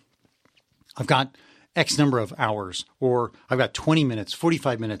man, I've got X number of hours, or I've got 20 minutes,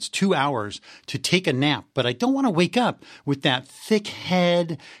 45 minutes, 2 hours to take a nap, but I don't want to wake up with that thick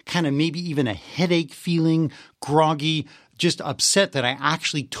head, kind of maybe even a headache feeling, groggy, just upset that I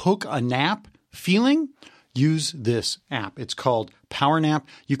actually took a nap feeling. Use this app. It's called Power Nap.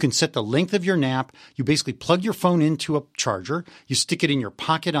 You can set the length of your nap. You basically plug your phone into a charger. You stick it in your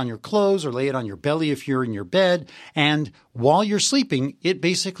pocket on your clothes or lay it on your belly if you're in your bed. And while you're sleeping, it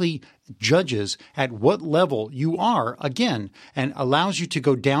basically judges at what level you are again and allows you to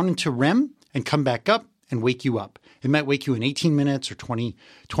go down into REM and come back up and wake you up. It might wake you in 18 minutes or 20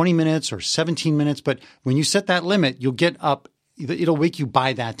 minutes or 17 minutes. But when you set that limit, you'll get up. It'll wake you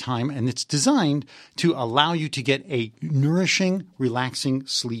by that time, and it's designed to allow you to get a nourishing, relaxing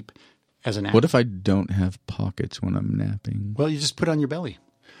sleep as a nap. What if I don't have pockets when I'm napping? Well, you just put it on your belly.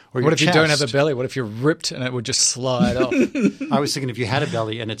 Or what if your you don't have chest. a belly? What if you're ripped and it would just slide off? I was thinking if you had a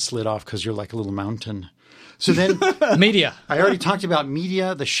belly and it slid off because you're like a little mountain. So then Media. I already talked about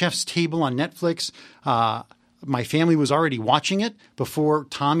Media, The Chef's Table on Netflix. My family was already watching it before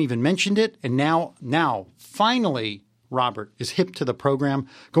Tom even mentioned it. And now, finally, Robert is hip to the program,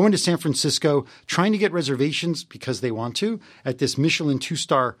 going to San Francisco, trying to get reservations because they want to at this Michelin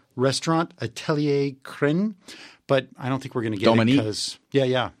 2-star restaurant, Atelier Cren. But I don't think we're going to get Dominique. it because,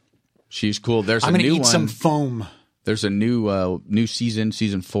 yeah. She's cool. There's I'm a going to new eat one. some foam. There's a new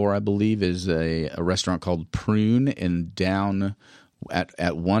season 4, I believe, is a restaurant called Prune down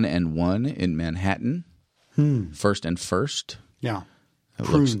at 1 and 1 in Manhattan. First and First. Yeah. It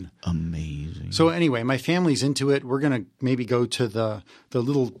Prune. looks amazing. So anyway, my family's into it. We're going to maybe go to the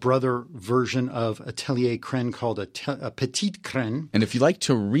little brother version of Atelier Cren called a Petite Cren. And if you like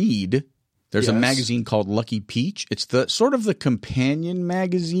to read, there's a Yes. magazine called Lucky Peach. It's the sort of the companion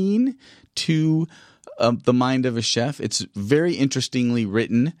magazine to The Mind of a Chef. It's very interestingly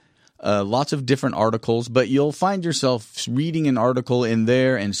written. Lots of different articles, but you'll find yourself reading an article in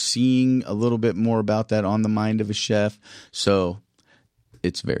there and seeing a little bit more about that on The Mind of a Chef. So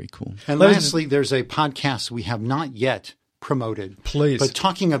it's very cool. And lastly, there's a podcast we have not yet promoted. Please. But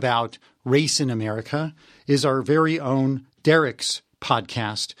talking about race in America is our very own Derek's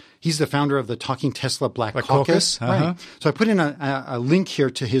podcast. He's the founder of the Talking Tesla Black Caucus. Right. So I put in a link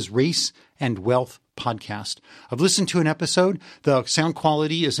here to his Race and Wealth podcast. I've listened to an episode. The sound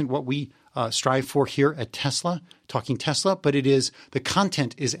quality isn't what we strive for here at Tesla, Talking Tesla, but the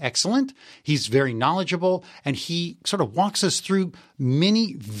content is excellent. He's very knowledgeable, and he sort of walks us through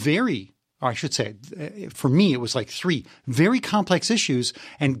many or I should say, for me, it was like 3 very complex issues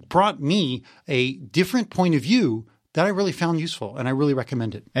and brought me a different point of view that I really found useful, and I really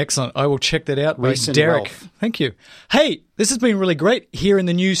recommend it. Excellent. I will check that out. Race and Derek, Wealth. thank you. Hey, this has been really great here in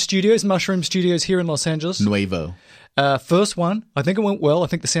the new studios, Mushroom Studios here in Los Angeles. Nuevo. First one, I think it went well. I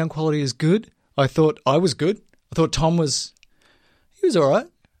think the sound quality is good. I thought I was good. I thought Tom was all right.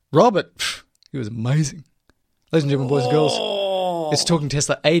 Robert, he was amazing. Ladies and gentlemen, boys and girls, it's Talking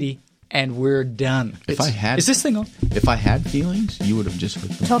Tesla 80, and we're done. Is this thing on? If I had feelings, you would have just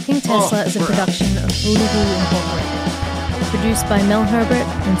hooked them. Talking Tesla is a production of Hulu Incorporated. Produced by Mel Herbert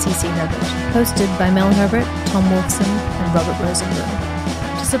and CC Herbert. Hosted by Mel Herbert, Tom Wilson, and Robert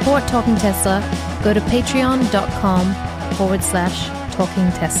Rosenblum. To support Talking Tesla, go to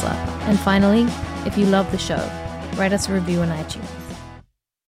patreon.com/Talking Tesla. And finally, if you love the show, write us a review on iTunes.